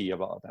cocky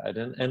about that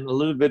and a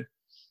little bit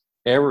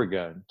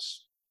arrogant.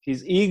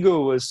 His ego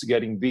was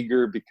getting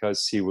bigger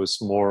because he was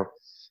more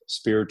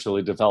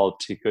spiritually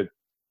developed. He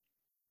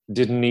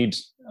didn't need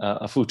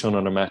a futon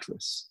on a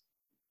mattress.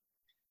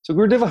 So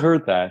Gurudeva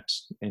heard that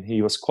and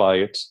he was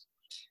quiet.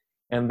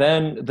 And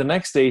then the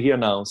next day he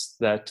announced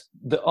that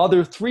the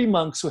other 3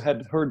 monks who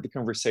had heard the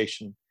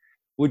conversation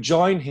would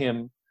join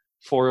him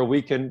for a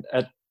weekend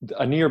at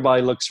a nearby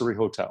luxury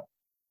hotel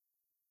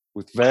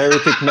with very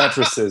thick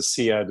mattresses,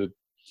 he added.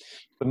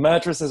 The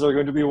mattresses are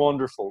going to be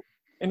wonderful.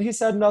 And he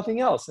said nothing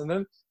else. And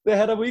then they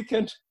had a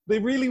weekend. They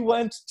really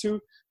went to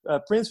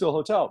Princeville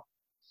Hotel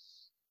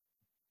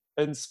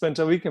and spent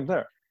a weekend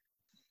there.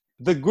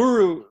 The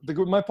guru,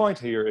 my point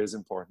here is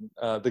important.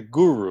 The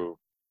guru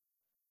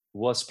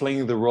was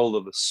playing the role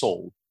of the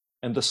soul,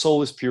 and the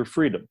soul is pure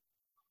freedom.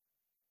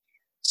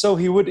 So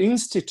he would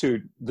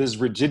institute this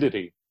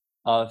rigidity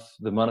of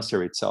the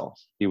monastery itself.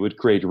 He would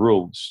create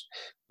rules.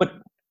 But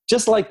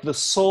just like the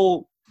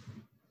soul,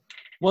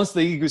 once the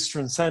ego is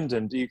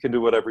transcendent, you can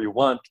do whatever you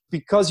want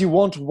because you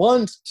won't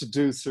want to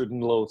do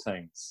certain low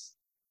things.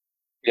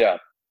 Yeah.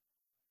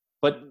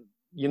 But,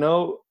 you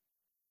know,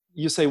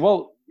 you say,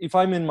 well, if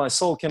I'm in my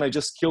soul, can I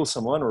just kill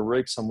someone or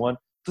rape someone?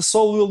 The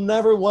soul will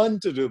never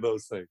want to do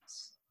those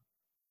things.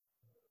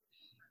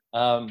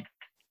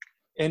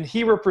 And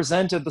he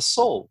represented the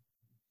soul,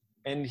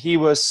 and he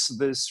was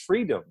this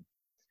freedom.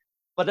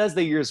 But as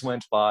the years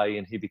went by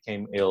and he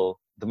became ill,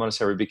 the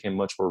monastery became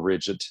much more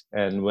rigid.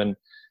 And when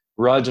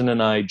Rajan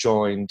and I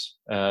joined,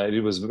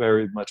 it was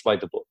very much by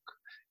the book.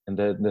 And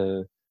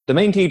the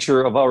main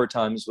teacher of our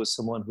times was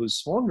someone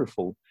who's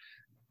wonderful,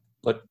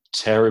 but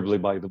terribly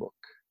by the book.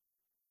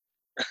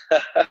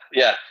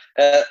 Yeah,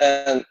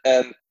 and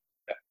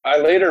I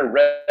later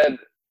read,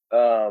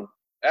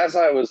 as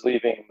I was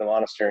leaving the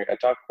monastery, I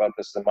talked about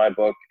this in my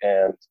book,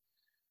 and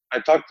I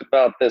talked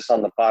about this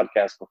on the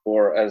podcast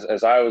before.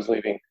 As I was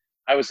leaving,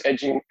 I was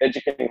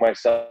educating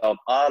myself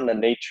on the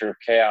nature of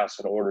chaos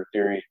and order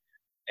theory,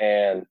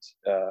 and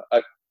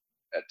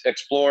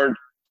explored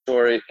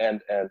story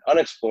and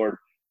unexplored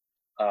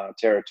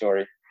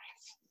territory.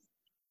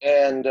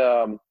 And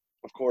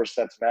of course,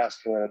 that's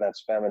masculine and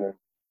that's feminine.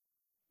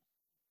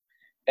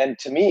 And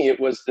to me, it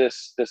was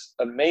this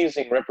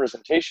amazing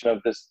representation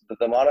of this.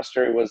 The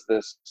monastery was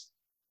this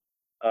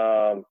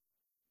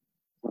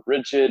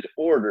rigid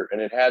order,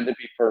 and it had to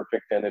be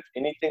perfect. And if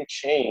anything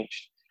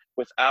changed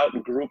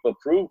without group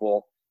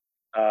approval,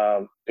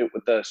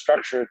 the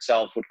structure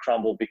itself would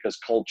crumble because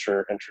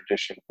culture and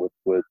tradition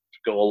would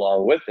go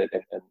along with it,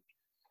 and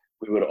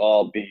we would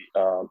all be,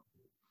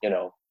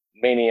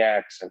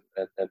 maniacs, and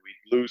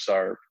we'd lose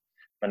our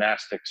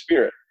monastic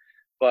spirit.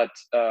 But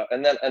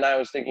and I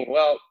was thinking,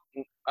 well,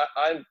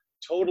 I'm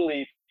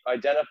totally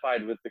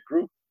identified with the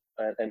group,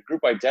 and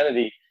group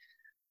identity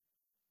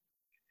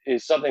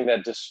is something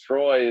that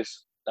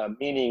destroys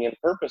meaning and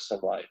purpose in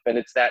life, and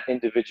it's that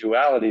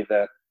individuality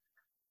that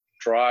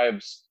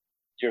drives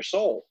your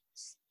soul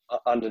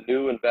onto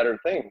new and better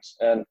things.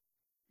 And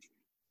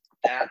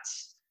that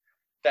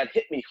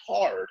hit me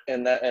hard.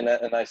 And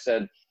I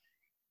said,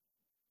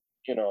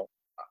 you know,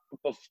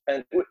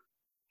 and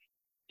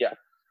yeah,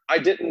 I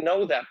didn't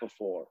know that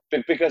before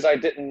because I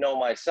didn't know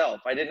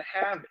myself. I didn't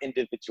have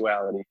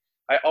individuality.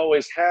 I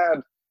always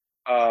had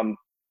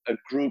a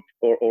group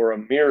or a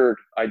mirrored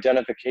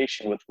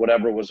identification with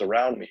whatever was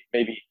around me,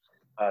 maybe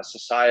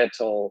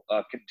societal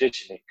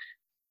conditioning.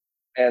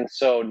 And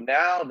so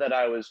now that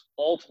I was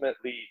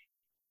ultimately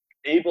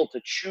able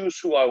to choose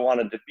who I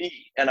wanted to be,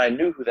 and I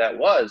knew who that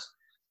was,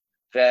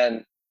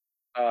 then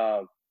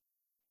I'm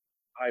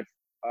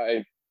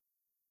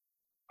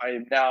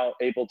now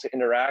able to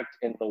interact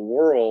in the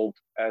world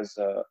as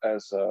a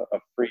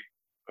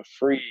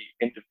free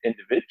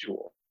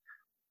individual,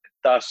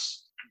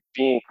 thus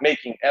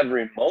making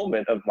every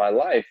moment of my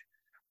life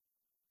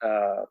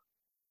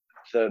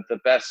the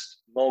best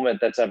moment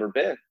that's ever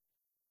been.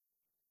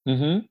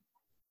 Mm-hmm.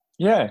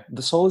 Yeah,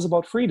 the soul is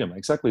about freedom,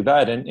 exactly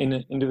that, and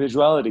in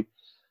individuality.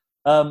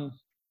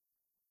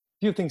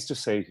 Few things to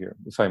say here,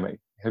 if I may.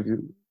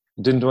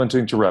 Didn't want to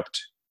interrupt.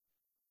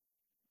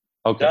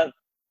 Okay. Done.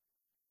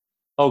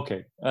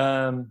 Okay.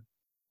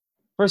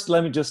 First,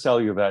 let me just tell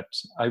you that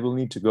I will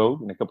need to go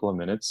in a couple of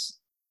minutes,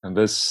 and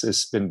this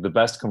has been the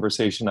best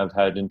conversation I've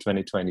had in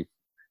 2020,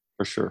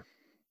 for sure.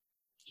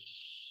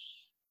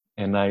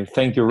 And I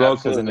thank you,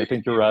 Rokas, and I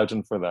thank you,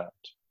 Rajan, for that.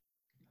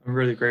 I'm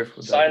really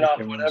grateful. Sign off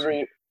whenever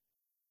you.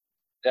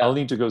 Yeah. I'll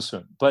need to go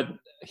soon. But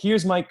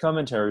here's my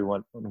commentary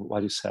on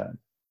what you said.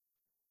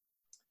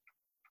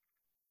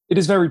 It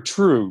is very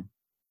true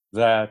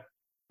that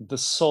the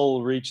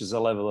soul reaches a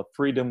level of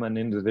freedom and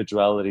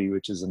individuality,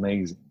 which is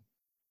amazing.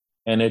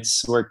 And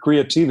it's where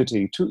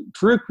creativity,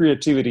 true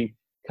creativity,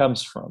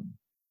 comes from.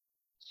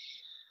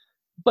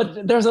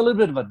 But there's a little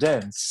bit of a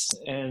dance,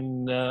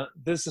 and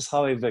this is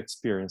how I've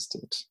experienced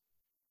it.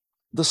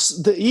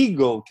 The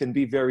ego can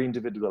be very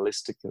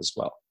individualistic as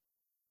well.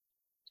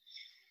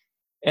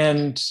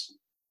 And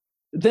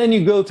then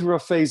you go through a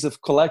phase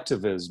of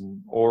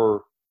collectivism,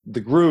 or the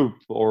group,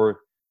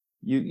 or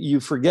you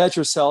forget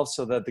yourself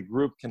so that the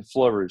group can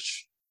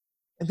flourish.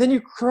 And then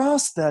you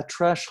cross that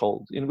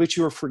threshold in which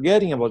you are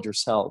forgetting about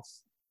yourself.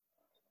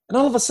 And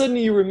all of a sudden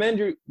you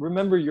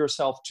remember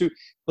yourself too.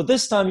 But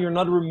this time you're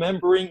not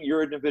remembering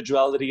your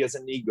individuality as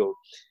an ego.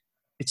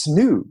 It's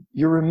new.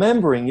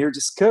 You're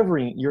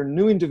discovering your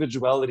new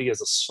individuality as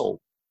a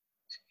soul.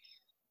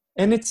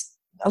 And it's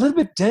a little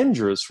bit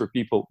dangerous for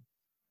people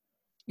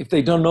if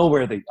they don't know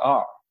where they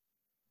are.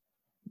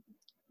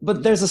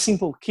 But there's a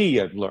simple key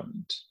I've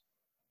learned.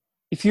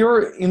 If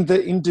you're in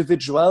the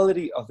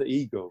individuality of the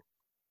ego,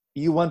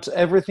 you want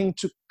everything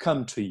to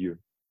come to you.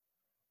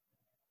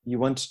 You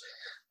want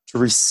to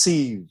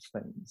receive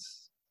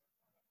things.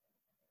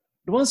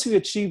 But once you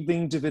achieve the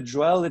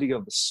individuality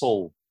of the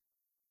soul,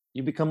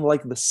 you become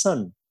like the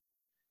sun.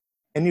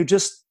 And you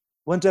just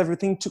want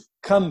everything to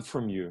come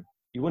from you.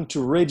 You want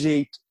to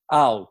radiate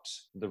out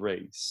the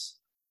rays.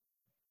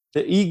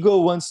 The ego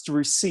wants to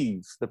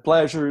receive the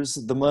pleasures,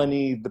 the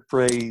money, the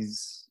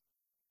praise.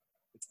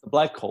 It's the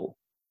black hole.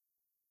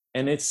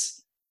 And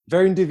it's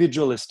very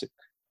individualistic.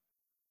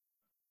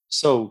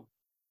 So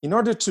in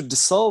order to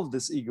dissolve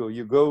this ego,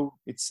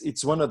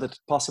 it's one of the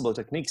possible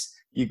techniques.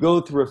 You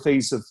go through a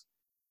phase of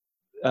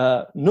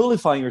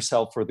nullifying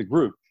yourself for the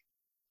group.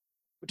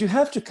 But you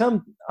have to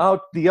come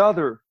out the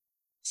other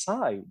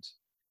side,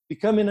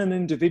 becoming an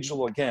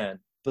individual again.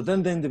 But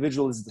then the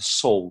individual is the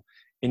soul,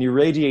 and you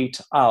radiate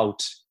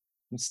out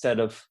instead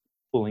of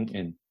pulling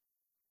in.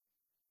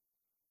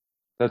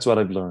 That's what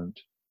I've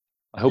learned.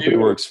 I hope it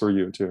works for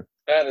you too.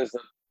 That is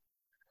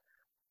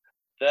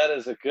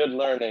a good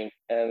learning,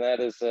 and that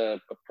is a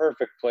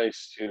perfect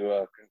place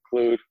to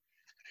conclude.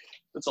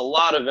 It's a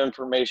lot of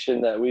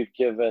information that we've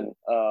given,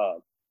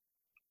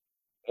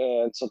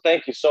 and so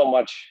thank you so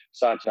much,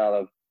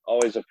 Satyananda.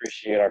 Always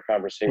appreciate our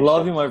conversation.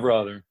 Love you, my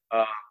brother.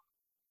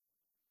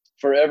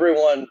 For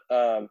everyone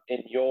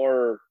in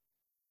your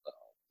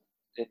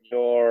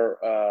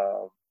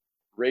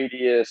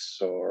radius,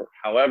 or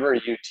however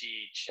you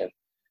teach, and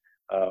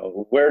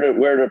how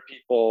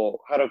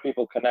do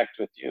people connect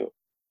with you?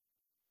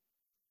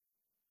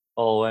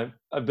 Oh,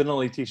 I've been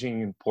only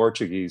teaching in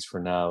Portuguese for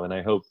now, and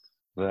I hope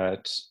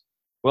that,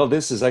 well,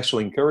 this is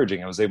actually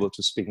encouraging. I was able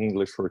to speak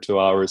English for 2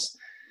 hours.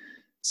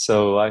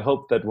 So I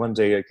hope that one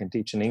day I can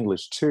teach in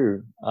English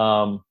too.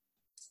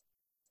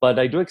 But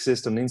I do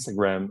exist on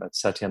Instagram at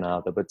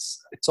Satyananda, but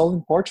it's all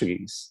in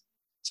Portuguese.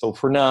 So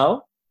for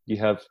now, you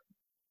have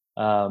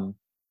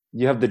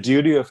the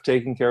duty of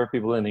taking care of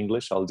people in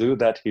English. I'll do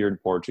that here in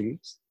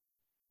Portuguese.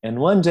 And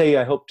one day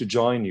I hope to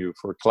join you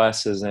for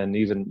classes, and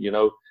even,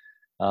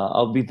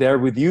 I'll be there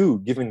with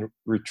you giving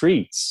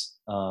retreats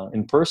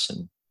in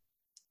person,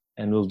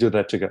 and we'll do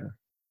that together.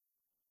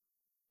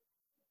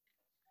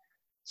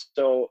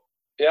 So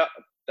yeah,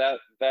 that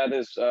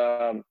is.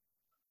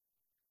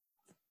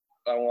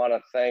 I want to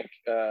thank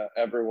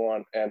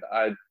everyone, and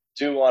I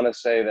do want to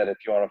say that if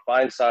you want to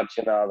find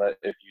Satyananda,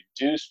 if you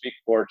do speak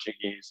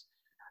Portuguese,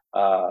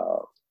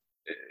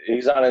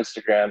 he's on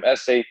Instagram,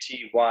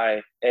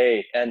 SatyanathaA,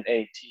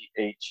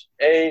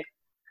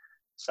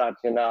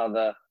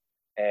 Satyanatha,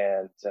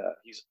 and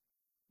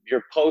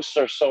your posts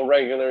are so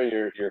regular,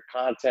 your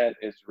content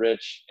is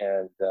rich,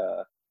 and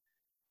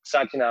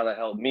Satyanatha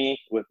helped me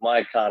with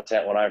my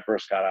content when I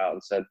first got out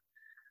and said,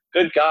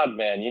 good God,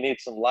 man, you need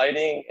some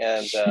lighting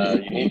and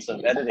you need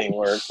some editing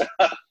work.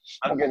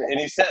 And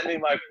he sent me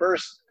my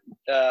first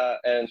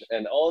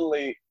and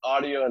only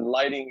audio and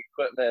lighting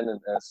equipment and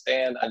a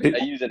stand. I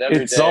use it every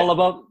day. It's all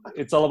about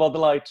the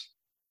light.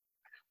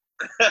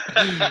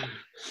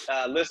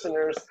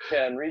 Listeners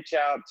can reach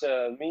out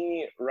to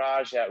me,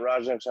 Raj, at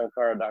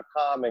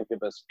rajanshankara.com, and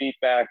give us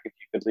feedback. If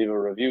you could leave a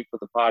review for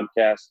the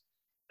podcast,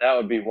 that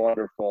would be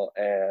wonderful.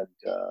 And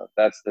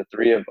that's the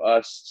three of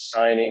us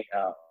signing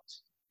out.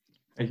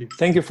 Thank you.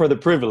 Thank you for the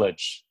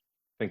privilege.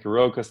 Thank you,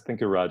 Rokas. Thank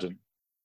you, Rajan.